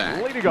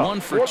Vogelbach. 1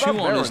 for 2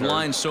 on his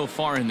line so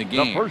far in the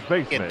game.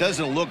 It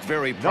doesn't look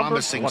very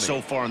promising so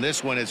far in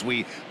this one as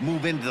we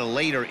move into the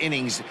later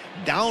innings.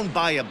 Down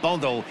by a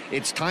bundle,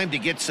 it's time to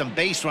get some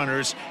base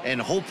runners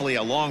and hopefully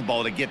a long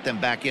ball to get them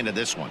back into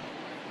this one.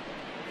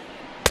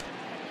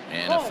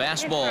 And a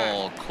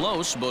fastball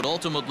close, but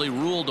ultimately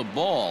ruled a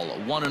ball.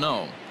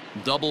 1-0.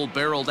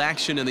 Double-barreled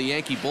action in the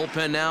Yankee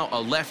bullpen now. A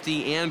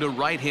lefty and a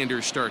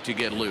right-hander start to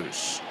get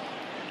loose.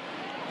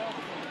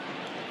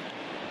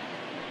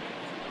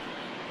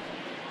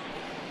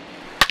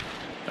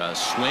 A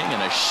swing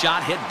and a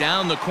shot hit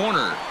down the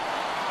corner.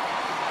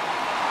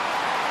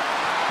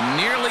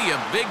 Nearly a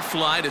big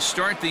fly to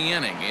start the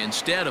inning.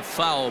 Instead, a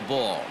foul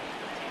ball.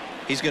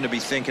 He's going to be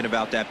thinking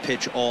about that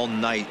pitch all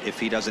night if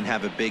he doesn't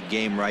have a big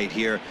game right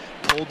here.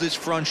 Pulled his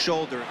front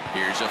shoulder.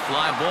 Here's a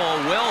fly ball,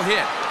 well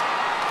hit.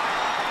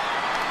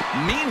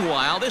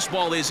 Meanwhile, this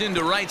ball is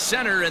into right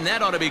center, and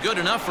that ought to be good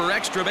enough for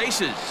extra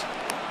bases.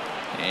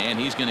 And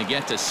he's going to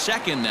get to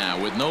second now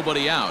with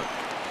nobody out.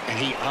 And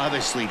he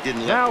obviously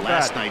didn't let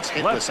last night's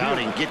hitless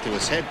outing get to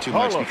his head too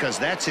much, because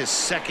that's his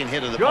second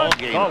hit of the ball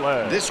game.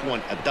 This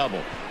one a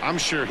double. I'm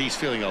sure he's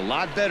feeling a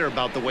lot better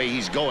about the way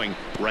he's going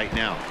right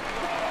now.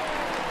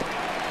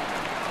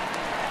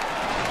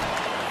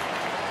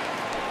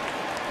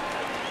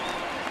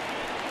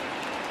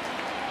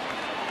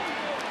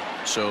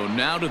 So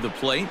now to the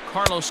plate,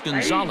 Carlos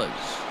Gonzalez.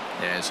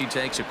 As he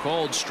takes a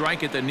called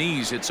strike at the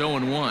knees, it's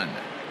 0-1.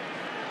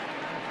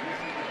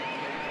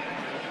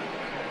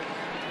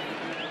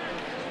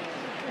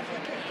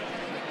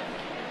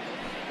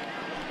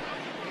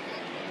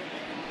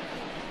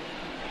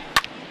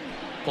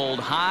 Pulled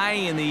high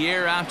in the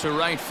air out to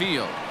right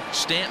field.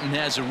 Stanton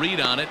has a read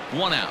on it.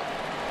 1 out.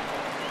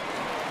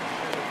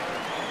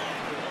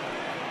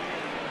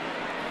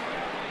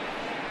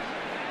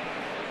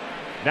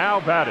 Now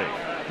batting,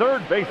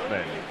 third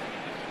baseman,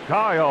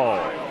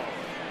 Kyle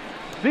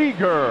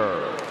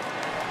Seager.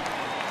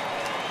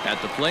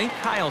 At the plate,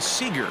 Kyle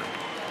Seager.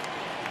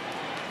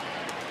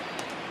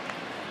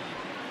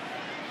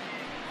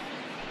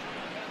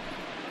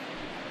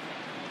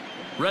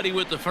 Ready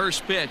with the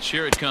first pitch.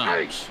 Here it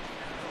comes.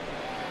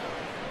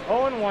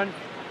 0-1.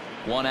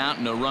 1 out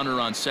and a runner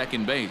on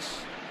second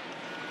base.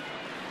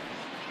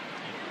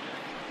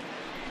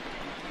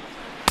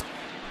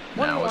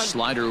 Now a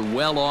slider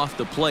well off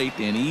the plate.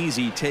 An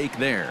easy take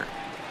there.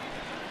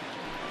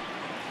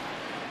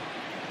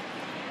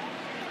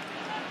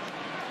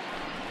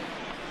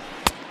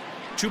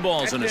 Two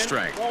balls and a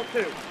strike. Ball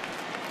 2.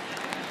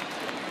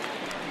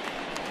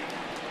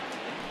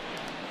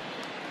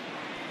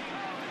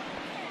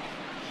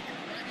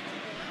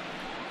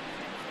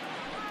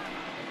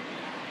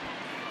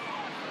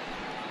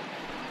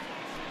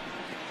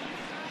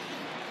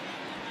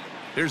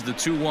 Here's the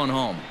 2-1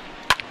 home.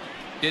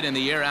 Hit in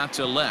the air out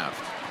to left.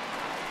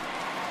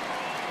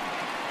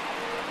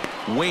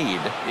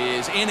 Wade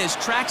is in his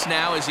tracks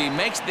now as he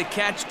makes the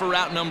catch for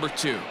out number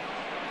 2.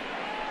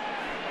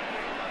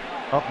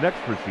 Up next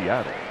for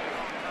Seattle,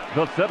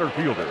 the center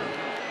fielder,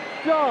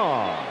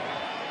 John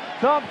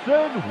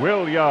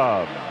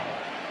Thompson-Williams.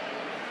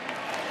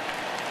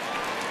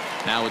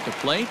 Now at the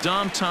plate,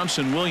 Dom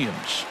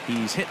Thompson-Williams.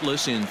 He's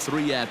hitless in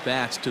 3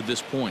 at-bats to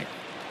this point.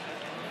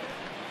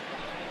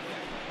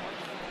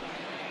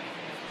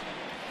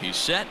 He's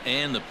set,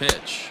 and the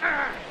pitch.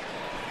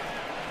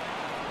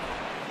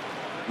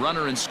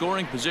 Runner in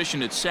scoring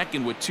position at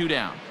second with 2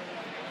 down.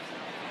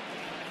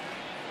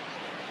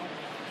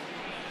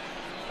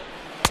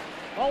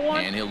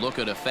 And he'll look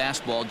at a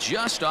fastball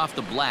just off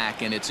the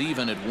black, and it's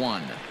even at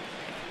 1.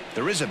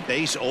 There is a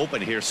base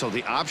open here, so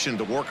the option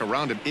to work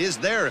around him is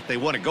there if they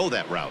want to go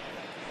that route.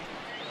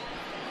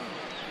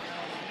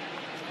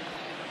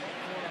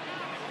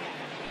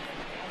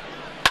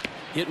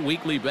 Hit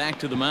weakly back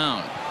to the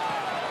mound.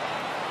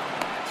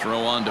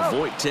 Throw on to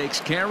Voit takes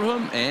care of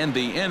him, and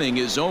the inning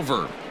is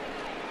over.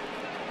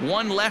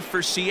 1 left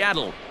for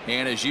Seattle,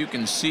 and as you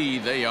can see,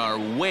 they are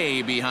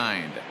way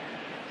behind.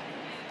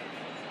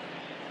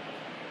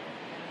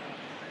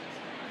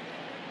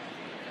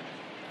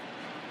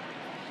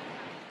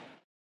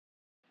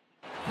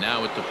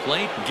 Now at the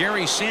plate,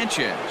 Gary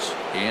Sanchez.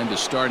 And to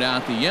start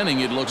out the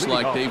inning, it looks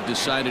like they've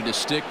decided to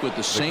stick with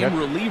the same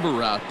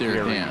reliever out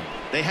there, Dan.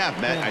 They have,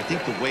 Matt. I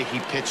think the way he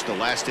pitched the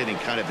last inning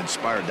kind of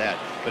inspired that.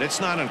 But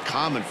it's not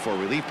uncommon for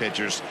relief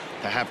pitchers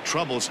to have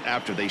troubles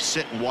after they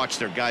sit and watch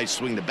their guys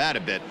swing the bat a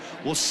bit.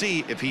 We'll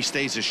see if he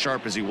stays as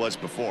sharp as he was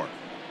before.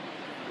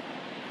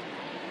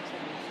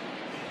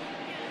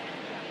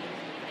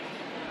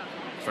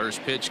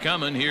 First pitch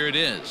coming. Here it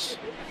is.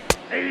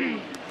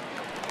 Hey.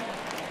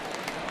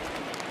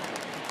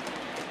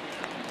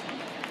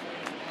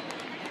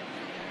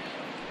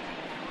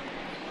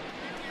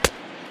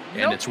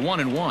 And it's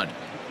 1-1.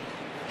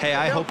 Hey,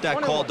 I hope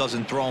that call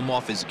doesn't throw him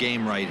off his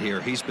game right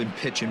here. He's been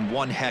pitching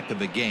one heck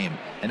of a game,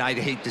 and I'd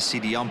hate to see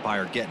the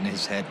umpire get in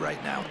his head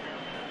right now.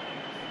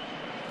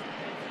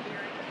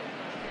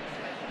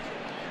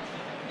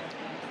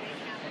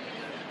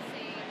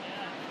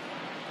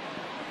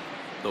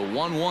 The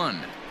 1-1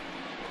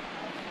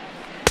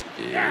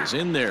 is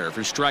in there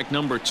for strike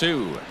number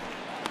 2.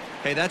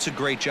 Hey, that's a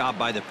great job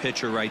by the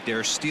pitcher right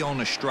there, stealing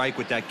a strike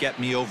with that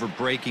get-me-over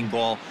breaking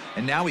ball,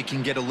 and now he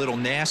can get a little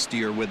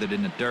nastier with it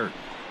in the dirt.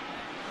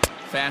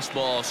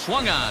 Fastball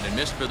swung on and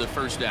missed for the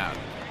first out.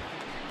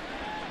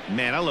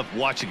 Man, I love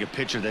watching a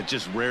pitcher that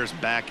just rears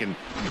back and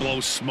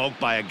blows smoke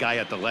by a guy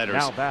at the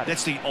letters.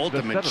 That's the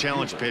ultimate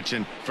challenge pitch,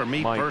 and for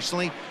me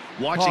personally,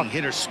 watching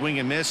hitters swing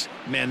and miss,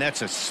 man,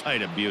 that's a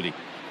sight of beauty.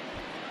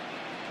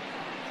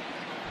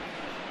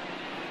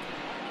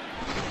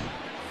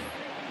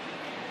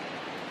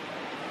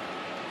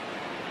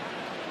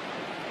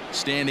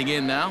 Standing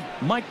in now,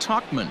 Mike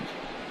Tauchman.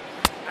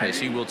 As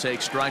he will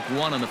take strike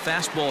 1 on the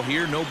fastball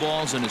here. No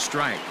balls and a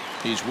strike.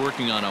 He's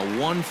working on a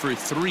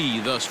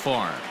 1-for-3 thus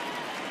far.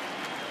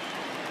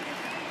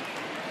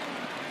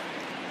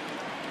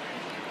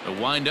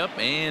 The windup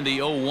and the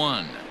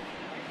 0-1.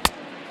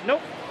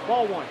 Nope.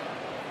 Ball 1.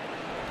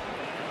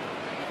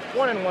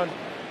 1-1.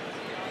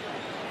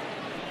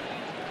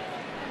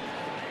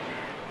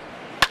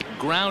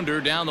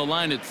 Grounder down the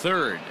line at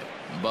third,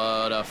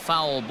 but a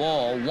foul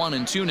ball.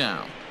 1-2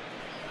 now.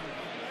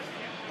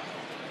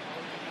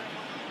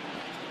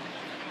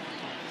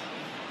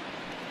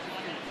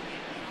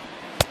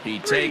 He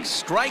takes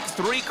strike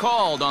 3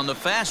 called on the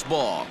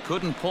fastball.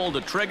 Couldn't pull the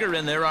trigger,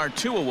 and there are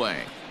 2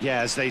 away. Yeah,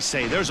 as they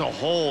say, there's a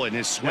hole in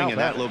his swing in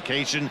that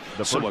location,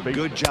 so a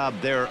good job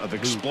there of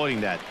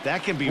exploiting that.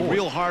 That can be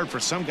real hard for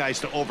some guys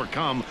to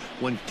overcome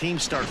when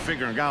teams start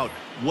figuring out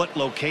what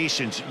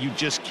locations you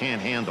just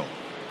can't handle.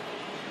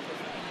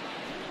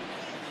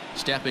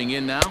 Stepping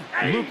in now,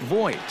 Luke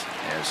Voigt,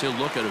 as he'll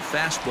look at a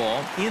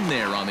fastball in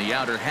there on the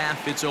outer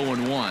half. It's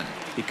 0-1.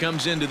 He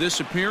comes into this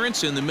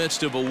appearance in the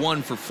midst of a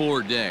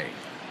 1-for-4 day.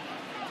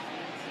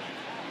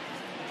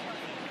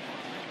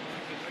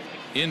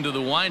 Into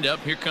the windup.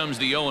 Here comes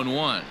the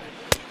 0-1.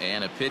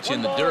 And a pitch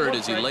in the dirt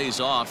as he lays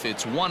off.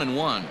 It's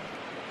 1-1.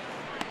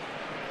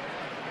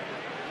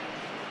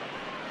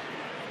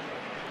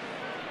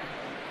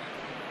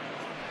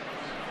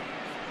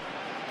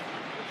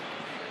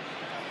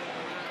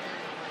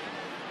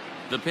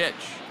 The pitch.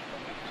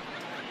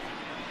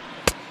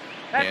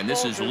 And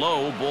this is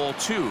low, ball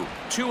 2.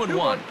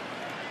 2-1.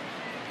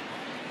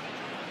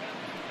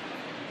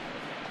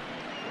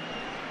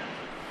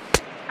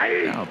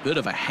 Now a bit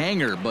of a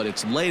hanger, but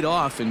it's laid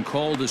off and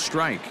called a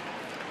strike.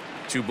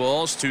 2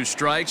 balls, 2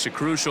 strikes, a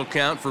crucial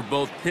count for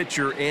both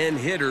pitcher and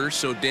hitter.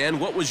 So, Dan,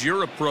 what was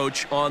your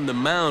approach on the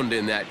mound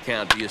in that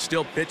count? Do you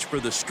still pitch for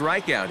the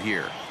strikeout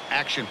here?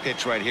 Action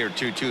pitch right here,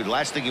 2-2. The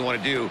last thing you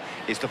want to do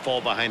is to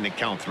fall behind and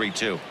count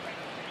 3-2.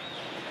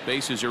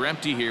 Bases are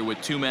empty here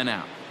with 2 men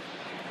out.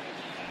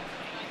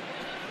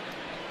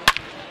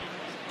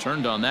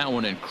 Turned on that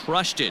one and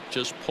crushed it.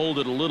 Just pulled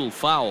it a little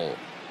foul.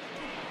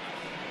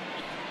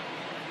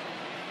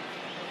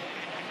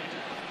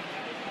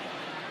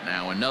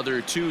 Now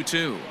another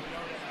 2-2.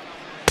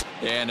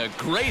 And a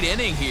great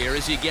inning here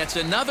as he gets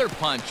another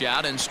punch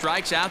out and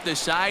strikes out the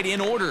side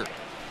in order.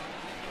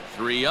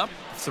 3 up,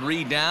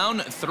 3 down,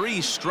 3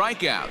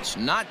 strikeouts.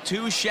 Not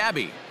too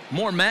shabby.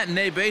 More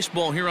matinee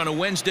baseball here on a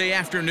Wednesday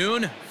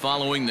afternoon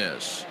following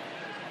this.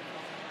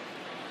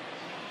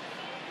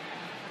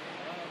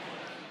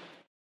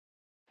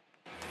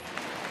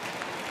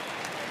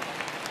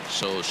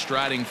 So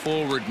striding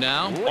forward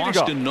now,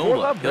 Austin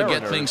Nola. He'll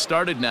get things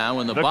started now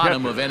in the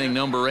bottom of inning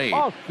number 8.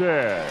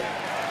 Austin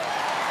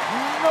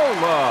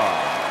Nola.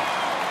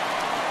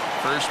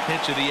 First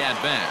pitch of the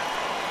at-bat.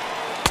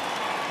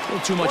 A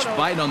little too much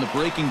bite on the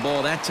breaking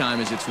ball that time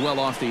as it's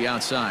well off the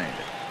outside.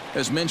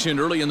 As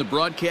mentioned early in the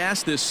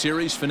broadcast, this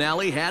series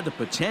finale had the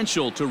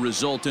potential to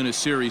result in a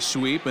series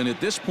sweep, and at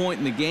this point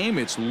in the game,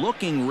 it's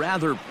looking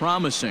rather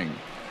promising.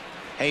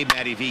 Hey,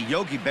 Matty V,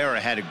 Yogi Berra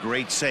had a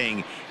great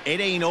saying, it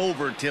ain't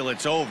over till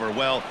it's over.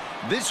 Well,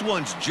 this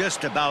one's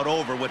just about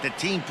over with the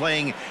team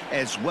playing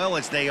as well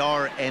as they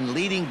are and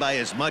leading by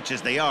as much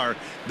as they are.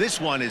 This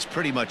one is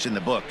pretty much in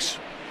the books.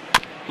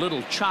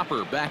 Little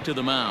chopper back to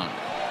the mound.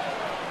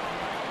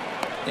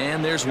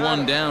 And there's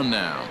one down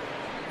now.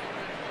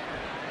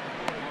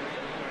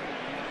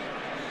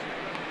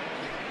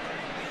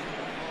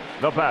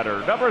 The batter,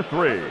 number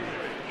 3,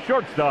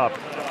 shortstop,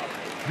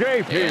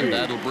 J.P. And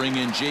that'll bring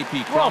in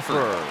J.P.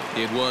 Crawford.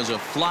 It was a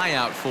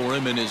flyout for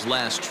him in his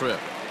last trip.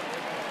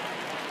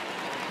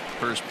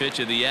 First pitch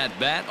of the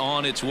at-bat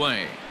on its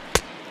way.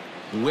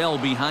 Well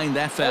behind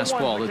that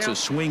fastball. It's a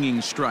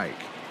swinging strike.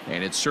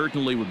 And it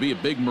certainly would be a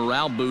big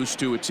morale boost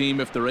to a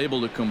team if they're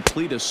able to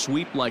complete a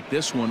sweep like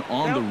this one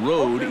on the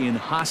road in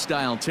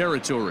hostile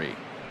territory.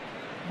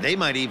 They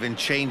might even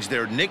change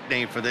their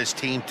nickname for this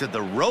team to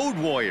the Road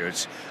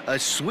Warriors. A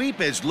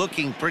sweep is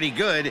looking pretty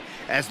good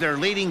as they're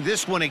leading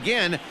this one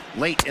again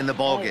late in the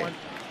ballgame.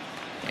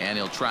 And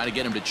he'll try to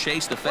get him to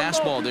chase the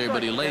fastball there,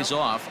 but he lays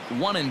off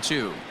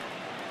 1-2.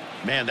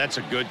 Man, that's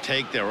a good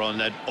take there on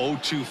that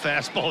 0-2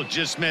 fastball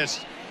just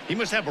missed. He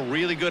must have a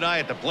really good eye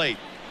at the plate.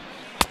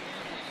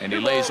 And he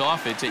lays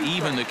off it to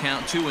even the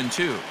count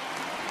 2-2.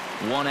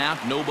 1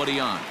 out, nobody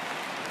on.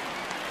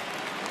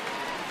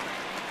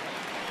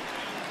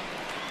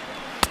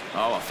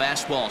 Oh, a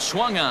fastball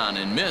swung on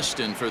and missed,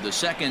 and for the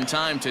second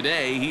time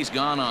today, he's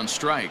gone on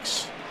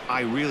strikes.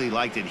 I really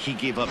liked it. He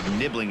gave up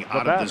nibbling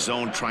out of the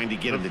zone trying to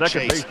get him to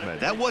chase.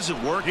 That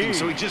wasn't working,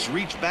 so he just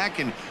reached back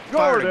and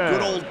fired a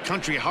good old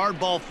country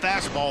hardball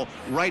fastball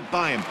right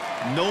by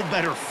him. No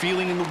better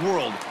feeling in the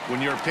world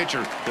when you're a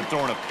pitcher than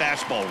throwing a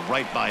fastball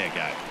right by a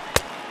guy.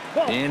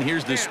 And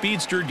here's the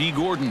speedster, D.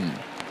 Gordon.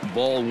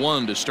 Ball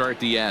 1 to start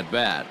the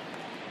at-bat.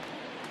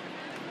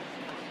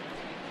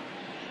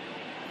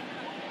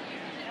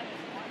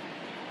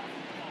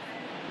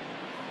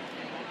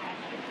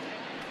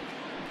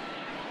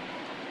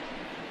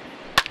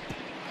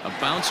 A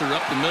bouncer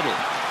up the middle.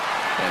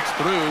 That's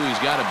through. He's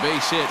got a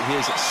base hit,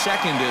 his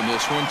second in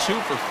this one. 2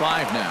 for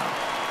 5 now.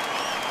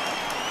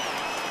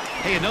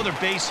 Hey, another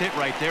base hit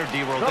right there,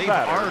 D-Roll. They've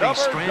already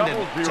stranded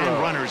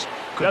 10 runners.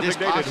 Could this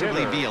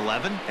possibly be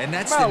 11? And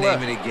that's the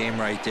name of the game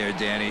right there,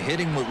 Danny.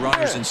 Hitting with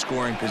runners in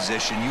scoring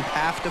position. You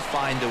have to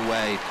find a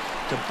way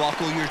to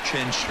buckle your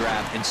chin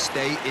strap and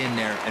stay in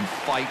there and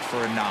fight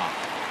for a knock.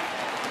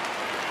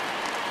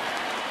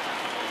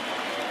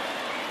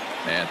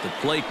 At the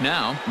plate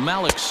now,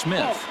 Malik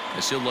Smith.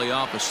 As he'll lay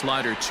off a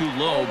slider too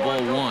low,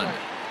 ball 1.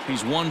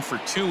 He's 1 for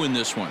 2 in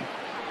this one.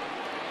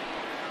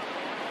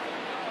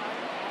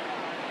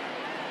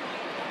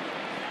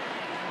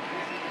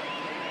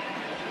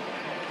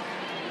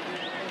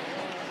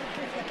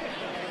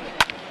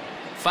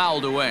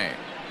 Fouled away.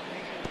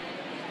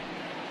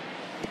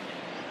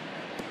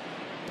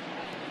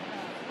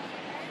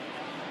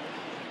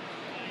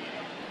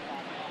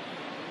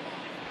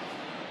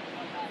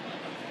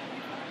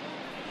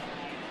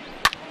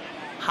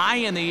 High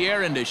in the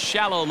air into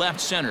shallow left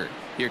center.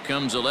 Here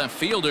comes a left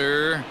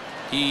fielder.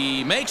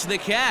 He makes the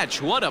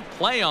catch. What a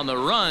play on the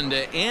run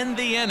to end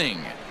the inning.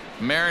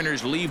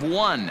 Mariners leave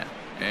 1,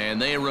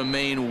 and they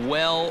remain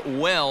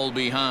well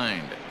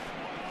behind.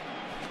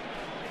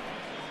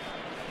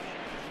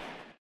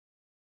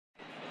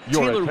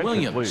 Taylor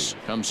Williams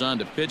comes on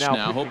to pitch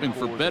now, hoping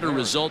for better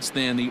results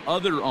than the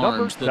other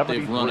arms that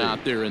they've run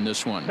out there in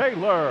this one.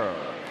 Taylor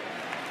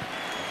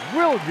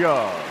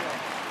Williams.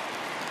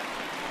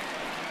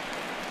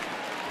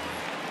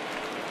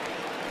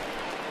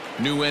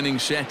 New inning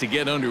set to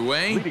get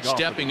underway.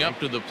 Stepping up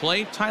to the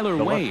plate, Tyler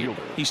Wade.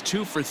 He's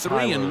 2 for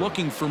 3 and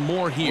looking for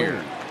more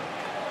here.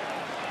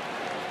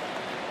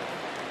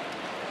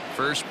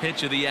 First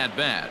pitch of the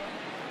at-bat.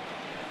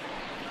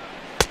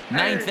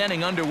 9th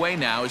inning underway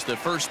now as the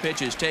first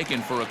pitch is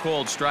taken for a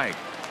cold strike.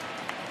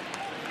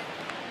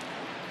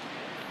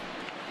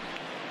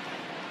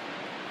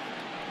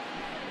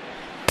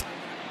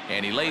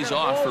 And he lays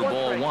off for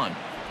ball 1.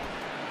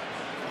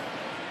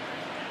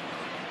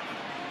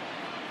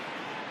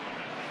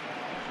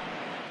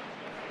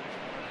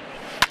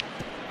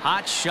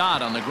 Hot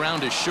shot on the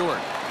ground is short.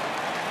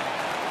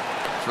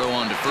 Throw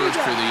on to first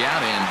for the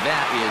out, and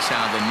that is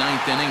how the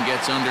 9th inning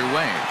gets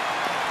underway.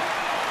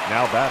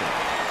 Now batting,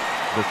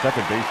 the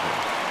second baseman,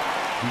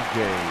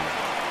 DJ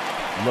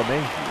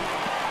LeMahieu.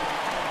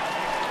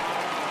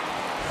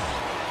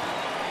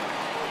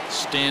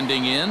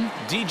 Standing in,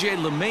 DJ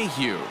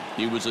LeMahieu.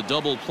 He was a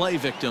double play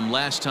victim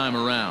last time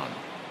around.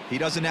 He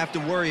doesn't have to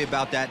worry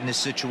about that in this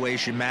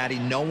situation, Matty.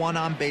 No one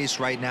on base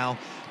right now.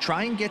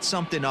 Try and get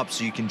something up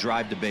so you can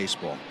drive the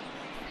baseball.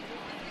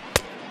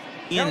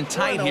 In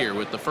tight here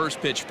with the first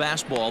pitch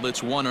fastball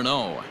that's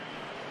 1-0.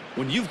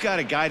 When you've got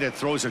a guy that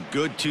throws a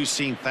good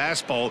two-seam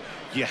fastball,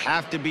 you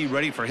have to be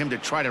ready for him to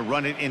try to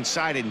run it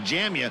inside and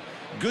jam you.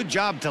 Good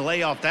job to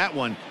lay off that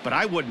one, but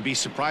I wouldn't be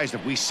surprised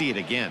if we see it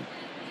again.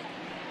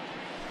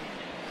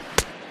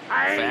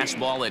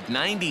 Fastball at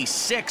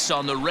 96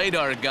 on the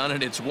radar gun,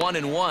 and it's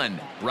 1-1.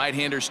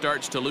 Right-hander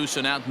starts to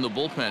loosen out in the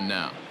bullpen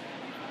now.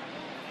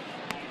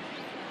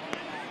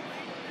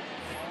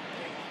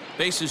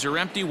 Bases are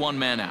empty, 1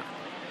 man out.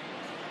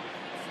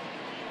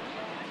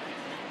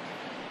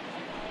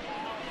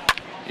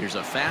 Here's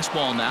a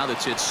fastball now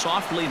that's hit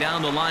softly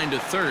down the line to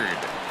third.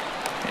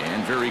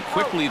 And very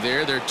quickly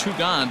there, they're 2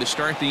 gone to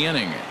start the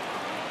inning.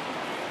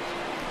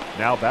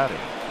 Now batting,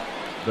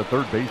 the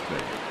third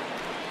baseman,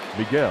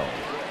 Miguel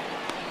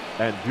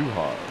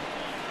Andujar.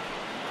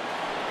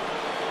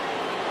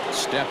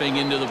 Stepping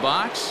into the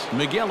box,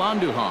 Miguel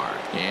Andujar,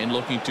 and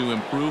looking to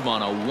improve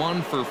on a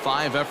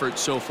 1-for-5 effort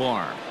so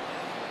far.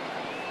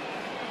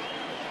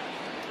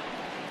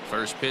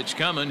 First pitch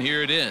coming.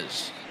 Here it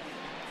is.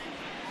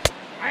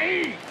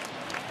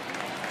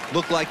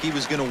 Looked like he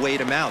was going to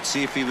wait him out,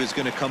 see if he was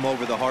going to come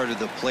over the heart of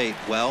the plate.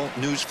 Well,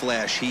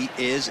 newsflash, he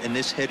is, and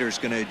this hitter's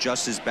going to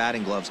adjust his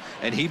batting gloves,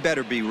 and he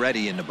better be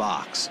ready in the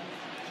box.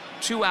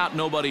 2 out,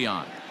 nobody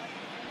on.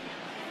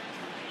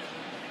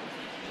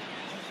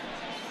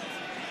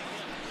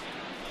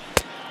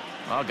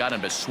 Oh, got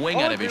him to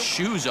swing out of his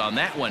shoes on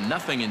that one.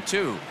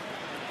 0-2.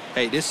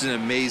 Hey, this is an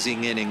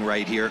amazing inning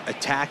right here.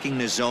 Attacking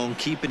the zone,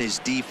 keeping his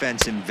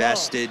defense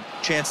invested.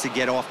 Chance to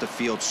get off the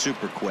field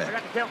super quick.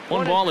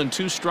 1 ball and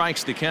 2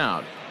 strikes to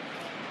count.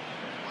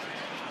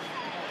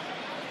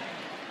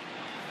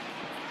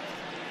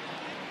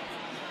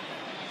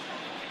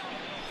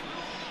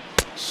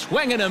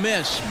 Swing and a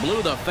miss.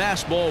 Blew the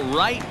fastball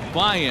right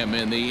by him,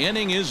 and the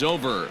inning is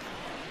over.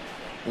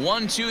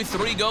 1, 2,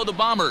 3 go the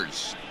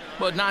Bombers.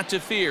 But not to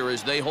fear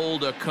as they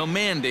hold a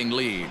commanding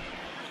lead.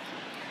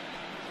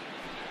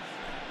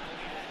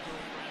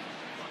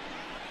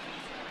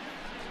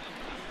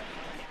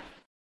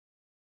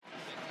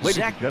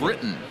 Zach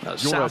Britton, a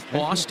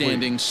southpaw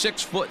standing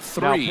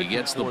 6'3",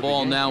 gets the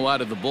ball now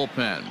out of the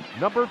bullpen.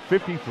 Number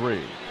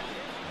 53,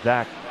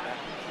 Zach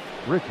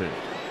Britton.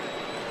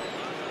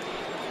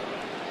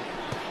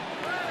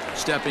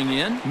 Stepping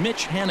in,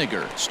 Mitch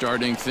Haniger,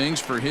 starting things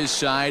for his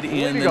side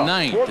in the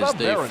 9th as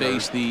they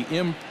face the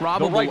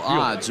improbable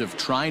odds of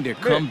trying to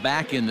come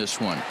back in this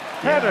one.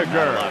 Not a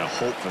lot of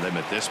hope for them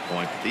at this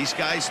point. These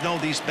guys know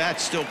these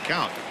bats still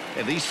count,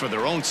 at least for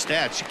their own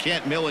stats. You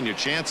can't mill in your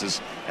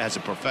chances as a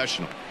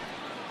professional.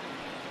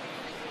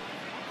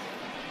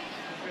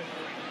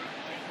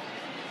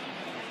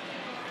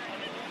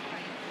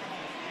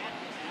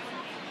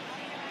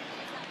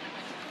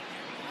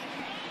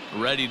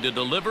 Ready to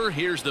deliver.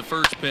 Here's the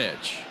first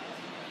pitch.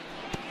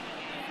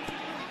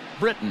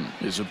 Britton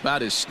is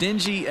about as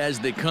stingy as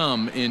they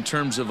come in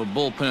terms of a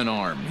bullpen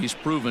arm. He's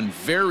proven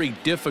very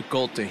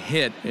difficult to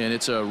hit, and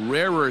it's a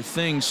rarer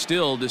thing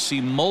still to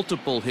see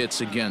multiple hits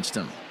against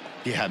him.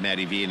 Yeah,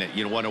 Matty V, and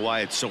you wonder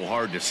why it's so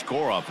hard to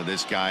score off of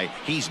this guy.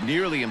 He's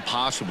nearly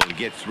impossible to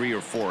get 3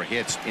 or 4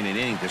 hits in an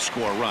inning to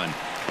score a run.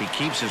 He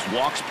keeps his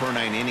walks per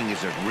 9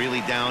 innings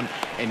really down,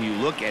 and you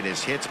look at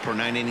his hits per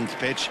 9 innings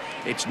pitch,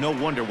 it's no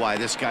wonder why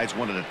this guy's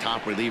one of the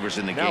top relievers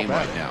in the game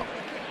right now.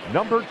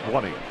 Number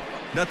 20.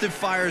 Nothing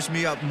fires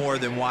me up more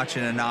than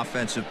watching an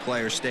offensive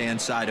player stay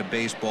inside a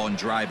baseball and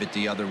drive it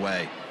the other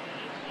way.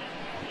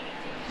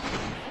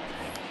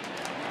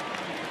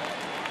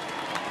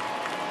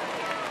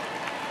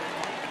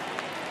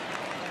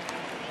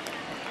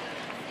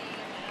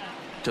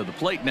 To the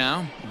plate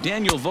now,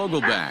 Daniel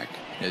Vogelbach,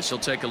 as he'll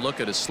take a look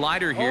at a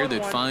slider here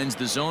that finds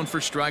the zone for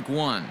strike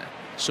 1.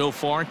 So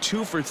far,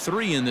 2 for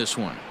 3 in this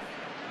one.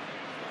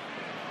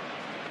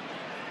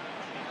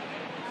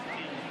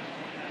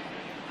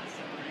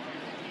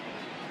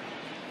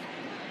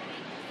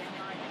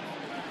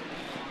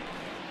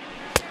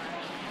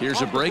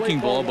 Here's a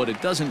breaking ball, but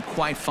it doesn't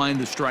quite find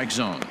the strike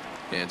zone.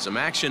 And some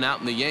action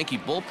out in the Yankee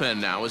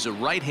bullpen now as a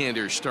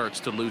right-hander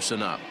starts to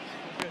loosen up.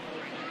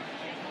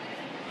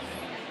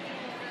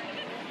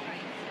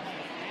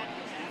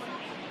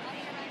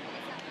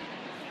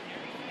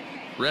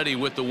 Ready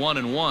with the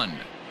 1-1.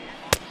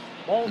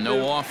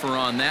 No offer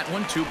on that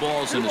one. 2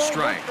 balls and a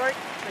strike.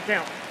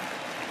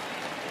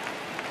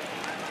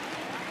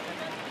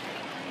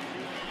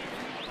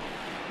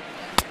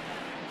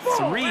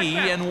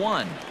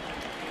 3-1.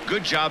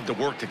 Good job to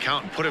work the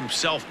count and put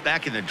himself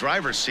back in the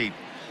driver's seat.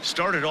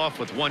 Started off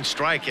with 1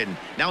 strike, and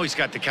now he's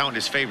got the count in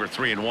his favor,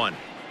 3-1.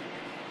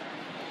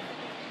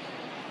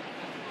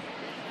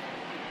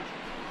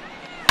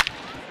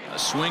 A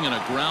swing and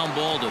a ground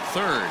ball to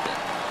third.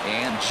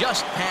 And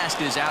just past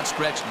his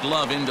outstretched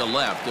glove into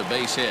left, a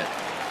base hit.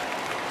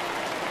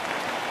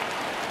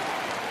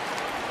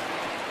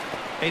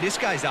 Hey, this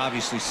guy's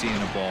obviously seeing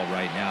the ball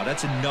right now.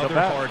 That's another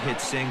hard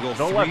hit single.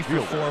 3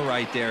 for 4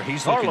 right there.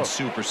 He's looking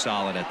super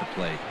solid at the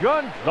plate.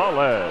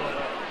 Gonzalez.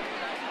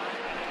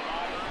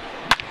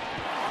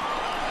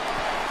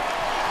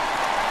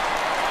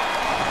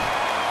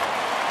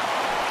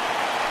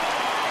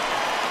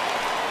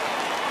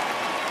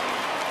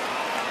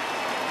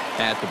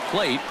 At the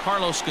plate,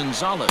 Carlos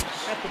Gonzalez.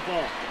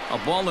 A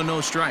ball and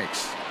no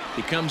strikes.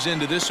 He comes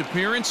into this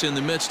appearance in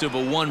the midst of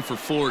a 1 for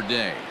 4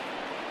 day.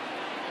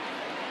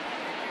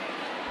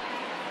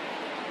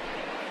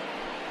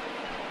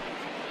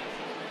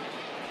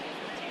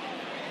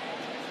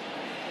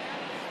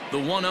 The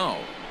 1-0.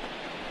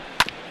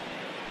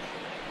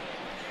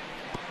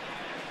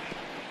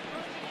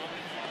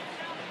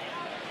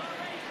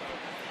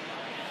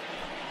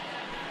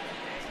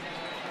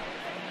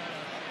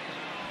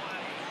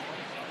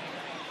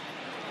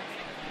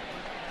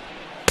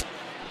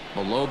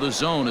 Below the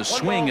zone, a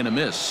swing and a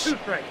miss.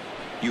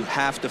 You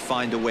have to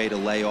find a way to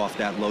lay off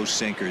that low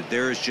sinker.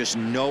 There is just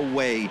no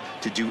way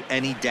to do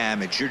any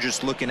damage. You're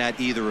just looking at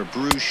either a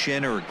bruised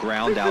shin or a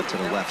ground out to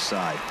the left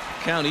side.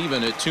 Count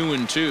even at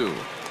 2-2.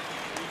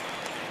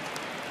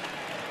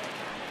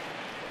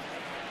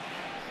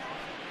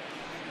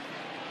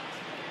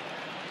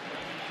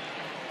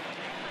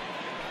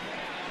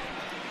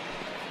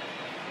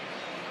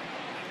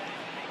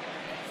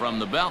 From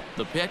the belt,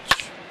 the pitch,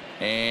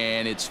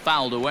 and it's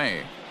fouled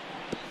away.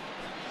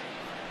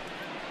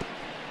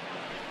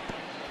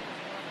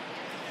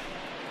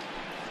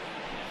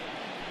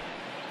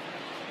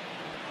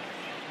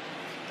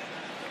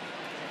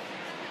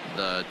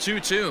 The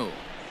 2-2.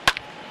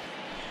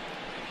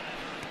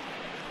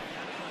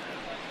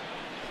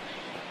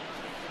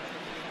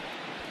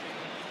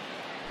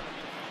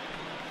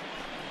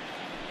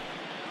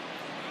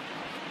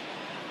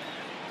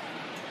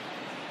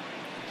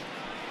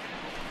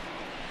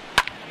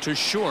 To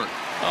short.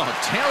 Oh,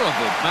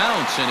 terrible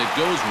bounce, and it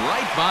goes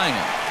right by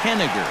him.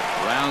 Henniger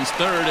rounds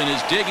third and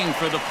is digging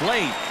for the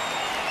plate.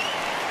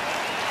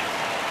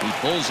 He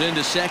pulls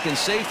into second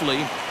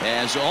safely,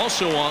 as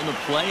also on the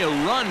play a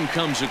run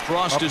comes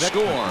across to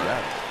score.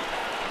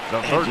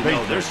 And you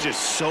know, there's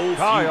just so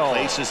few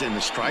places in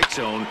the strike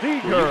zone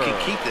where you can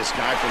keep this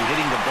guy from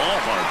hitting the ball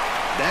hard.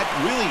 That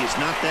really is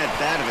not that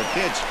bad of a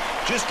pitch.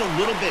 Just a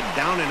little bit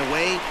down and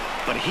away,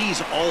 but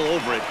he's all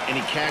over it, and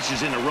he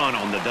cashes in a run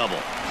on the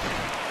double.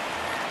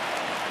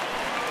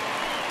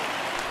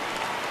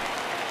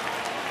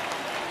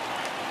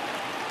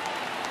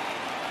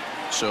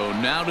 So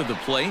now to the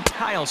plate,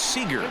 Kyle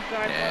Seager,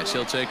 as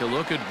he'll take a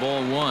look at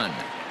ball one.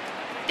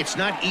 It's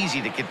not easy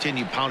to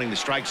continue pounding the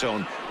strike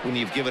zone when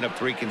you've given up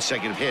 3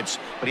 consecutive hits,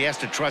 but he has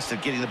to trust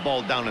that getting the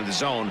ball down in the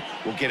zone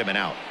will get him an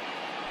out.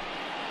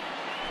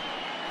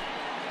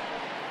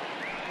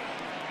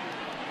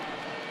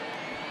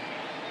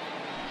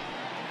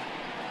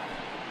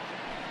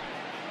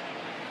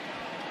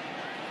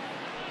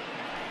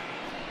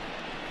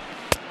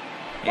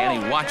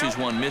 And he watches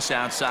one miss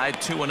outside.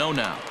 2-0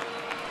 now.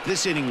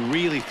 This inning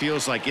really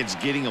feels like it's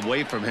getting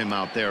away from him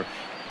out there.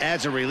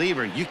 As a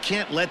reliever, you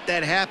can't let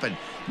that happen.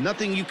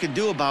 Nothing you can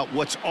do about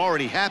what's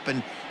already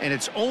happened, and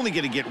it's only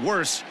going to get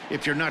worse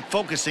if you're not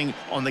focusing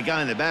on the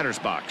guy in the batter's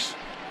box.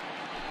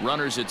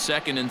 Runners at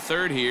second and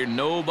third here,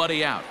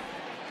 nobody out.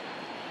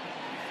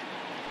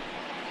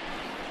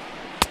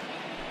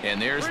 And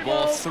there's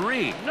ball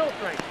 3.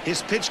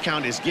 His pitch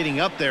count is getting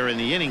up there in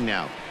the inning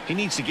now. He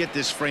needs to get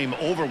this frame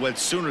over with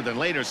sooner than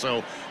later,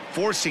 so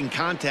forcing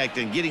contact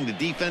and getting the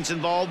defense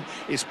involved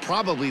is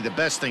probably the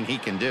best thing he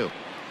can do.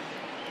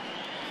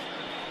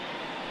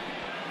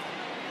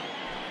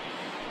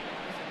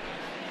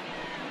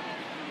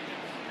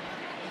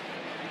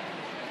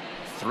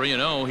 Three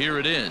and 0, here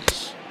it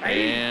is.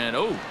 And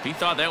oh, he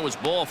thought that was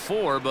ball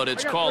 4, but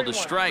it's called a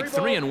strike.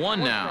 3-1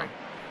 now.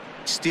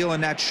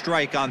 Stealing that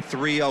strike on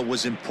 3-0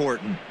 was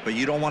important, but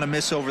you don't want to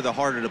miss over the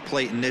heart of the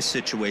plate in this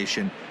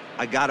situation.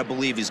 I gotta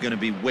believe he's going to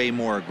be way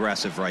more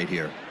aggressive right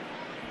here.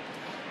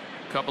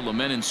 Couple of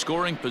men in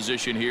scoring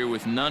position here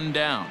with none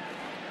down.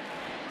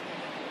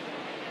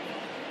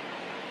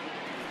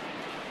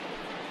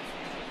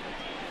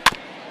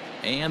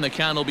 And the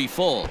count will be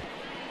full.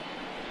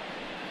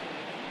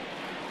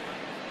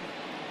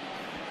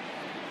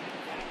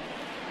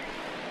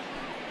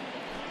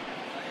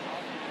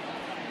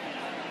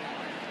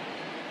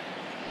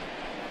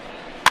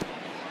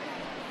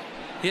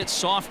 Hit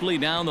softly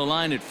down the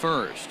line at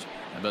first,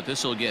 but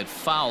this will get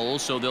foul,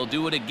 so they'll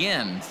do it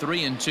again.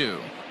 3-2.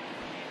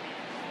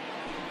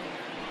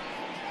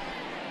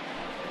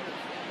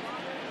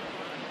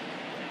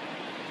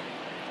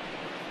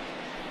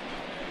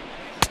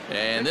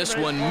 And this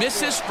one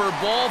misses for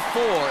ball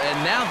 4,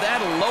 and now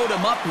that'll load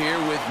him up here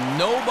with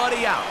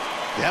nobody out.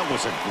 That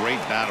was a great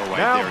battle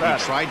right there.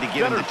 He tried to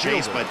get him the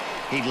chase, but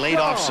he laid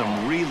off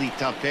some really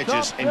tough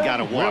pitches and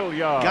got a walk.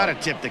 Got to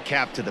tip the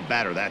cap to the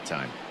batter that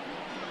time.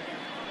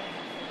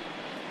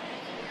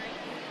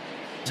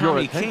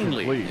 Tommy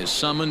Kahnle is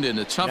summoned in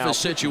the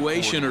toughest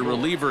situation a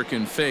reliever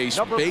can face.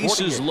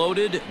 Bases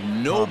loaded,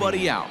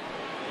 nobody out.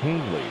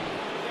 Kahnle.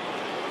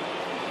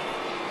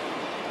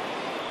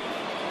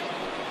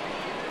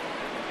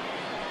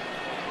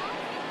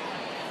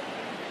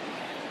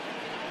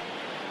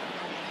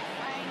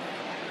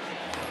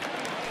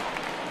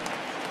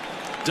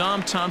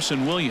 Dom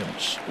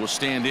Thompson-Williams will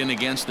stand in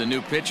against the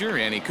new pitcher,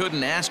 and he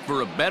couldn't ask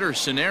for a better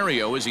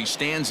scenario as he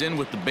stands in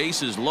with the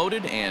bases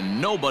loaded and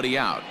nobody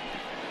out.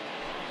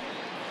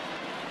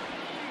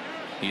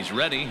 He's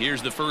ready.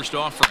 Here's the first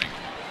offering.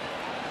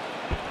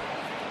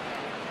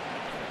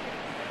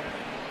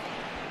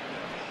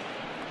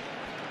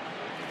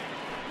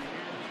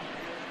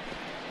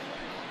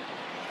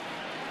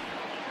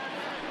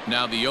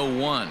 Now the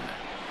 0-1.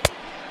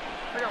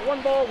 I got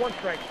 1 ball, 1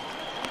 strike.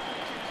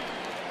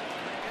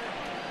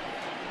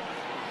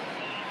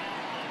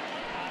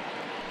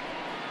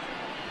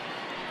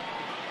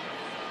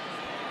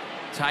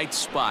 Tight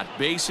spot,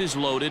 bases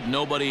loaded,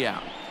 nobody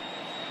out.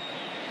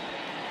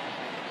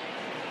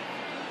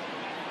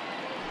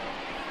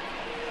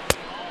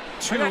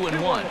 Two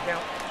and 1.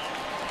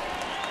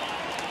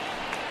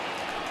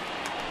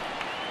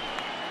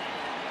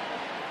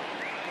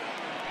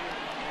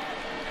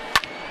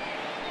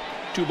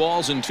 2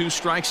 balls and 2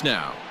 strikes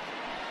now.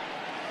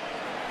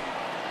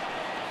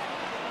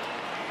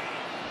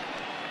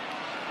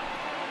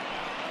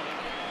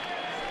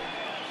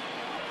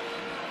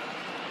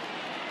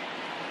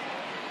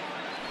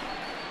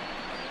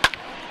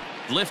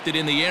 Lifted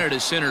in the air to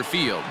center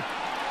field.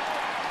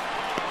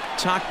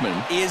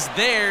 Tauchman is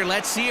there.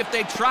 Let's see if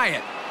they try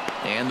it.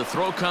 And the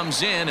throw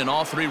comes in, and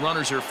all 3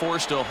 runners are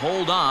forced to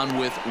hold on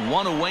with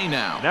 1 away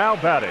now. Now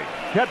batting,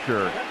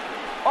 catcher,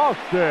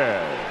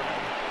 Austin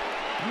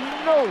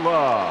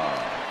Nola.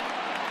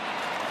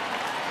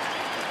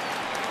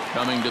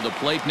 Coming to the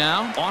plate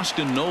now,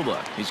 Austin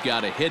Nola. He's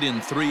got a hit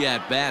in 3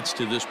 at-bats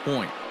to this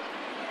point.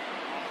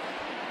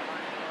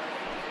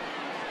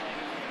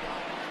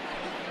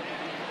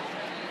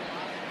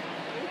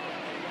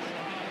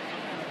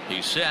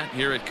 He's set.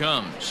 Here it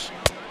comes.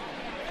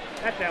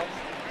 That's out.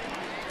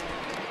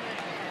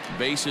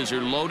 Bases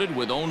are loaded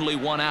with only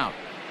 1 out.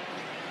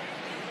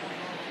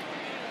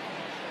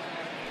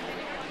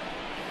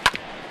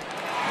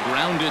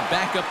 Grounded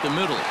back up the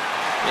middle.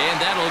 And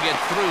that'll get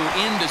through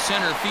into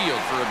center field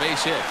for a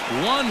base hit.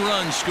 1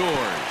 run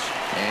scores.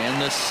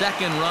 And the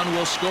 2nd run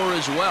will score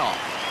as well.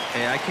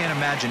 Hey, I can't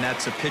imagine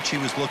that's the pitch he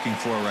was looking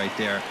for right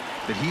there.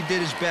 But he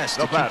did his best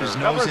to keep his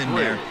nose in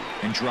there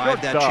and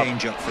drive that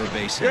changeup for a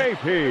base hit.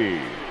 J.P.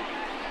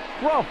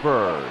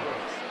 Crawford.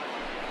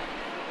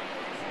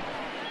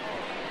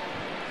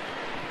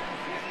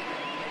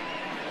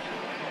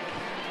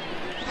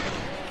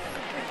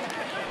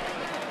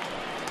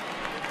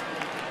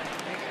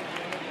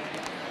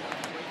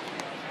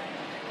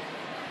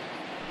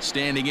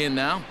 Standing in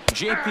now,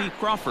 J.P.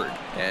 Crawford,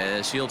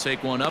 as he'll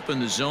take one up in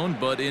the zone,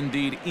 but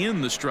indeed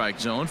in the strike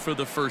zone for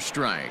the first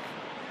strike.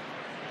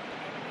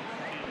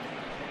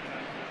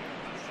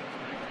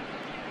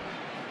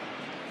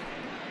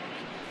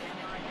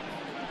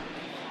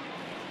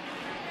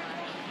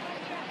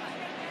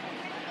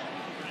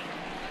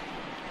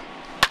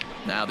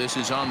 Now this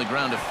is on the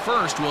ground to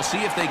first. We'll see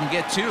if they can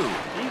get 2.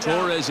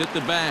 Torres at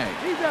the bag.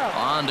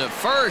 On to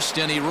first,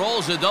 and he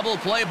rolls a double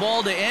play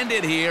ball to end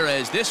it here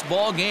as this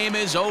ball game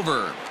is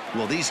over.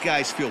 Well, these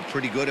guys feel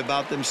pretty good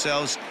about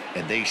themselves,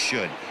 and they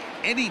should.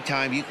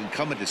 Anytime you can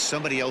come into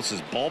somebody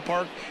else's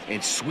ballpark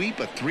and sweep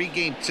a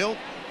 3-game tilt,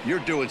 you're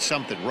doing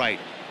something right.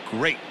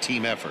 Great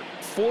team effort.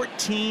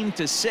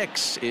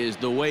 14-6 is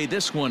the way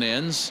this one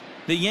ends.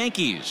 The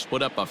Yankees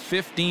put up a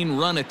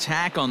 15-run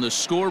attack on the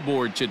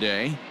scoreboard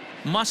today.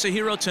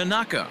 Masahiro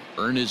Tanaka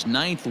earned his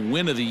 9th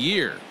win of the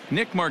year.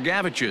 Nick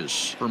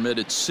Margavich's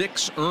permitted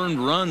 6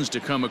 earned runs to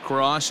come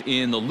across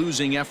in the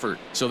losing effort.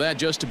 So that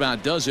just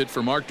about does it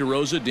for Mark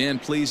DeRosa, Dan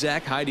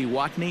Plesac, Heidi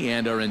Watney,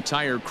 and our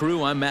entire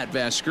crew. I'm Matt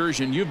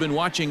Vasgersian. You've been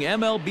watching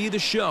MLB The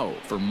Show.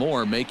 For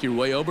more, make your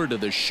way over to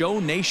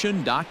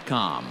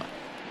theshownation.com.